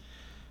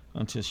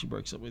 Until she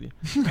breaks up with you.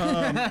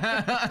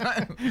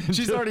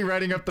 She's already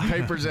writing up the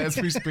papers as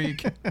we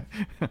speak.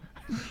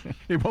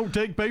 It won't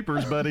take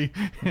papers, buddy.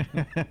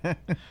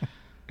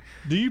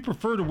 Do you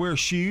prefer to wear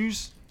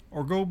shoes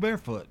or go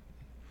barefoot?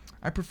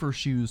 I prefer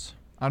shoes.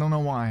 I don't know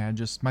why.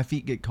 My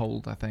feet get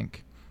cold, I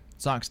think.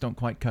 Socks don't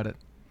quite cut it.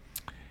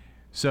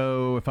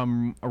 So if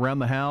I'm around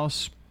the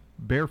house,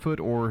 barefoot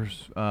or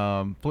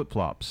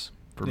flip-flops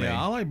for me.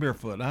 Yeah, I like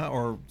barefoot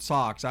or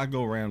socks. I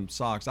go around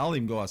socks. I'll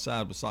even go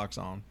outside with socks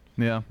on.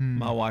 Yeah.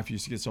 My wife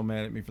used to get so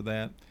mad at me for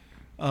that.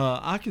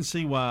 I can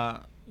see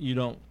why you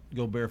don't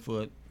go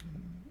barefoot.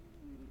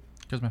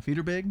 Because my feet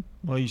are big?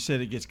 Well, you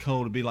said it gets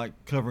cold. It'd be like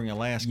covering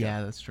Alaska.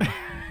 Yeah, that's true.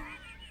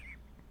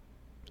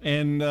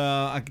 And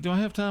do I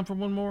have time for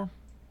one more?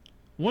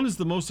 What is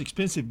the most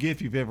expensive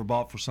gift you've ever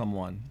bought for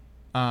someone?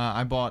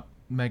 I bought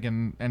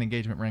Megan an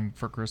engagement ring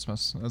for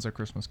Christmas as a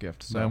Christmas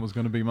gift. So that was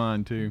going to be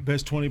mine, too.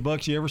 Best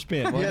 $20 you ever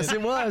spent. Yes,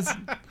 it was.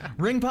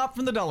 Ring pop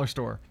from the dollar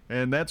store.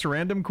 And that's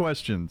Random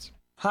Questions.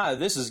 Hi,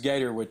 this is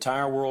Gator with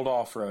Tire World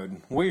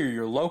Off-Road. We are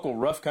your local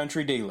rough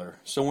country dealer.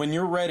 So when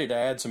you're ready to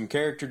add some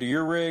character to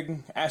your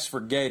rig, ask for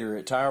Gator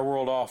at Tire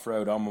World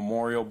Off-Road on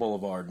Memorial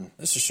Boulevard.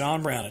 This is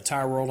Sean Brown at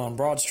Tire World on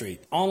Broad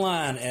Street.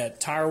 Online at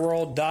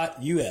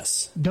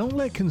tireworld.us. Don't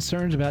let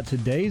concerns about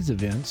today's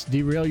events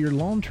derail your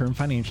long-term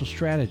financial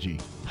strategy.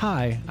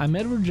 Hi, I'm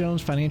Edward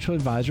Jones Financial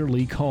Advisor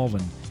Lee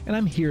Colvin, and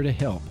I'm here to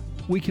help.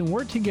 We can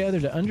work together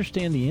to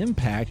understand the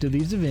impact of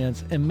these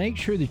events and make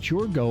sure that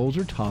your goals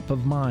are top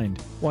of mind.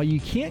 While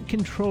you can't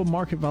control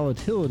market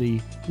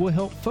volatility, we'll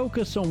help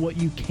focus on what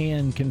you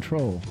can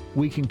control.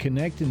 We can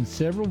connect in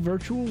several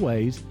virtual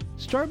ways.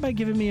 Start by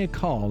giving me a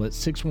call at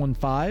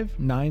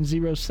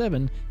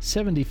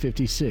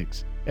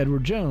 615-907-7056.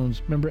 Edward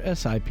Jones, member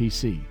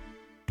SIPC.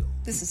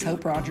 This is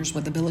Hope Rogers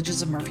with the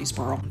Villages of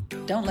Murfreesboro.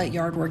 Don't let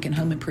yard work and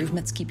home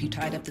improvements keep you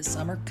tied up this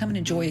summer. Come and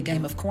enjoy a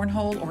game of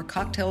cornhole or a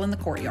cocktail in the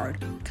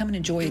courtyard. Come and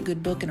enjoy a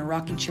good book and a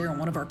rocking chair on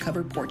one of our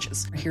covered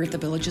porches. We're here at the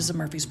Villages of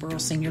Murfreesboro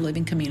Senior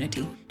Living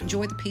Community.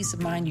 Enjoy the peace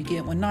of mind you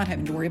get when not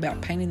having to worry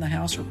about painting the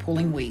house or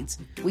pulling weeds.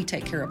 We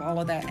take care of all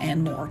of that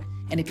and more.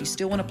 And if you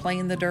still want to play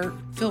in the dirt,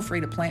 feel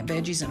free to plant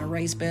veggies in a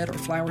raised bed or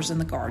flowers in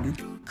the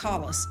garden.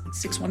 Call us at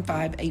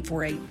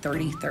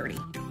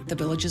 615-848-3030. The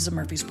Villages of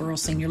Murfreesboro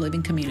Senior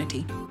Living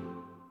Community.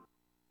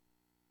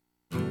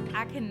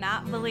 I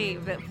cannot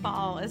believe that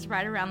fall is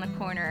right around the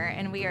corner,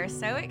 and we are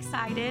so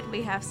excited.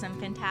 We have some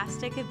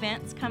fantastic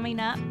events coming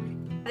up.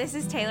 This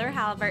is Taylor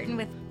Halliburton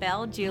with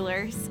Bell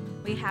Jewelers.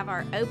 We have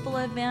our Opal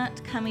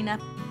event coming up,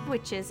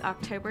 which is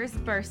October's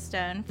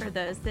birthstone for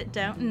those that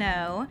don't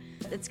know.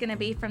 It's going to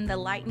be from the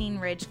Lightning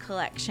Ridge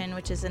collection,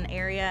 which is an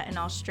area in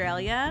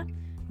Australia.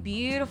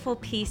 Beautiful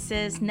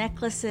pieces,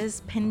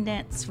 necklaces,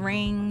 pendants,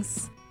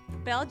 rings.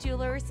 Bell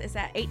Jewelers is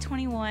at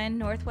 821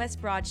 Northwest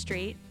Broad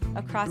Street,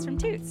 across from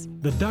Toots.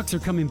 The Ducks are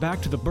coming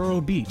back to the Borough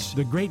Beach.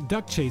 The Great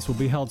Duck Chase will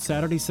be held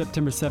Saturday,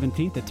 September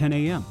 17th at 10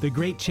 a.m. The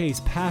Great Chase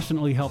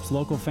passionately helps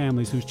local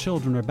families whose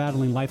children are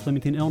battling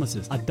life-limiting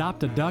illnesses.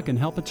 Adopt a duck and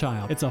help a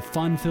child. It's a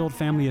fun-filled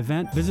family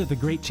event. Visit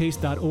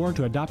thegreatchase.org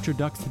to adopt your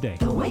ducks today.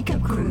 The Wake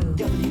Up Crew,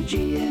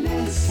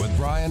 WGNS. With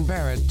Brian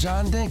Barrett,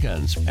 John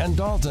Dinkins, and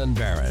Dalton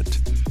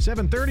Barrett.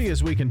 7:30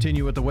 as we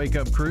continue with the Wake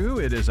Up Crew.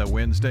 It is a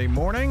Wednesday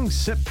morning,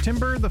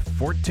 September the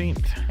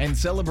 14th. And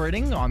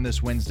celebrating on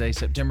this Wednesday,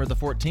 September the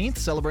 14th,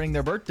 celebrating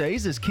their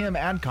birthdays is Kim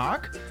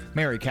Adcock,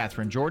 Mary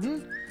Catherine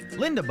Jordan,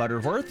 Linda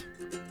Butterworth,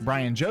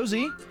 Brian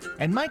Josie,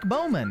 and Mike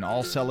Bowman,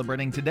 all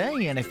celebrating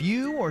today. And if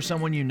you or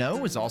someone you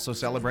know is also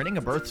celebrating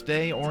a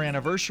birthday or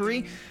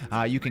anniversary,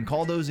 you can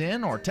call those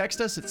in or text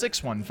us at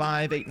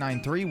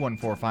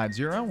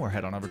 615-893-1450 or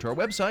head on over to our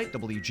website,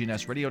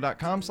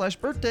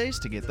 wgnsradio.com/birthdays,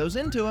 to get those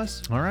into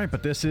us. All right,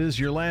 but this is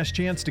your last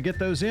chance to get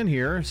those in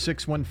here.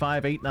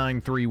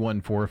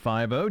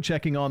 615-893-1450.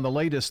 Checking on the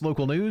latest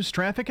local news,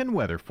 traffic, and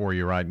weather for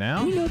you right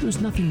now. We know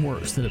there's nothing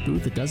worse than a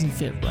booth that doesn't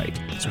fit right.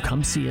 So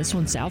come see us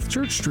on South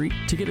Church Street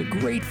to get a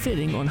great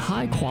fitting on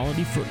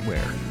high-quality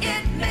footwear.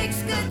 It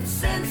makes good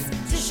sense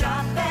to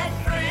shop at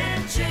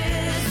French's.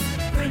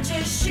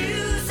 French's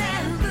Shoes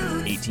and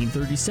Boots.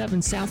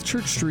 1837 South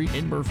Church Street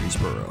in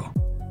Murfreesboro.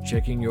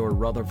 Checking your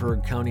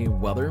Rutherford County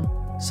weather.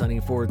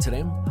 Sunny for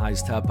today.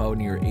 Highs top out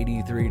near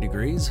 83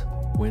 degrees.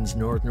 Winds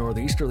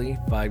north-northeasterly,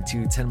 5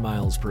 to 10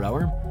 miles per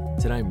hour.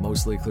 Tonight,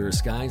 mostly clear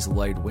skies,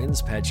 light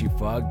winds, patchy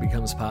fog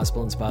becomes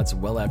possible in spots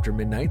well after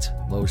midnight.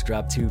 Lows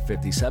drop to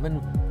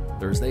 57.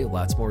 Thursday,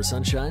 lots more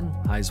sunshine,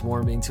 highs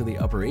warm into the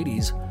upper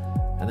 80s.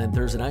 And then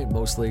Thursday night,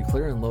 mostly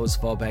clear and lows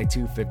fall back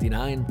to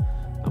 59.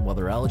 I'm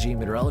weatherology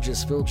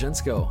meteorologist Phil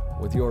Jensko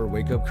with your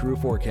Wake Up Crew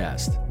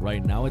forecast.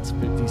 Right now, it's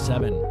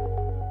 57.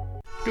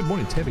 Good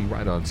morning, Tebby.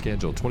 Right on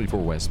schedule, 24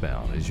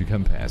 westbound as you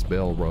come past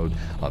Bell Road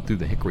through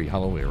the Hickory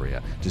Hollow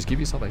area. Just give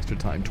yourself extra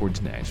time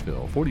towards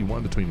Nashville.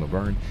 41 between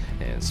Laverne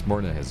and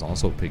Smyrna has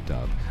also picked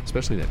up,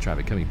 especially that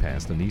traffic coming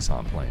past the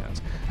Nissan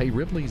plants. Hey,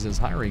 Ripley's is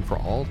hiring for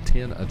all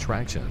 10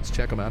 attractions.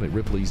 Check them out at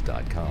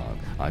ripleys.com.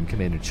 I'm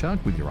Commander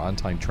Chuck with your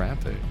on-time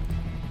traffic.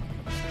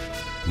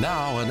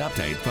 Now an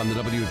update from the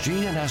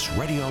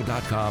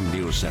WGNSradio.com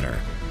News Center.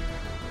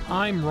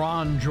 I'm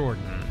Ron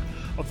Jordan.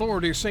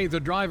 Authorities say the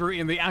driver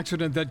in the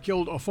accident that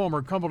killed a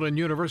former Cumberland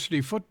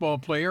University football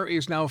player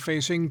is now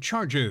facing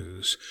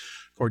charges.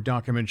 Court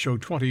documents show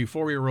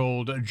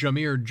 24-year-old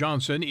Jameer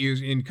Johnson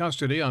is in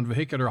custody on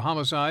vehicular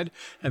homicide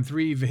and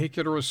 3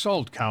 vehicular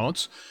assault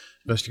counts.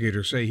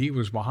 Investigators say he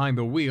was behind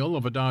the wheel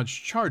of a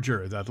Dodge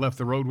Charger that left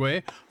the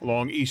roadway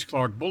along East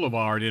Clark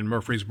Boulevard in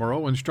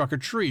Murfreesboro and struck a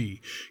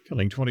tree,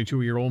 killing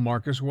 22-year-old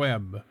Marcus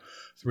Webb.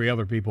 3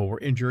 other people were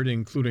injured,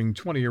 including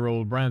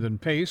 20-year-old Brandon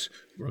Pace,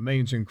 who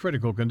remains in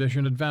critical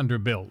condition at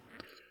Vanderbilt.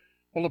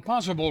 Well, a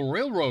possible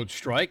railroad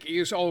strike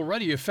is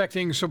already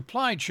affecting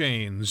supply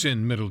chains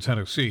in Middle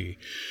Tennessee.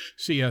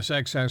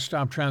 CSX has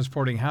stopped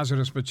transporting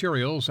hazardous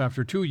materials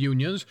after 2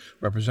 unions,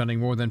 representing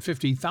more than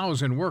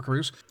 50,000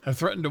 workers, have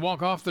threatened to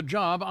walk off the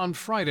job on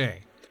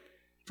Friday.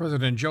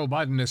 President Joe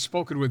Biden has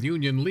spoken with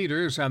union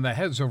leaders and the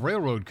heads of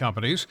railroad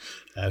companies,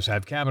 as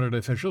have cabinet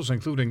officials,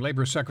 including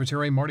Labor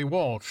Secretary Marty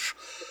Walsh.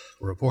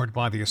 A report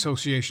by the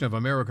Association of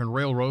American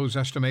Railroads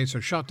estimates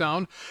a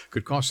shutdown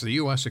could cost the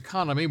U.S.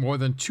 economy more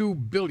than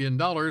 $2 billion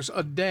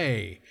a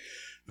day.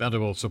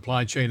 Vanderbilt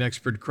supply chain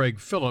expert Craig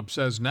Phillips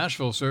says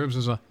Nashville serves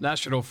as a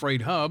national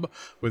freight hub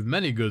with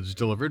many goods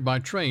delivered by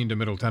train to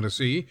Middle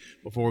Tennessee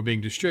before being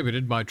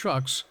distributed by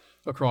trucks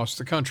across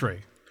the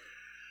country.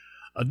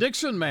 A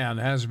Dixon man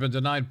has been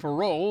denied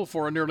parole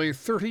for a nearly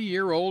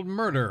 30-year-old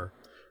murder.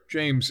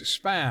 James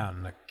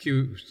Spann,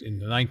 accused in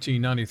the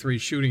 1993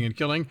 shooting and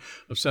killing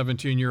of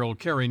 17-year-old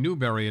Carrie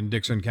Newberry in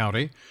Dixon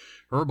County.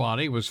 Her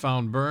body was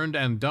found burned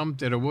and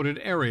dumped in a wooded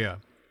area.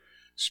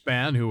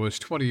 Spann, who was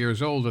 20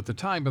 years old at the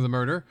time of the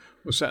murder,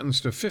 was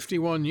sentenced to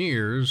 51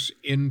 years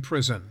in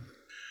prison.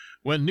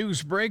 When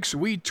news breaks,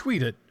 we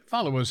tweet it.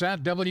 Follow us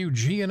at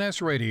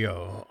WGNS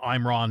Radio.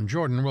 I'm Ron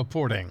Jordan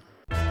reporting.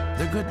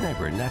 The Good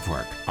Neighbor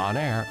Network, on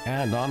air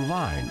and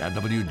online at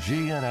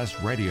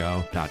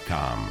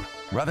WGNSradio.com.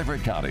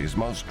 Rutherford County's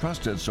most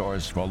trusted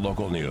source for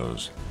local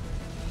news.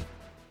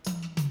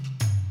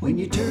 When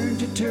you turn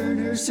to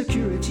Turner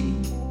Security,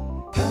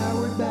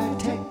 powered by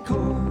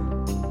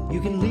TechCore,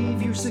 you can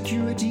leave your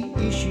security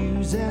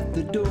issues at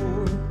the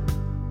door.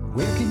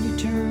 Where can you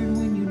turn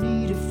when you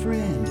need a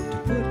friend to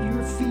put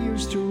your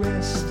fears to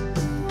rest?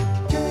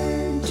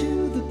 Turn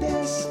to the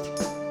best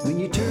when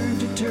you turn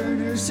to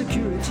Turner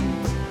Security,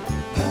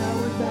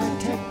 powered by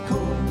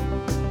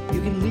TechCore. You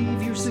can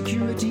leave your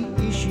security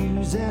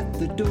issues at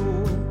the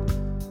door.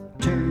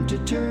 Turn to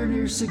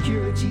Turner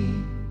Security.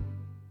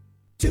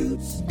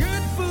 Toots.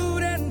 Good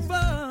food and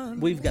fun.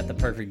 We've got the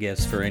perfect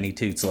gifts for any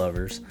Toots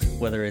lovers,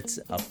 whether it's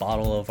a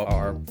bottle of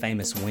our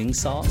famous wing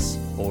sauce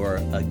or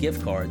a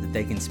gift card that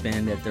they can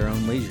spend at their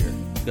own leisure.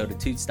 Go to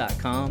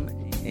Toots.com,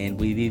 and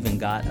we've even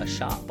got a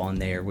shop on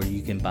there where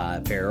you can buy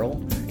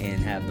apparel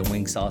and have the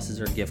wing sauces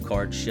or gift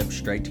cards shipped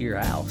straight to your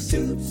house.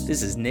 Toots.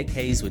 This is Nick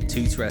Hayes with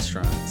Toots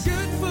Restaurants.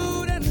 Good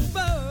food and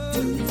fun.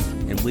 Toots.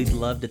 And we'd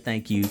love to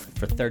thank you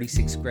for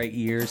 36 great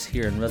years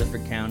here in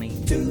Rutherford County.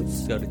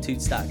 Toots. Go to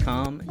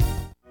Toots.com.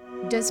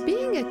 Does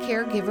being a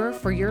caregiver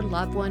for your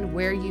loved one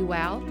wear you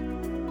out?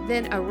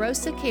 Then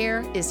Arosa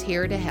Care is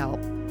here to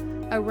help.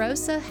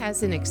 AROSA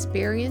has an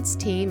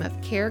experienced team of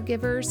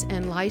caregivers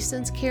and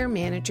licensed care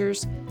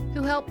managers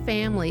who help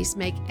families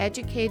make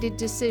educated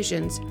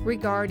decisions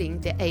regarding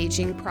the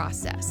aging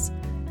process.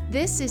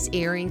 This is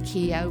Erin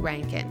Keogh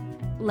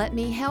Rankin. Let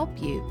me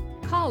help you.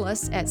 Call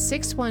us at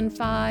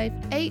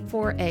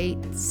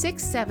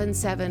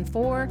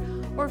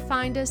 615-848-6774 or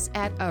find us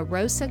at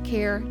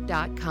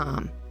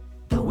arosacare.com.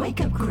 The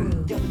Wake Up Crew,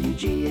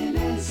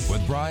 WGNS.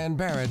 With Brian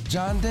Barrett,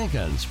 John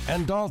Dinkins,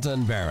 and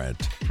Dalton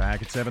Barrett.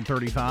 Back at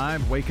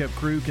 7:35, Wake Up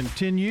Crew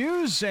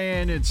continues,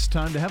 and it's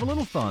time to have a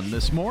little fun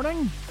this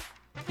morning.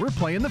 We're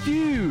playing The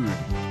Feud.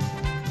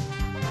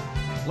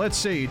 Let's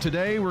see,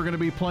 today we're going to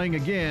be playing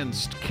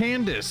against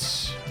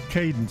Candace.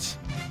 Cadence.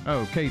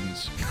 Oh,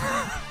 Cadence.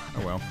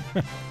 Oh, well.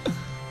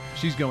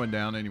 She's going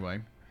down anyway.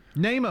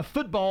 Name a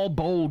football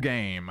bowl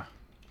game.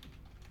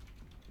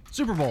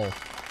 Super Bowl.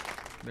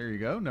 There you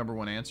go. Number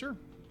one answer.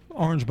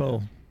 Orange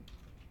Bowl.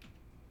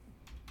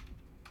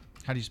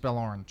 How do you spell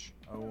orange?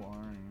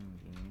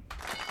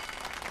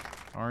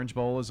 Orange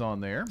Bowl is on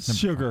there.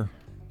 Sugar.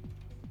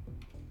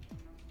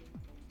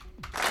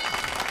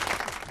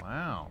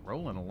 Wow,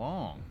 rolling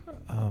along.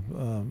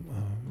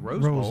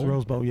 Rose Bowl.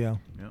 Rose Bowl, yeah.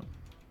 Yeah.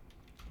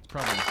 It's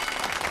probably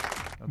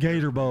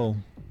Gator Bowl.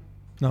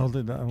 No,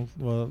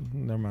 well,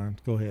 never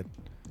mind. Go ahead.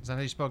 Is that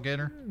how you spell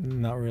gator?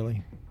 Not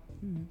really.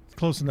 It's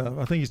close enough.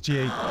 I think it's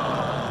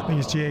I think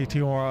it's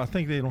G-A-T-O-R. I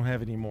think they don't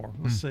have it anymore.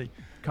 Let's see.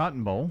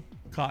 Cotton Bowl.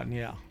 Cotton,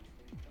 yeah.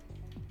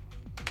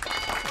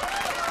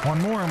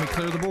 One more and we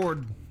clear the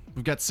board.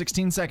 We've got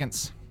 16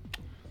 seconds.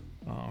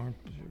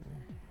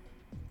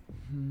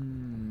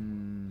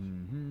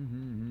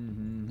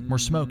 We're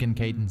smoking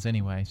Cadence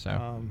anyway,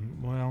 so.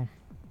 Well.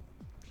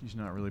 She's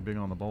not really big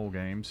on the bowl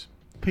games.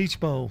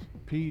 Peach Bowl.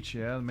 Peach,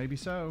 yeah, maybe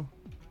so.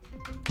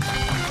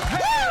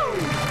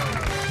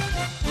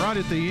 Right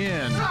at the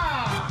end.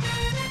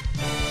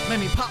 Made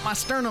me pop my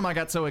sternum. I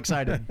got so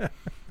excited.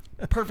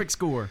 Perfect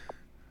score.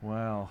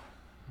 Wow.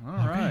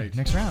 All right.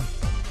 Next round.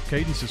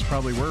 Cadence is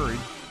probably worried.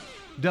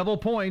 Double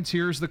points.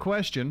 Here's the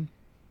question.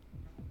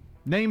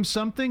 Name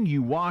something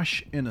you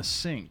wash in a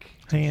sink.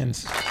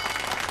 Hands.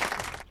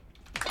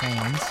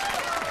 Hands.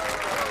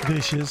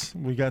 Dishes.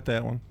 We got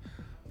that one.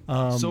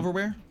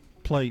 Silverware?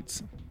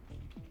 Plates.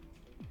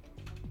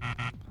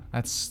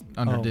 That's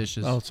under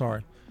dishes. Oh,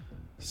 sorry.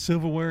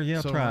 Silverware,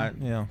 yeah, try it.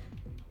 Yeah.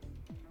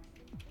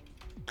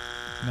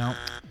 No.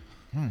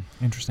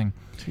 Interesting.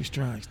 2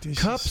 strikes.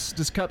 Dishes. Cups.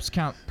 Does cups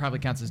count? Probably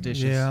counts as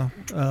dishes. Yeah.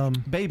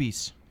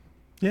 Babies.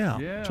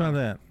 Yeah. Try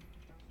that.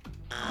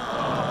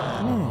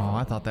 Oh,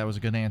 I thought that was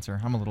a good answer.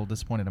 I'm a little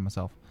disappointed in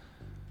myself.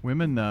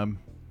 Women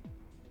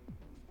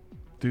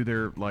do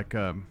their,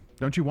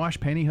 don't you wash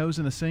pantyhose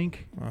in the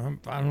sink?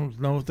 I don't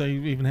know if they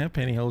even have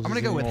pantyhose. I'm going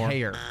to go with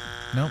hair.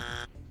 Nope.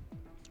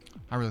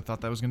 I really thought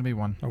that was going to be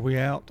one. Are we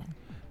out?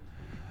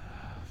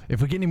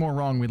 If we get any more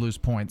wrong, we lose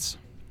points.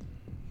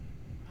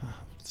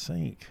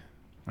 Sink.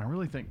 I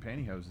really think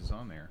pantyhose is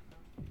on there.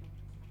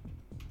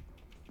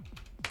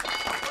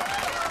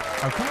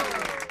 Okay.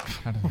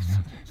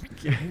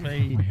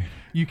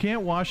 You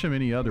can't wash them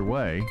any other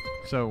way.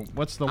 So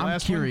what's the last one? I'm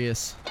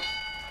curious.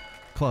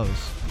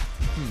 Clothes.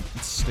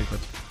 It's stupid.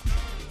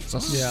 It's a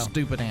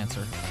stupid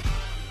answer.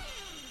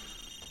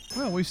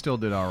 Well, we still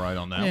did all right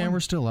on that one. Yeah,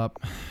 we're still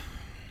up.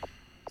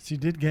 She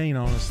did gain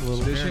on us a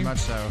little bit. Very much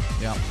so.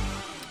 Yeah.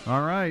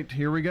 All right,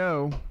 here we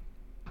go.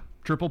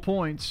 Triple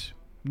points.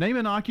 Name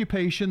an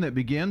occupation that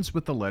begins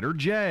with the letter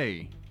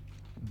J.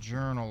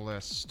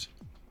 Journalist.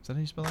 Is that how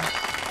you spell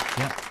that?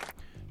 Yeah.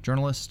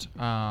 Journalist.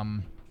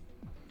 Oh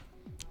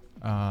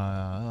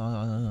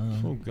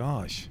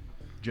gosh.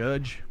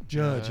 Judge.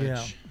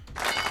 Yeah.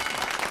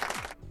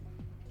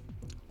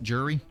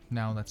 Jury?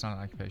 No, that's not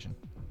an occupation.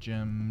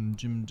 Jumbo.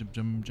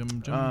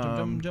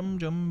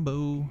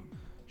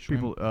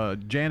 People.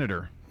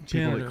 Janitor.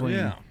 People that clean.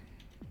 Yeah.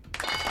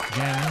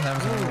 Janitor. That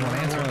was the number one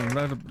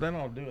answer.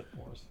 That'll do it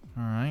for us.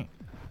 All right.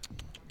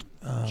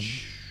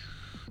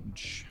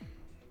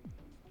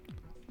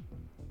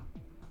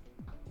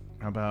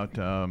 How about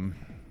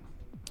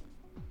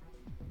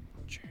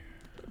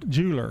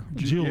Jeweler.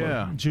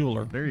 Yeah.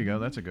 Jeweler. There you go.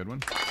 That's a good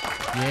one.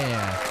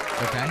 Yeah.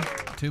 Okay.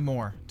 Two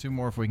more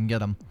if we can get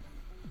them.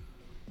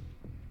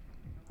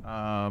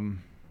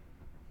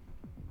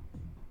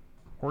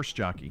 Horse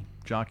jockey.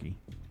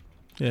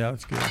 Yeah,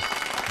 that's good.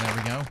 There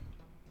we go.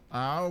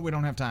 Oh, we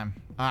don't have time.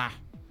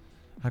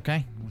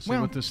 Okay. Let's see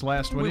what this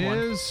last one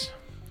is.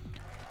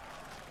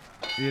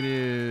 It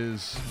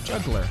is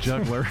Juggler.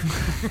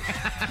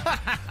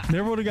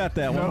 Never would have got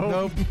that one.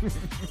 Nope.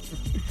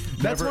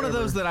 That's one of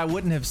those that I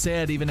wouldn't have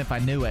said even if I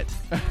knew it.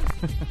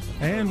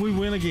 And we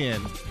win again.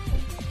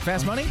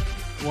 Fast money?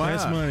 Wow.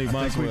 Fast money. I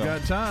think we've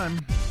got time.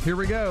 Here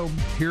we go.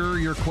 Here are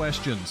your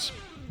questions.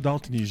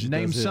 Dalton usually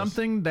Name does this.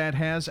 something that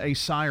has a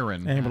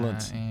siren.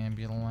 Ambulance.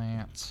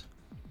 Ambulance.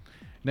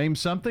 Name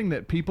something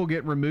that people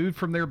get removed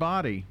from their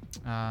body.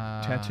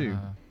 Tattoo.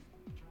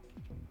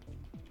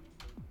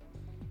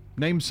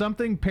 Name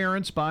something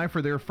parents buy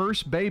for their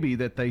first baby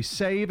that they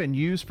save and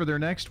use for their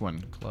next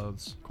one.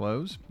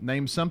 Clothes.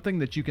 Name something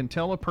that you can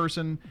tell a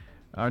person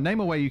Name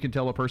a way you can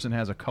tell a person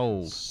has a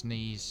cold.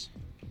 Sneeze.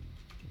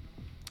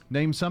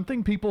 Name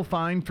something people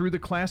find through the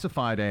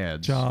classified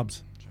ads.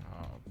 Jobs.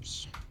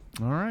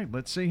 All right,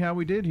 let's see how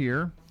we did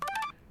here.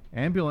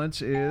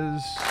 Ambulance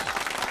is...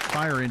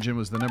 Fire engine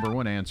was the number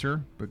one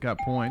answer, but got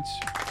points.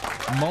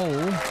 Mole,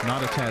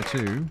 not a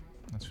tattoo.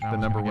 That's what I the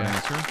was number gonna one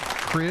guess. answer.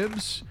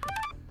 Cribs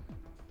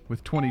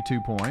with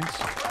 22 points.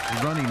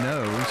 Runny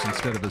nose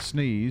instead of a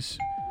sneeze.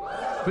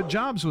 But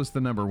jobs was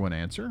the number one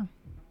answer.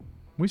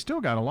 We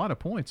still got a lot of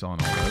points on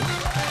all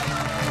those.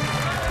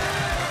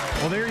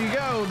 Well, there you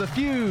go. The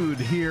feud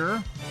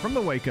here from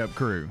the Wake Up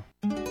Crew.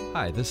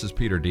 Hi, this is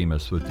Peter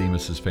Demas with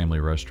Demas's Family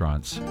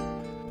Restaurants.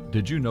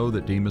 Did you know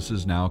that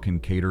Demas's now can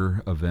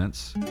cater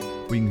events?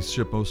 We can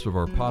ship most of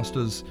our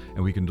pastas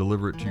and we can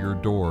deliver it to your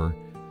door.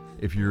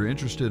 If you're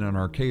interested in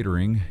our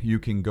catering, you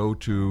can go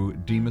to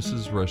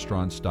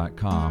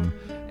demasesrestaurants.com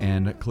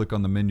and click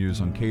on the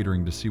menus on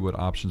catering to see what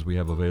options we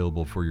have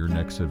available for your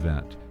next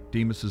event.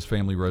 Demas's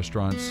Family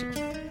Restaurants,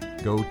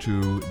 go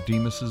to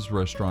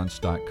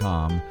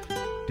demasesrestaurants.com.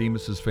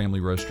 Demas's Family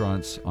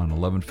Restaurants on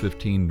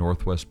 1115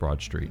 Northwest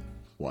Broad Street.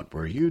 What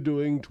were you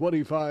doing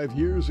 25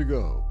 years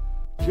ago?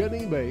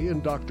 Jenny May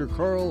and Dr.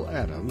 Carl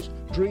Adams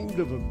dreamed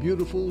of a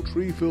beautiful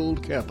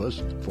tree-filled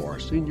campus for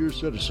senior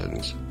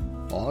citizens.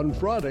 On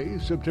Friday,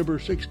 September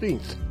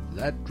 16th,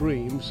 that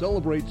dream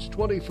celebrates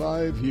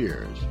 25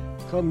 years.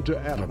 Come to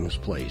Adams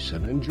Place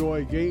and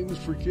enjoy games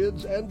for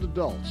kids and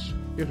adults,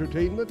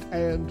 entertainment,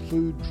 and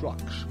food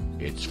trucks.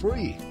 It's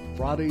free.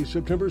 Friday,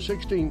 September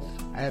 16th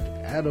at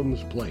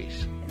Adams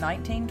Place.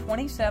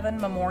 1927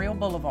 Memorial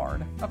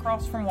Boulevard,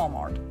 across from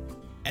Walmart.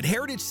 At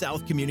Heritage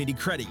South Community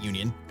Credit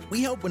Union,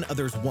 we help when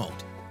others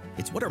won't.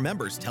 It's what our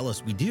members tell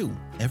us we do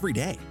every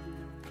day.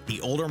 The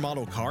older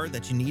model car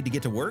that you need to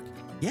get to work?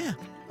 Yeah,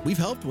 we've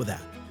helped with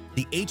that.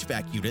 The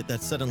HVAC unit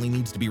that suddenly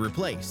needs to be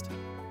replaced?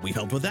 We've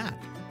helped with that.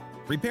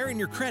 Repairing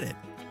your credit?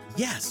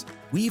 Yes,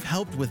 we've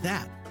helped with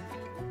that.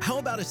 How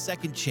about a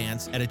second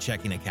chance at a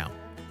checking account?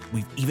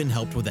 We've even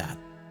helped with that.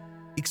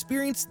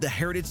 Experience the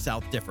Heritage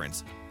South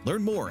difference.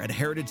 Learn more at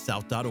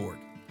heritagesouth.org.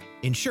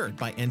 Insured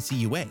by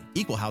NCUA,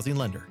 Equal Housing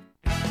Lender.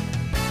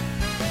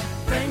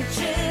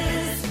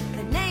 French's,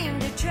 the name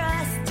to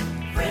trust.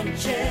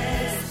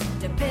 French's,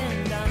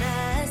 depend on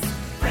us.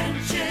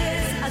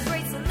 French's, a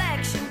great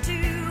selection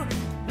too.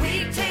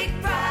 We take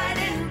pride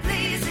in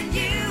pleasing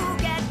you.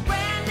 Get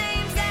brand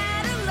names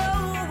at a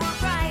lower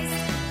price.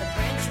 The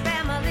French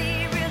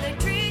family really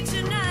treats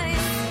you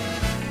nice.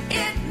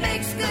 It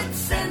makes good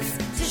sense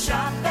to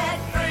shop at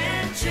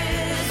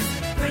French's.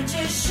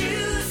 French's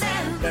Shoes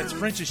and Boots. That's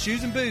French's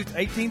Shoes and Boots,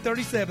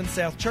 1837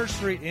 South Church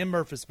Street in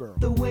Murfreesboro.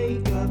 The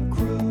Wake Up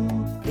Crew,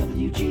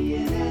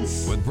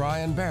 WGNS. With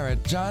Brian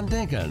Barrett, John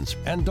Dinkins,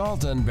 and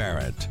Dalton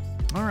Barrett.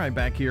 All right,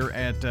 back here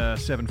at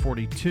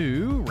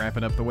 7:42,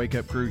 wrapping up the Wake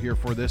Up Crew here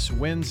for this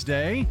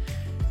Wednesday.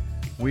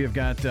 We have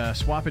got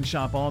Swap and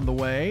Shop on the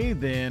way.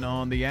 Then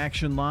on the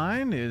action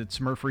line,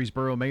 it's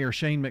Murfreesboro Mayor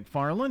Shane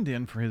McFarland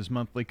in for his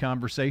monthly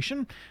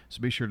conversation.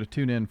 So be sure to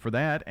tune in for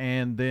that.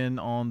 And then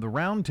on the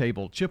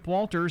roundtable, Chip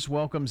Walters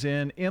welcomes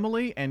in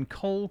Emily and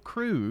Cole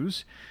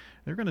Cruz.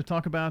 They're going to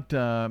talk about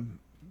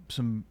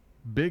some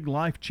big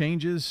life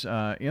changes.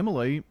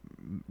 Emily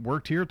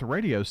worked here at the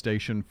radio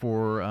station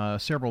for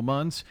several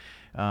months,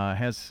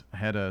 has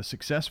had a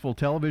successful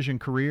television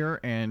career,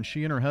 and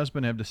she and her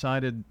husband have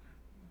decided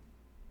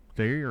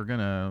they are going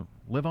to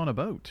live on a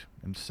boat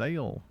and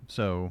sail.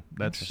 So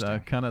that's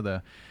kind of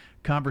the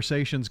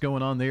conversations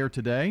going on there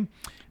today.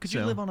 Could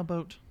you live on a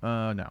boat?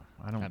 No,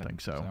 I don't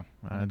think so.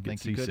 I'd get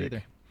think you could seasick.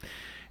 either.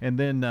 And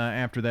then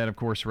after that, of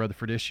course,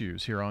 Rutherford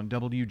Issues here on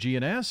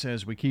WGNS.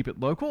 As we keep it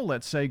local,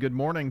 let's say good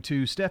morning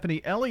to Stephanie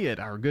Elliott,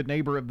 our good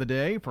neighbor of the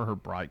day, for her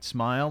bright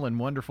smile and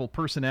wonderful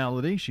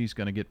personality. She's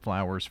going to get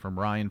flowers from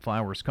Ryan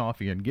Flowers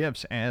Coffee and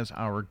Gifts as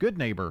our good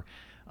neighbor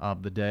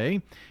of the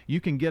day. You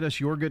can get us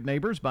your good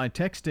neighbors by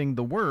texting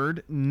the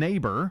word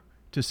neighbor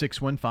to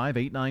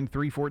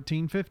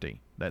 615-893-1450.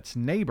 That's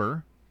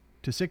neighbor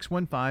to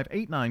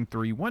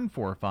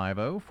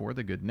 615-893-1450 for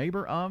the good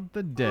neighbor of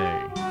the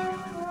day.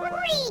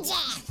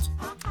 Reject!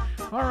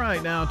 All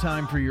right, now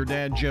time for your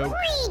dad joke.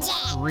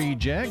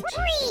 Reject!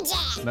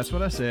 Reject. That's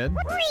what I said.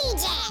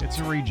 Reject! It's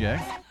a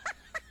reject.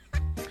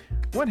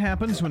 What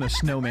happens when a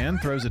snowman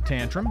throws a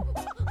tantrum?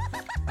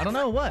 I don't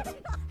know what.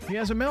 He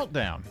has a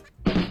meltdown.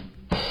 Reject!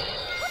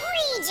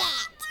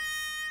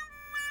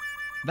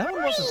 That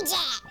one wasn't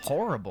Reject!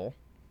 horrible.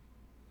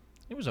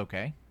 It was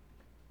okay.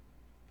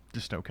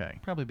 Just okay.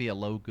 Probably be a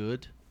low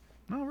good.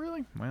 Oh,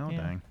 really? Well, Yeah.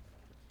 dang.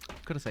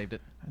 Could have saved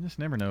it. I just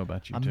never know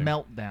about you A two.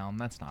 meltdown.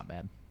 That's not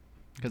bad.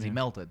 Because he Yeah.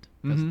 melted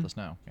because Mhm. of the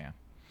snow. Yeah.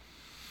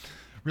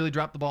 Really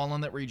dropped the ball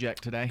on that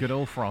reject today. Good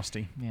old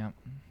Frosty. Yeah.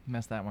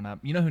 Messed that one up.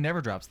 You know who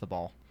never drops the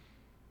ball?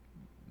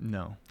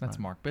 No. That's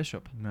Mark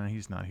Bishop. No,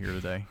 he's not here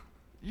today.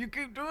 You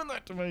keep doing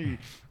that to me.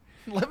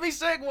 Let me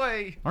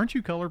segue. Aren't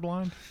you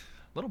colorblind? A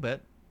little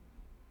bit.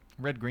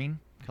 Red, green,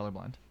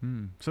 colorblind.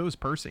 So is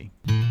Percy.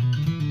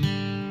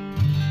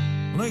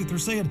 Luther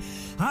said,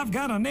 I've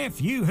got a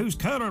nephew who's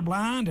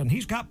colorblind, and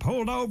he's got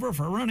pulled over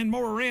for running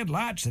more red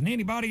lights than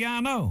anybody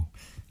I know.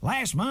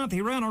 Last month,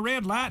 he run a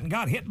red light and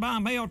got hit by a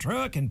mail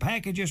truck, and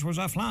packages was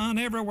a-flying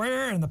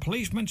everywhere, and the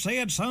policeman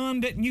said, son,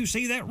 didn't you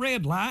see that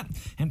red light?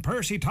 And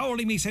Percy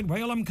told him, he said,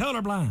 well, I'm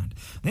colorblind.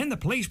 Then the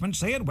policeman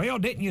said, well,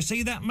 didn't you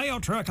see that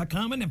mail truck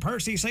a-coming? And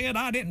Percy said,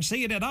 I didn't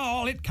see it at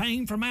all. It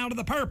came from out of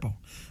the purple.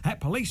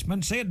 That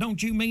policeman said,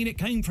 don't you mean it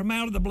came from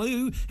out of the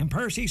blue? And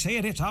Percy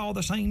said, it's all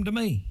the same to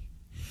me.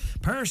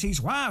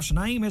 Percy's wife's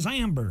name is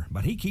Amber,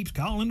 but he keeps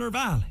calling her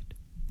Violet.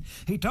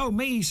 He told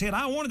me, he said,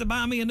 I wanted to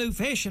buy me a new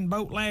fishing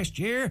boat last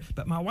year,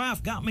 but my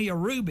wife got me a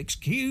Rubik's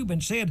Cube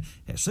and said,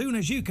 as soon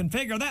as you can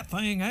figure that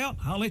thing out,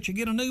 I'll let you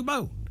get a new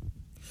boat.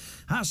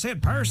 I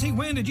said, Percy,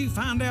 when did you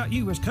find out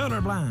you was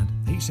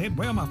colorblind? He said,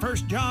 well, my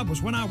first job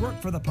was when I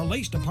worked for the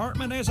police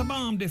department as a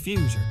bomb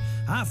diffuser.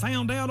 I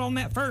found out on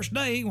that first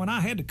day when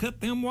I had to cut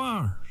them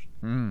wires.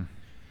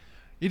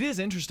 It is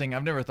interesting.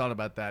 I've never thought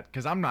about that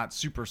because I'm not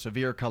super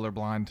severe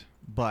colorblind,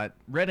 but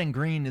red and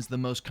green is the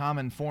most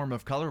common form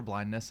of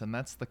colorblindness, and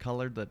that's the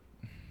color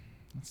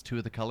that's two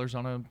of the colors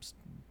on a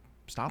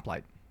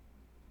stoplight.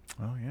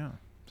 Oh, yeah.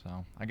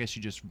 So I guess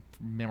you just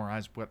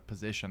memorize what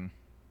position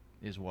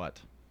is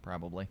what,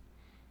 probably.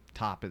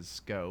 Top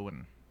is go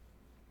and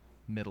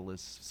middle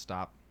is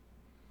stop.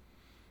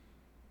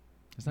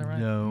 Is that right?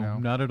 No,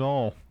 not at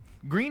all.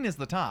 Green is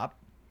the top.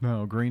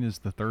 No, green is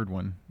the third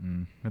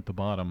one at the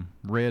bottom.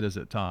 Red is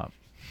at top,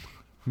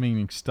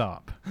 meaning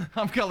stop.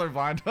 I'm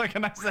colorblind. What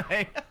can I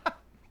say?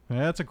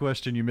 That's a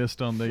question you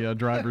missed on the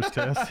driver's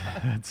test,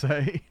 I'd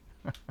say.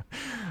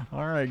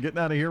 All right, getting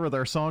out of here with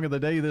our song of the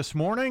day this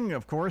morning.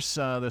 Of course,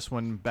 this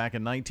one back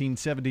in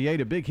 1978,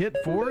 a big hit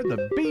for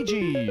the Bee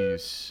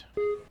Gees.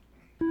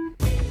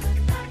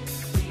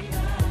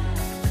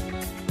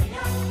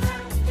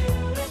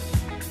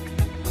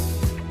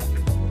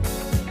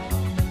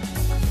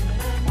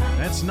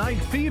 That's Night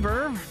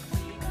Fever.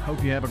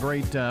 Hope you have a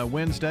great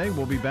Wednesday.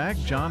 We'll be back,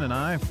 John and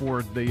I,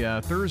 for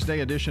the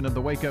Thursday edition of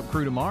the Wake Up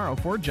Crew tomorrow.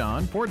 For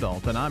John, for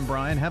Dalton, I'm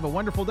Brian. Have a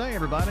wonderful day,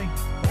 everybody.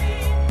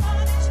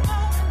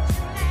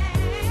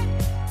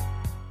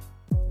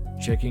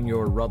 Checking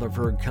your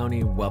Rutherford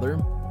County weather.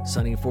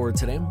 Sunny for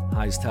today.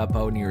 Highs top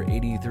out near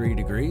 83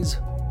 degrees.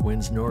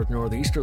 Winds north-northeasterly.